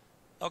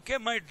 okay,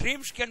 my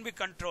dreams can be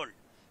controlled.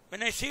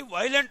 When I see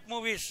violent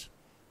movies,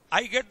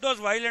 I get those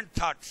violent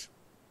thoughts.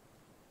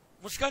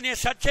 मुस्कान, ये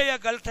सच है या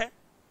गलत है?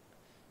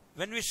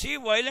 When we see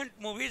violent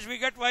movies, we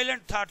get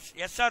violent thoughts.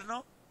 Yes or no?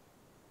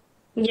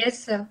 Yes,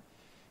 sir.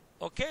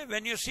 Okay,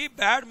 when you see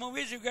bad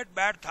movies, you get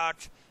bad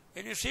thoughts.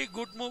 When you see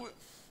good movies,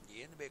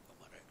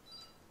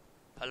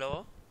 hello.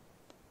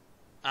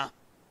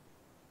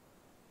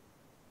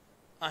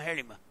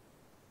 ಹೇಳಿಮ್ಮ.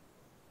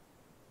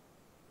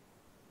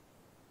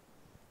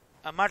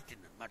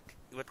 ಮಾಡ್ತೀನಿ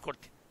ಇವತ್ತು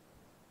ಕೊಡ್ತೀನಿ.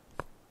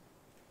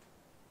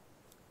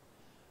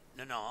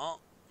 ನಾನು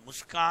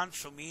ಮುಸ್ಕಾನ್,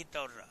 ಸುಮೀತ್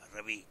और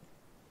Ravi,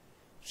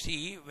 see,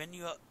 when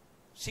you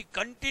see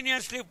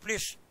continuously,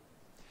 please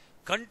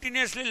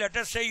continuously, let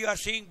us say you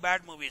are seeing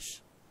bad movies,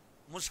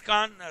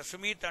 Muskan,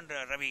 Sumit and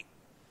Ravi,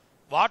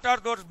 what are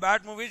those bad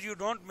movies? You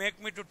don't make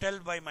me to tell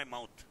by my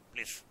mouth,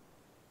 please.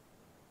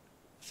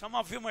 Some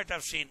of you might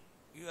have seen.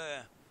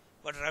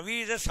 But Ravi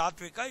is a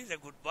Satvika, he is a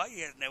good boy,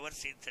 he has never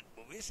seen such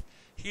movies.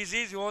 He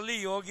sees only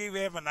Yogi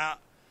Vemana,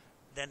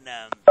 then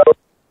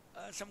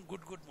some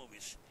good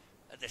movies.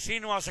 The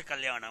Srinivasa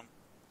Kalyanam,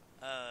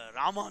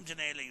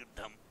 Ramanjanayala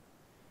Yuddham.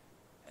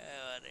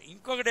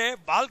 ఇంకొకటే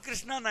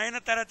Balakrishna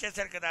Nayanthara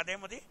చేశారు కదా,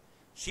 అదేమది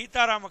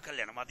సీతారామ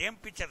కళ్యాణం, అదేం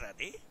picture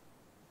అది?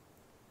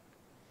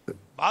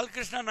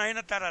 బాలకృష్ణ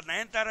నయనతార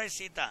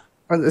సీత,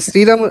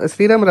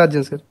 శ్రీరామ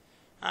రాజ్యం sir.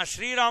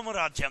 Srirama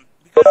రాజ్యం.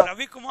 Because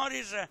Ravi Kumar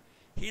is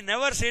he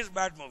never sees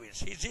bad movies,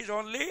 he sees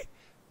only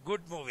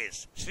good movies.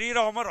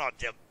 Srirama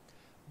Rajyam,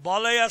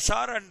 Balaya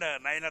sir and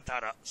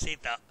Nayanatara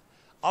Sita.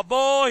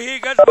 Abbo, he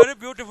gets very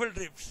beautiful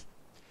dreams.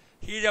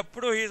 He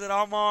is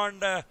Rama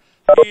and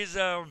he is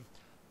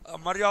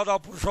Maryada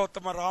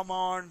Purushottama Rama,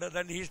 and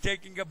then he is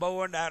taking a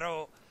bow and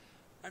arrow,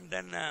 and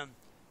then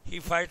he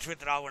fights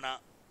with Ravana.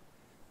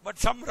 But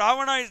some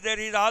Ravana is there,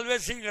 he is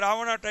always seeing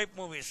Ravana type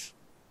movies.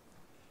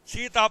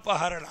 Sita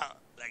Paharana,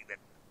 like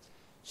that.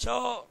 So,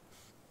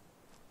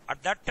 at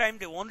that time,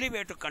 the only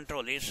way to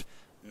control is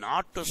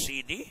not to see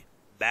the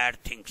bad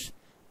things.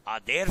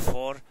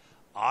 Therefore,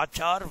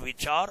 achar,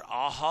 vichar,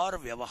 ahar,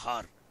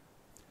 vyavahar.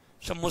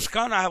 So,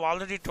 Muskan, I have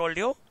already told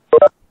you.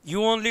 You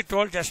only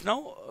told just now.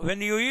 When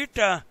you eat,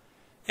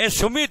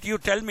 Sumit, you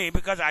tell me,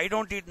 because I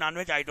don't eat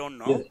non-veg, I don't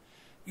know.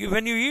 Yes.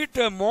 When you eat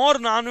more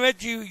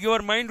non-veg, your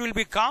mind will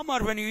be calm, or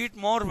when you eat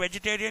more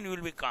vegetarian, you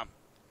will be calm.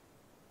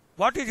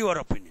 What is your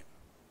opinion?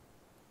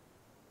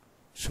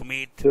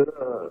 Sumit. Sir,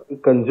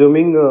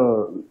 consuming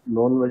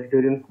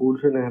non-vegetarian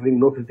foods and having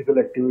no physical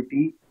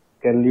activity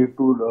can lead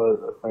to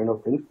kind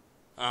of things.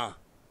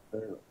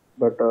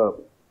 But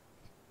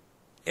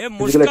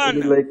physical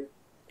activity like...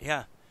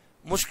 Yeah.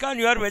 Muskan,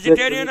 you are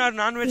vegetarian or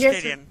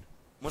non-vegetarian?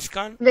 Yes,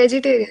 Muskan?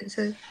 Vegetarian,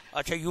 sir.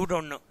 Acha, you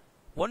don't know.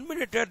 1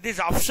 minute, this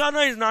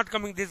Afsana is not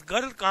coming. This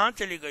girl kahan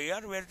chali gayi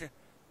yaar? Where?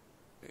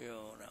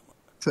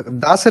 Sir,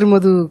 Dasari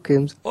Madhu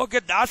came. Okay,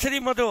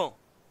 Dasari Madhu.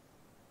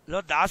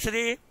 Lo,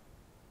 Dasari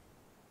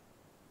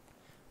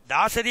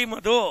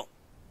Madhu.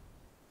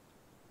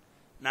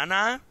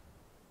 Nana?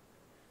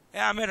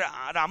 Amir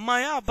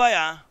Amma ya Abba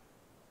ya?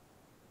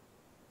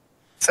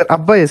 Sir,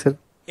 Abba hai, sir.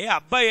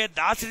 Abba ye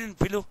Dasari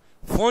pilu.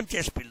 Phone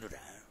chase pillura.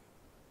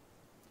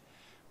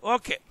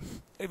 Okay,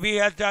 we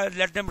have to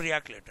let them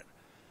react later.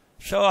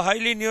 So,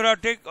 highly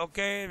neurotic,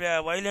 okay,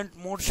 violent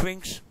mood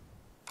swings.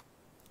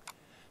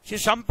 See,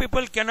 some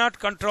people cannot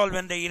control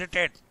when they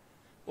irritate.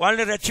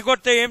 Vallu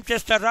rechigotte em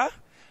chestara?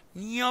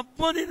 Nee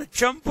abba nenu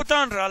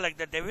champutan ra, like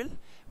the devil.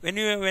 When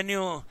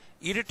you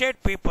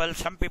irritate people,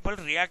 some people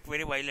react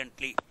very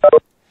violently.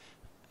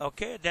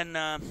 Okay, then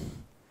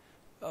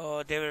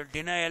they will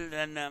denial,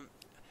 then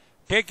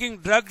Taking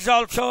drugs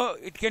also,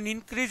 it can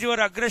increase your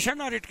aggression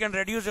or it can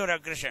reduce your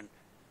aggression.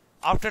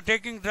 After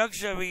taking drugs,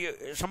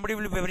 somebody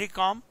will be very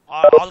calm.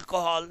 Or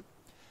alcohol.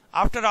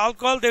 After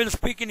alcohol, they will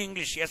speak in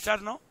English. Yes or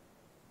no?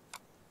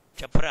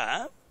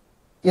 Chapra?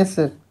 Yes,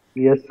 sir.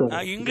 Yes, sir.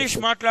 English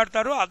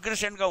మాట్లాడతారు,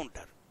 aggression గా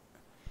ఉంటారు.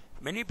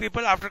 Many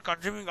people after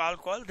consuming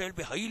alcohol, they will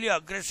be highly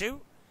aggressive.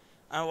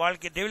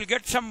 They will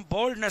get some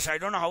boldness. I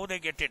don't know how they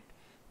get it.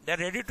 They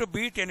are ready to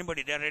beat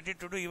anybody. They are ready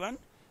to do even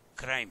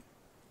crime.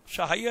 So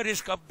higher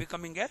risk of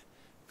becoming a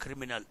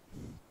criminal.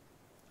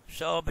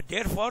 So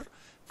therefore,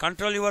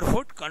 control your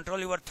food, control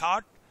your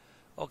thought.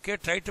 Okay,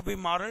 try to be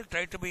moral,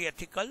 try to be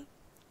ethical.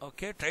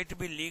 Okay, try to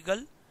be legal,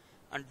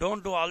 and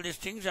don't do all these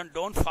things, and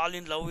don't fall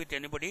in love with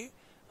anybody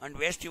and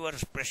waste your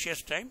precious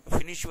time.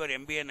 Finish your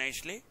MBA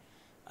nicely,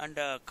 and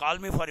call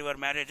me for your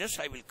marriages.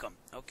 I will come.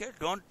 Okay,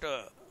 don't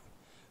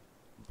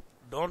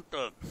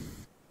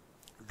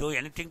do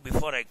anything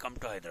before I come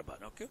to Hyderabad.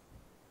 Okay.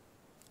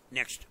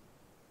 Next.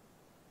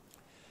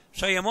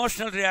 So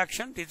emotional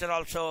reaction. These are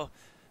also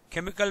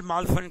chemical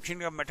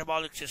malfunctioning of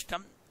metabolic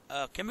system.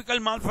 Chemical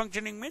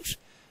malfunctioning means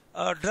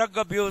drug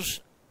abuse.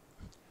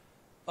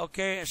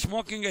 Okay,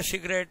 smoking a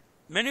cigarette.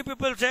 Many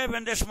people say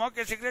when they smoke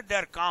a cigarette they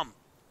are calm.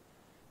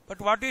 But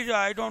what is,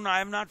 I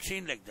am not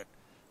seen like that.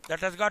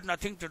 That has got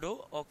nothing to do.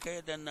 Okay,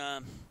 then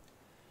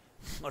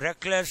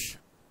reckless,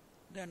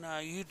 then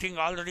eating,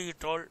 already you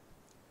told.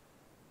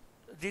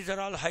 These are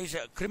all high.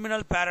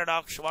 Criminal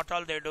paradox, what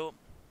all they do.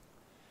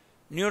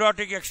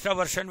 Neurotic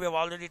extraversion, we have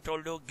already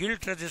told you.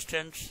 Guilt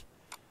resistance.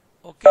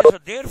 Okay, so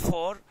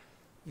therefore,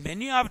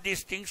 many of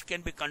these things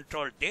can be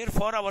controlled.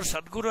 Therefore, our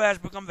Sadguru has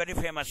become very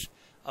famous.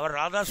 Our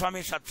Radha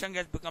Swami Satsang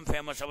has become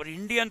famous. Our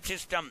Indian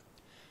system,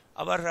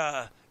 our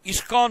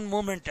ISKCON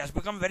movement has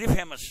become very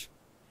famous.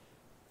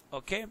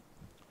 Okay.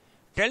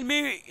 Tell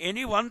me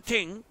any one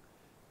thing.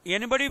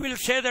 Anybody will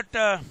say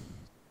that,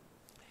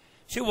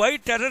 see why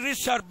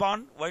terrorists are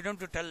born? Why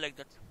don't you tell like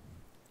that?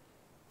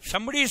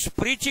 Somebody is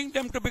preaching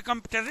them to become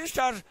terrorists,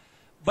 or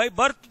by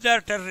birth they are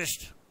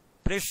terrorists?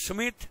 Please,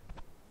 Sumit.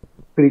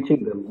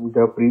 Preaching them. They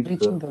are preaching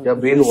them. They are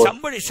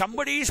brainwashed.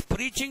 Somebody is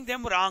preaching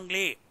them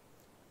wrongly.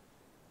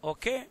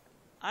 Okay.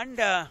 And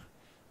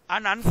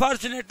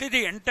unfortunately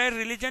the entire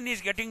religion is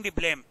getting the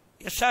blame.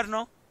 Yes or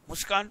no?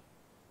 Muskan?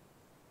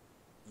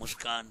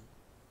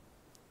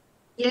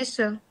 Yes,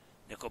 sir.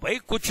 देखो भाई,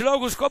 कुछ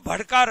लोग उसको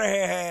भड़का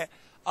रहे हैं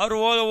और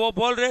वो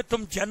बोल रहे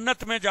तुम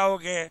जन्नत में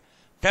जाओगे,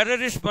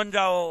 टेररिस्ट बन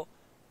जाओ.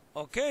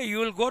 Okay, you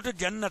will go to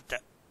जन्नत.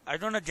 आई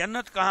डोंट नो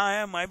जन्नत कहाँ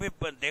है, मैं भी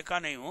देखा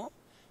नहीं हूँ.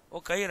 वो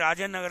कहीं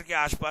राजेंद्र नगर के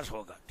आसपास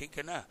होगा. ठीक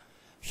है ना.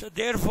 So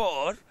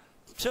therefore,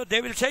 so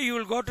they will say you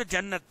will go to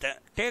Jannat,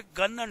 take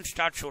gun and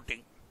start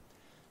shooting.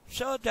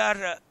 So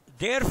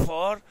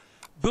therefore,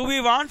 do we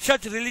want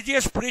such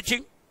religious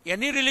preaching?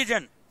 Any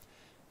religion.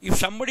 If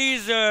somebody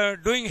is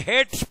doing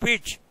hate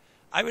speech,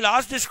 I will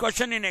ask this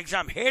question in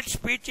exam. Hate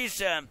speech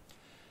is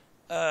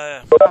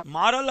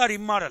moral or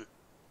immoral?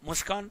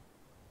 Muskan?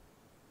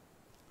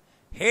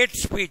 Hate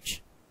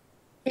speech.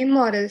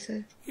 Immoral,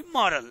 sir.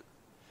 Immoral.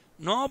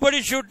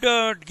 Nobody should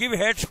give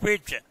hate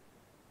speech.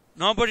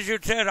 Nobody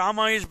should say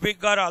Rama is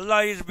big or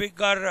Allah is big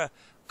or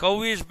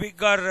cow is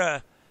big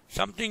or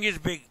something is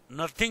big.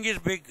 Nothing is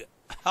big.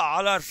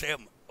 All are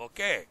same.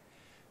 Okay.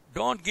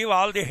 Don't give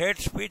all the hate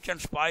speech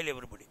and spoil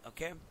everybody.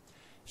 Okay.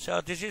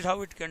 So this is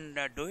how it can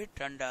do it.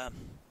 And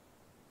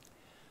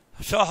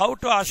so how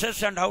to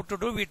assess and how to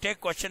do, we take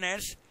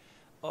questionnaires.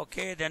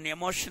 Okay. Then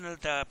emotional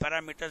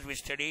parameters we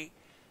study.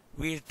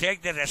 We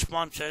take the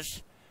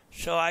responses.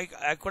 So I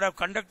could have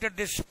conducted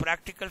these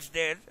practicals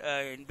there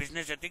in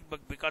business ethics, but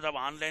because of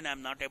online I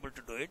am not able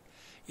to do it.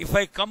 If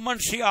I come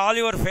and see all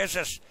your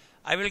faces,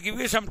 I will give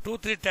you some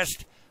 2-3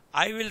 tests.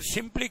 I will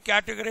simply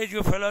categorize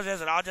you fellows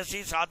as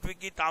Rajasi,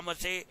 Satviki,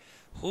 Tamasi,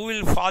 who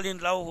will fall in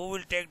love, who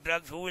will take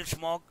drugs, who will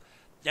smoke,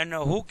 then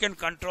who can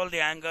control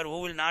the anger, who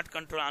will not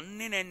control.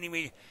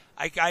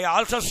 I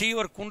also see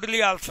your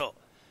Kundali also.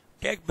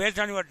 Take based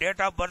on your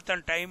date of birth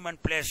and time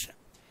and place.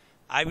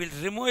 I will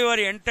remove your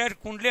entire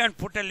Kundali and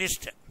put a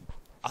list.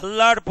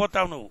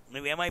 అల్లాడిపోతావు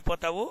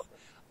నువ్వేమైపోతావు,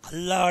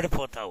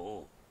 అల్లాడిపోతావు.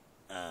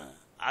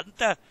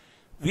 అంత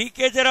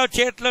వీకేజరావు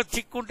చేతిలో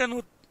చిక్కుంటే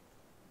నువ్వు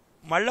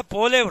మళ్ళీ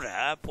పోలేవురా,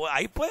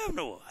 అయిపోయావు,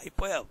 నువ్వు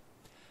అయిపోయావు.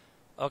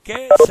 Okay.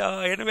 So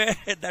anyway,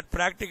 that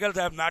practicals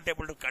I am not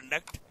able to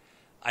conduct.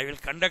 I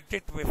will conduct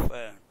it if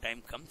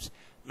time comes.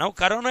 Now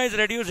corona is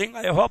reducing.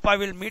 I hope I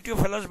will meet you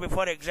fellows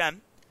before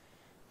exam,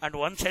 and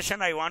one session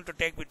I want to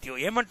take with you.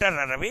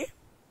 ఏమంటారా Ravi?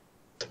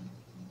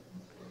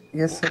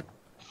 Yes, sir.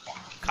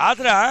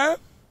 కాదురా,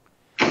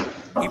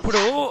 ఇప్పుడు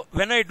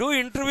when I do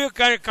interview,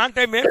 can't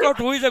I make out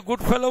who is a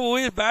good fellow, who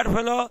is bad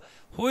fellow,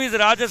 who is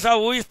Rajasa,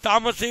 who is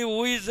Tamasi, who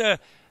is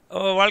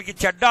వాళ్ళకి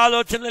చెడ్డ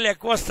ఆలోచనలు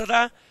ఎక్కువ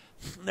వస్తుందా,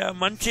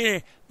 మంచి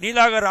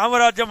నీలాగా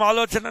రామరాజ్యం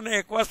ఆలోచన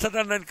ఎక్కువ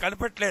వస్తుందా నేను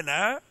కనిపెట్టలేనా?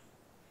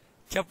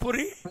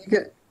 చెప్పురి.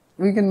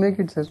 We can make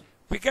it, sir.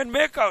 We can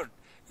make out.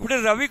 ఇప్పుడు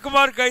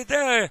రవికుమార్కి అయితే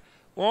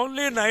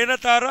ఓన్లీ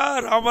నయనతార,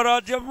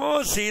 రామరాజ్యము,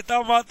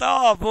 సీతామాత,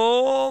 అబో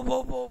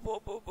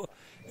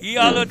ఈ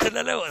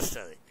ఆలోచనలే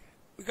వస్తుంది.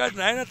 Because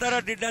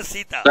Nayanatara did as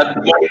Sita. Sir,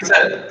 good morning,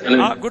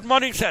 sir. Good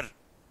morning, sir.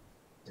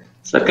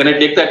 Sir, can I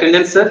take the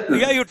attendance, sir?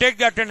 Yeah, you take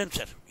the attendance,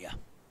 sir. Yeah.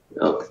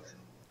 Okay.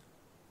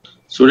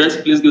 Students,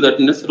 please give the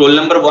attendance. Roll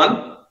number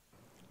 1.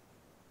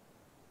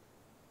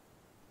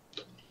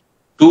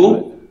 2.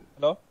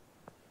 Hello?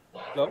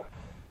 Hello?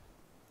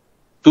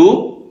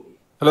 2.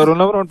 Hello, roll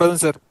number 1 present,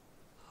 sir.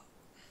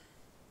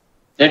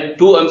 At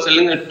 2, I'm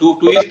telling that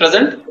 2 is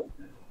present.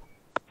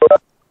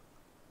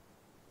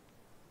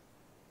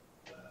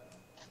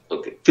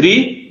 Okay.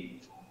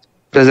 3.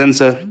 Present,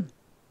 sir.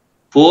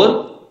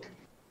 4.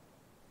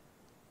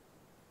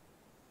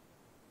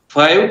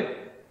 5.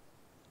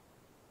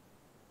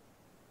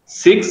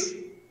 6.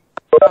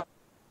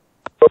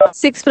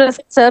 6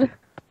 present, sir.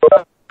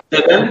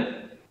 7.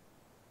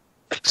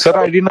 Sir,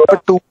 ID number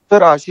 2, sir.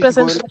 Ashish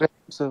Present, Goyal, sir.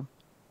 present, sir.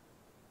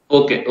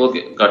 Okay,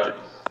 got it.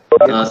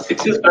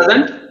 6 is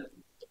present.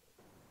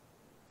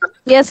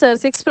 Yes, sir.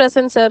 6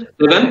 present, sir.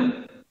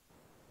 7.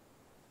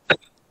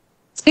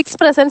 6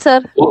 present, sir.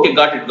 Okay,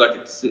 got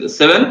it.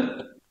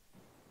 7.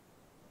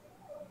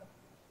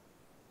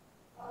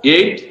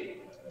 8.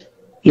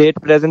 8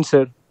 present,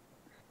 sir.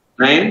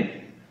 9.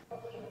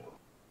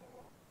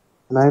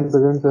 9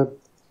 present, sir.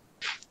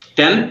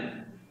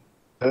 10.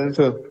 Present,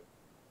 sir.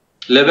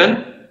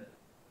 11.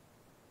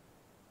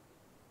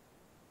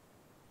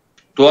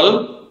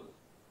 12.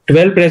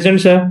 12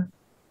 present, sir.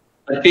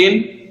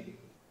 13.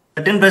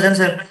 13 present,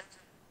 sir.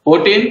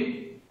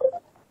 14.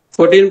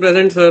 14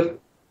 present, sir.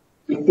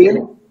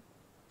 15.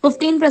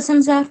 15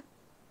 present, sir.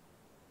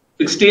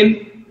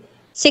 16.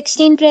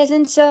 16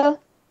 present, sir.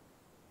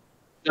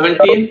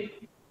 17.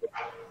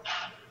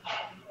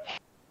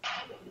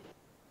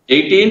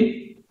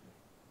 18.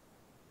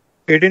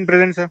 18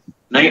 present, sir.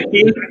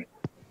 19.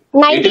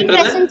 19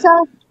 present,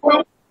 sir.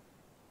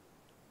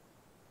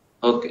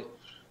 Okay.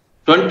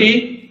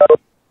 20.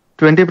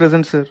 20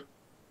 present, sir.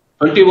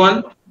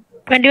 21.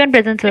 21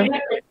 present, sir.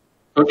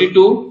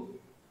 22.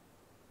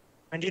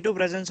 22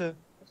 present, sir.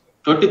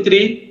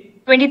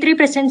 23. 23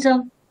 present,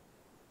 sir.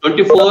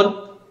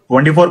 24.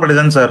 24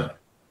 present, sir.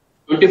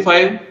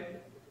 25.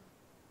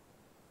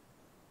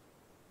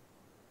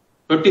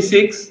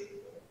 26.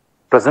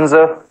 Present,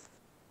 sir.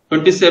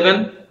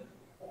 27.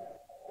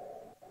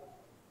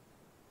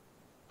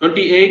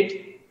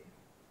 28.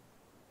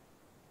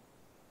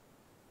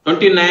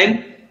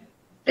 29.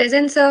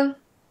 Present, sir.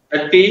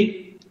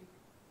 30.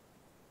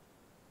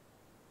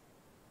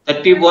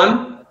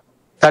 31.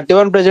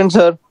 31 present,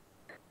 sir.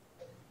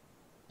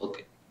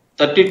 Okay.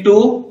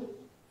 32.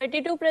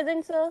 32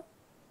 present, sir.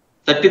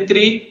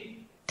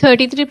 33.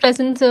 33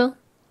 present, sir.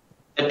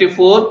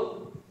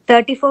 34.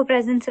 34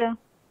 present, sir.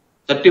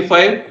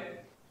 35.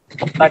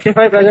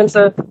 35 present,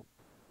 sir.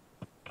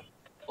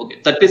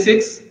 Okay.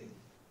 36.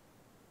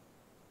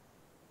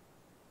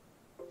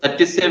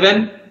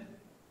 37.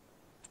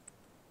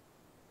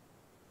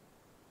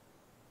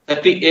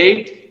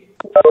 38.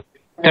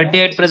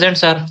 38 present,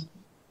 sir.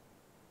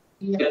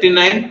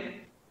 39.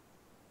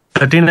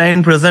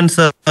 39 present,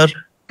 sir.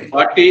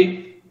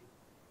 40.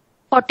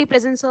 40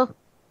 present, sir.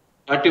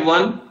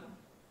 41.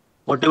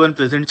 41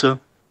 present, sir.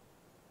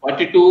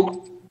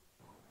 42.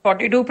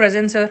 42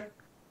 present, sir.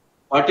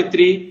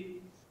 43.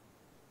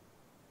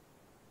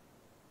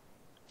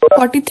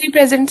 43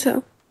 present,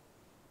 sir.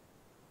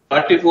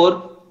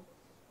 44.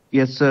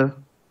 Yes, sir.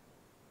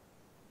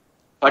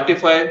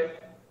 45.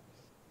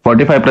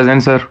 45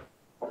 present, sir.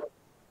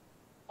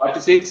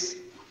 46.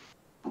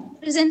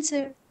 Present,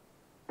 sir.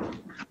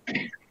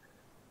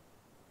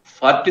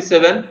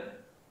 47.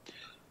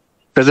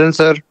 Present,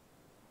 sir.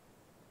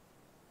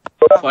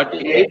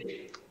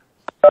 48.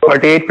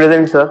 48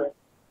 present, sir.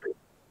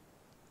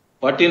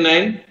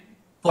 49.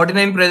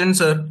 49 present,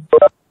 sir.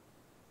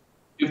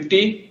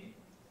 50.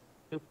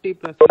 50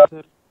 present,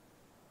 sir.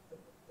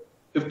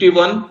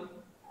 51.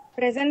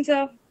 Present,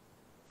 sir.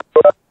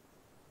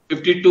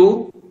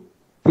 52.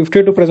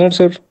 52 present,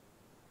 sir.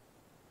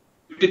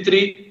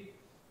 53.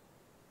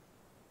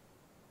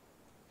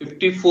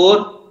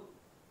 54.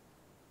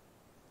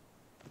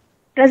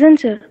 Present,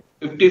 sir.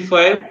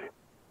 55.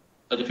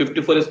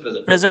 54 is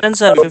present. Present,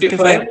 sir.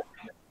 55.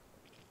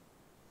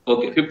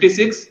 Okay.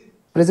 56.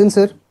 Present,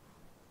 sir.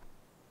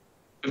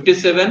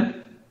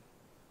 57.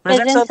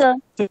 Present, sir.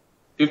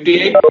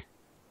 58.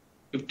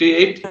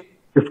 58.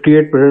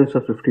 58 present,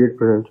 sir. 58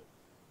 present.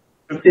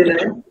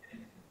 59.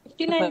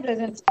 59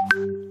 present.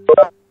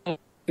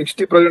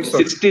 60 present, sir.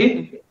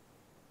 60.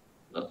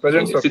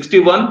 Present, Okay. sir.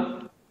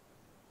 61.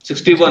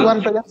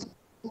 61. present.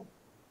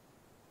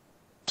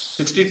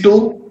 62.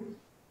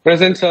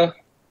 Present, sir.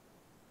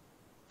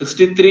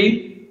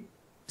 63.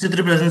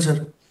 63 present,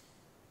 sir.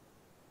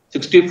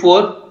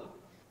 64.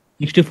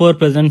 64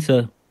 present,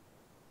 sir.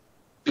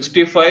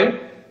 65.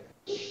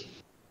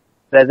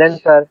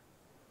 Present, sir.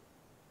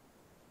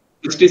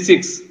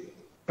 66.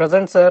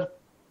 Present, sir.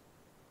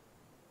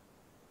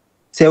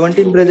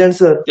 17 present,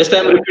 sir. Just I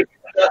am repeating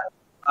the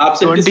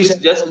absent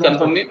list, just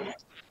confirm me.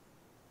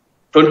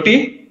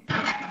 20.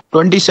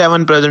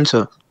 27 present,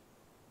 sir.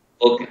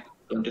 Okay.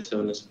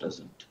 27 is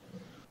present.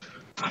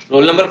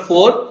 Roll number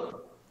 4.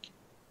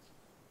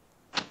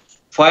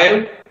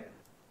 5,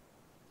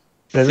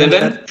 Present,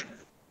 7, sir.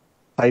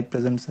 5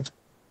 present, sir.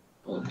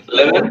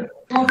 11.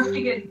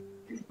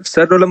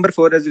 Sir, roll number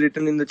 4 is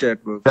written in the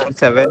chat box.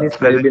 7 is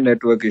present. Maybe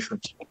network issue.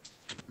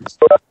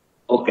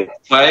 Okay.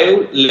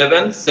 5,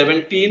 11,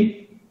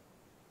 17,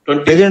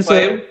 Present,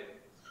 sir.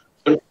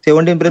 25.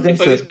 17 present,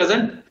 25 is sir.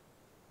 present?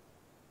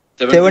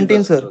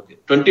 17, sir. Okay.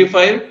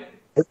 25.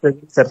 Yes,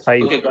 present, sir.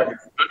 5. Okay, got it.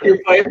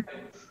 25,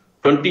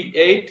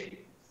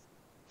 28,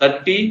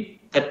 30,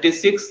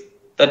 36,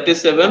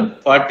 37,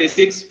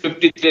 46,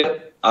 53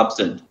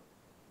 absent.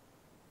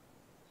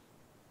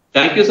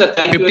 Thank you, sir.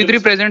 Thank you. 53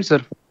 present,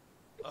 sir.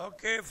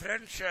 Okay,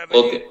 friends.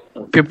 Okay.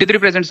 53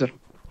 present, sir.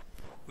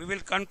 We will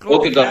conclude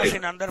Okay, the got class it.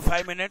 in under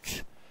 5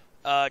 minutes.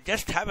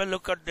 Just have a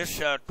look at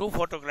this 2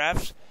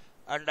 photographs,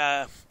 and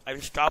I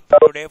will stop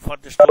today for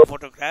these 2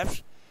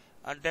 photographs,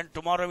 and then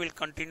tomorrow we'll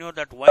continue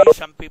that why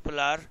some people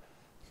are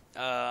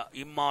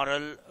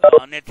immoral,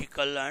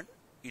 unethical, and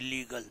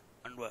illegal.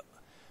 And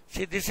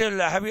see, this will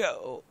have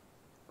you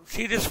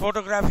see this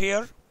photograph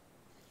here.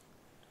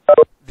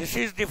 This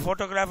is the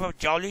photograph of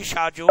Jolly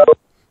Shaju.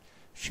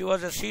 She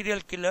was a serial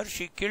killer.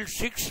 She killed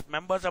 6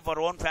 members of her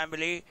own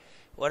family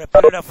over a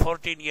period of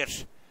 14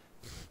 years.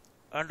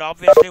 And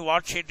obviously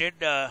what she did,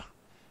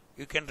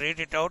 you can read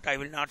it out. I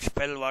will not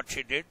spell what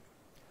she did.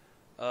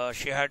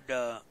 She had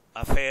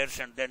affairs,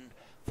 and then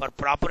for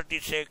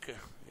property's sake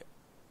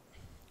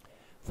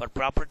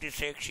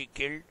she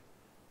killed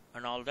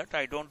and all that.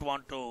 I don't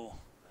want to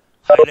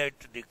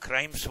highlight the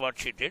crimes what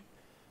she did.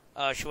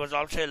 She was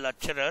also a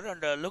lecturer,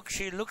 and look,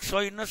 she looks so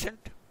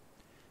innocent.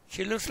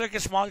 She looks like a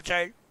small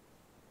child.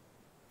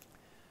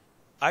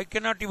 I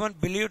cannot even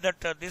believe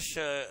that this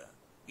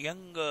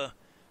young,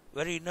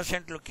 very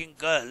innocent looking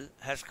girl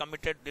has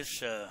committed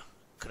this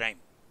crime.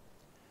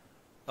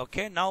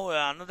 Okay, now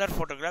another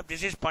photograph.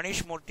 This is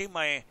Panish Murthy,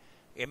 my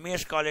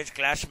MES college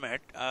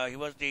classmate. He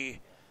was the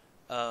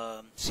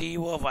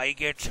CEO of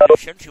iGate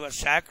Solutions. He was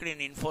sacked in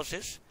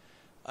Infosys,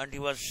 and he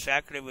was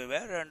sacked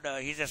everywhere, and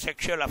he's a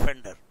sexual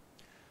offender.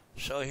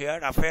 So he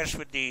had affairs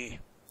with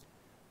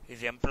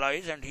his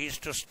employees, and he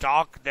used to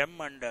stalk them,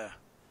 and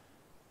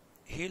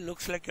he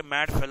looks like a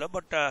mad fellow,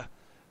 but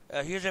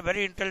he is a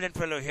very intelligent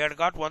fellow. He had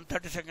got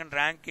 132nd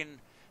rank in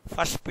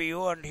first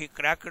PU, and he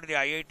cracked the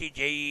IIT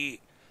JEE.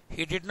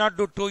 He did not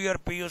do 2-year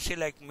PUC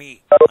like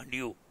me and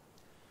you.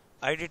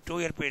 I did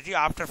 2-year PUC.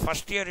 After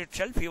first year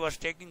itself, he was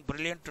taking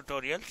brilliant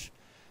tutorials.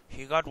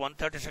 He got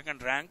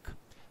 132nd rank,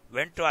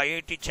 went to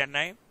IIT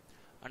Chennai,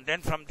 and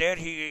then from there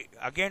he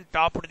again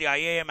topped the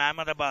IIM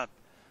Ahmedabad.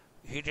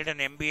 He did an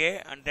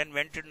MBA and then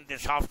went into the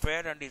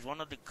software, and is one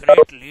of the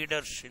great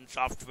leaders in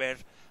software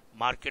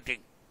marketing.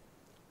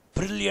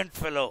 Brilliant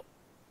fellow.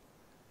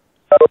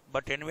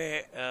 But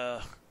anyway,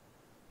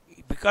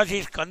 because he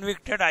is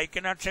convicted, I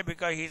cannot say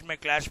because he is my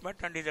classmate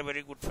and he is a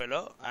very good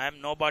fellow. I am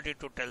nobody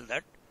to tell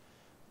that.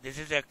 This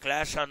is a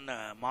class on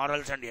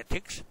morals and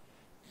ethics.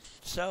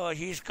 So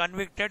he is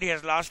convicted, he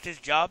has lost his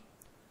job,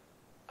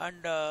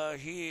 and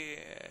he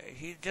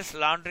is just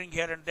laundering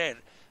here and there.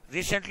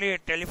 Recently he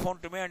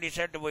telephoned to me and he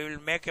said, we will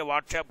make a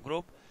WhatsApp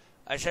group.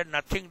 I said,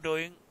 nothing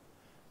doing.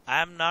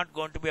 I am not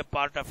going to be a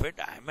part of it.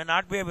 I may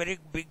not be a very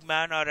big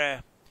man or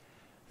a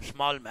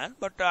small man,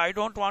 but I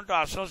don't want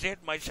to associate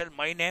my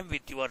name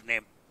with your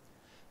name.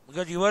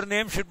 Because your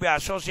name should be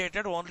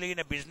associated only in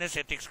a business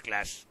ethics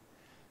class.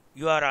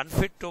 You are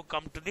unfit to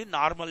come to the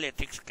normal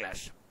ethics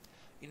class.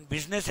 In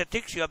business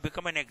ethics, you have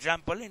become an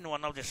example in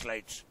one of the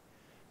slides.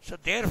 So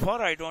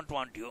therefore, I don't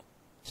want you.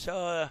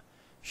 So,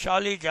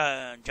 Jolly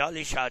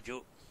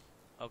Shaju.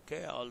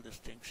 Okay, all these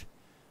things.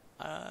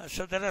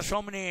 So there are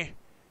so many.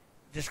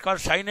 This is called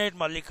cyanide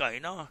Mallika,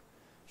 you know.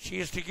 She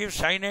used to give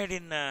cyanide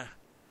in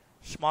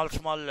small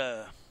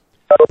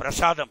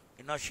prasadam.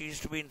 You know, she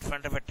used to be in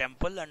front of a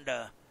temple, and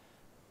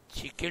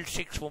she killed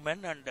 6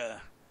 women, and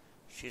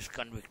she is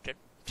convicted.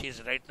 She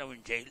is right now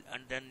in jail,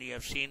 and then you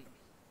have seen.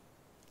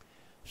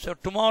 So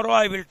tomorrow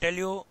I will tell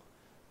you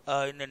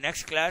in the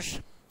next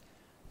class.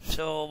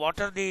 So what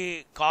are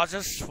the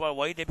causes for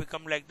why they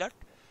become like that?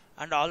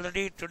 And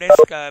already today's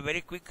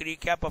very quick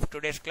recap of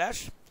today's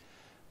class.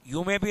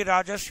 You may be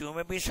Rajas, you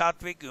may be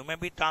Sattvic, you may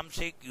be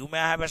Tamasic, you may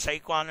have a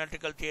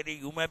psychoanalytical theory,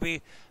 you may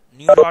be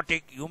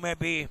neurotic, you may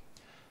be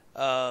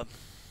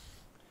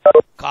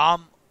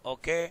calm,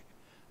 okay?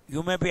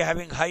 You may be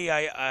having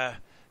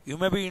you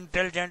may be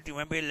intelligent, you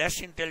may be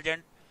less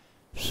intelligent.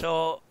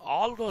 So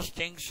all those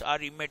things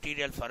are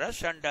immaterial for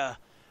us, and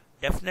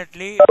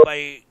definitely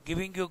by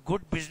giving you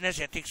good business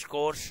ethics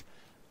course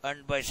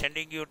and by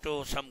sending you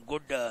to some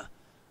good,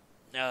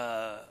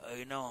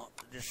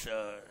 this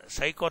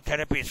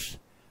psychotherapies.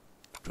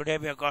 Today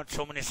we have got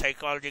so many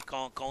psychology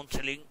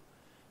counseling.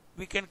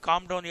 We can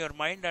calm down your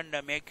mind and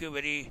make you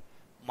very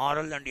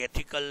moral and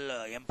ethical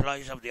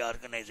employees of the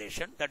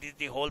organization. That is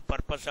the whole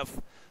purpose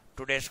of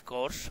today's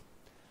course.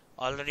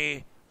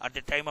 Already at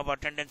the time of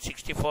attendance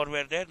 64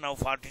 were there, now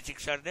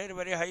 46 are there.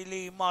 Very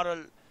highly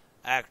immoral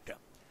act.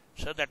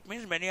 So that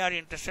means many are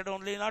interested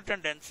only in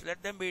attendance.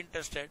 Let them be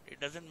interested. It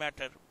doesn't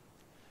matter.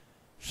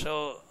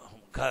 So,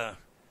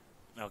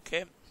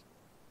 okay.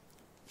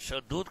 So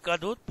दूध का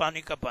दूध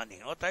पानी का पानी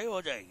होता ही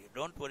हो जाएगी.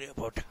 Don't worry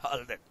about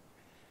all that.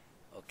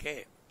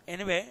 Okay.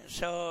 Anyway,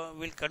 so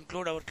we'll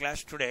conclude our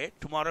class today.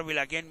 Tomorrow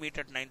we'll again meet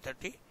at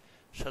 9:30.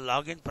 So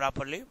log in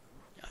properly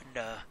and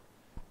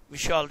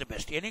wish you all the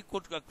best. Any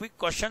quick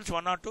questions,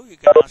 one or two, you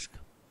can ask.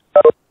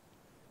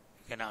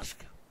 You can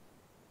ask.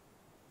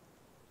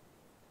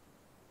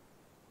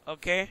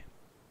 Okay.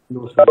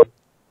 No, sir.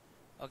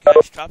 Okay,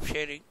 I'll stop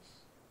sharing.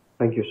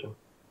 Thank you, sir.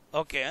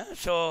 Okay,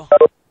 so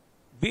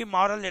be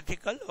moral,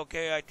 ethical.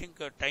 Okay, I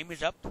think time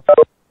is up,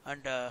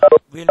 and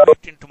we'll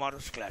meet in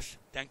tomorrow's class.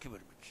 Thank you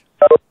very much.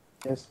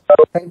 Yes.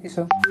 Thank you,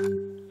 sir.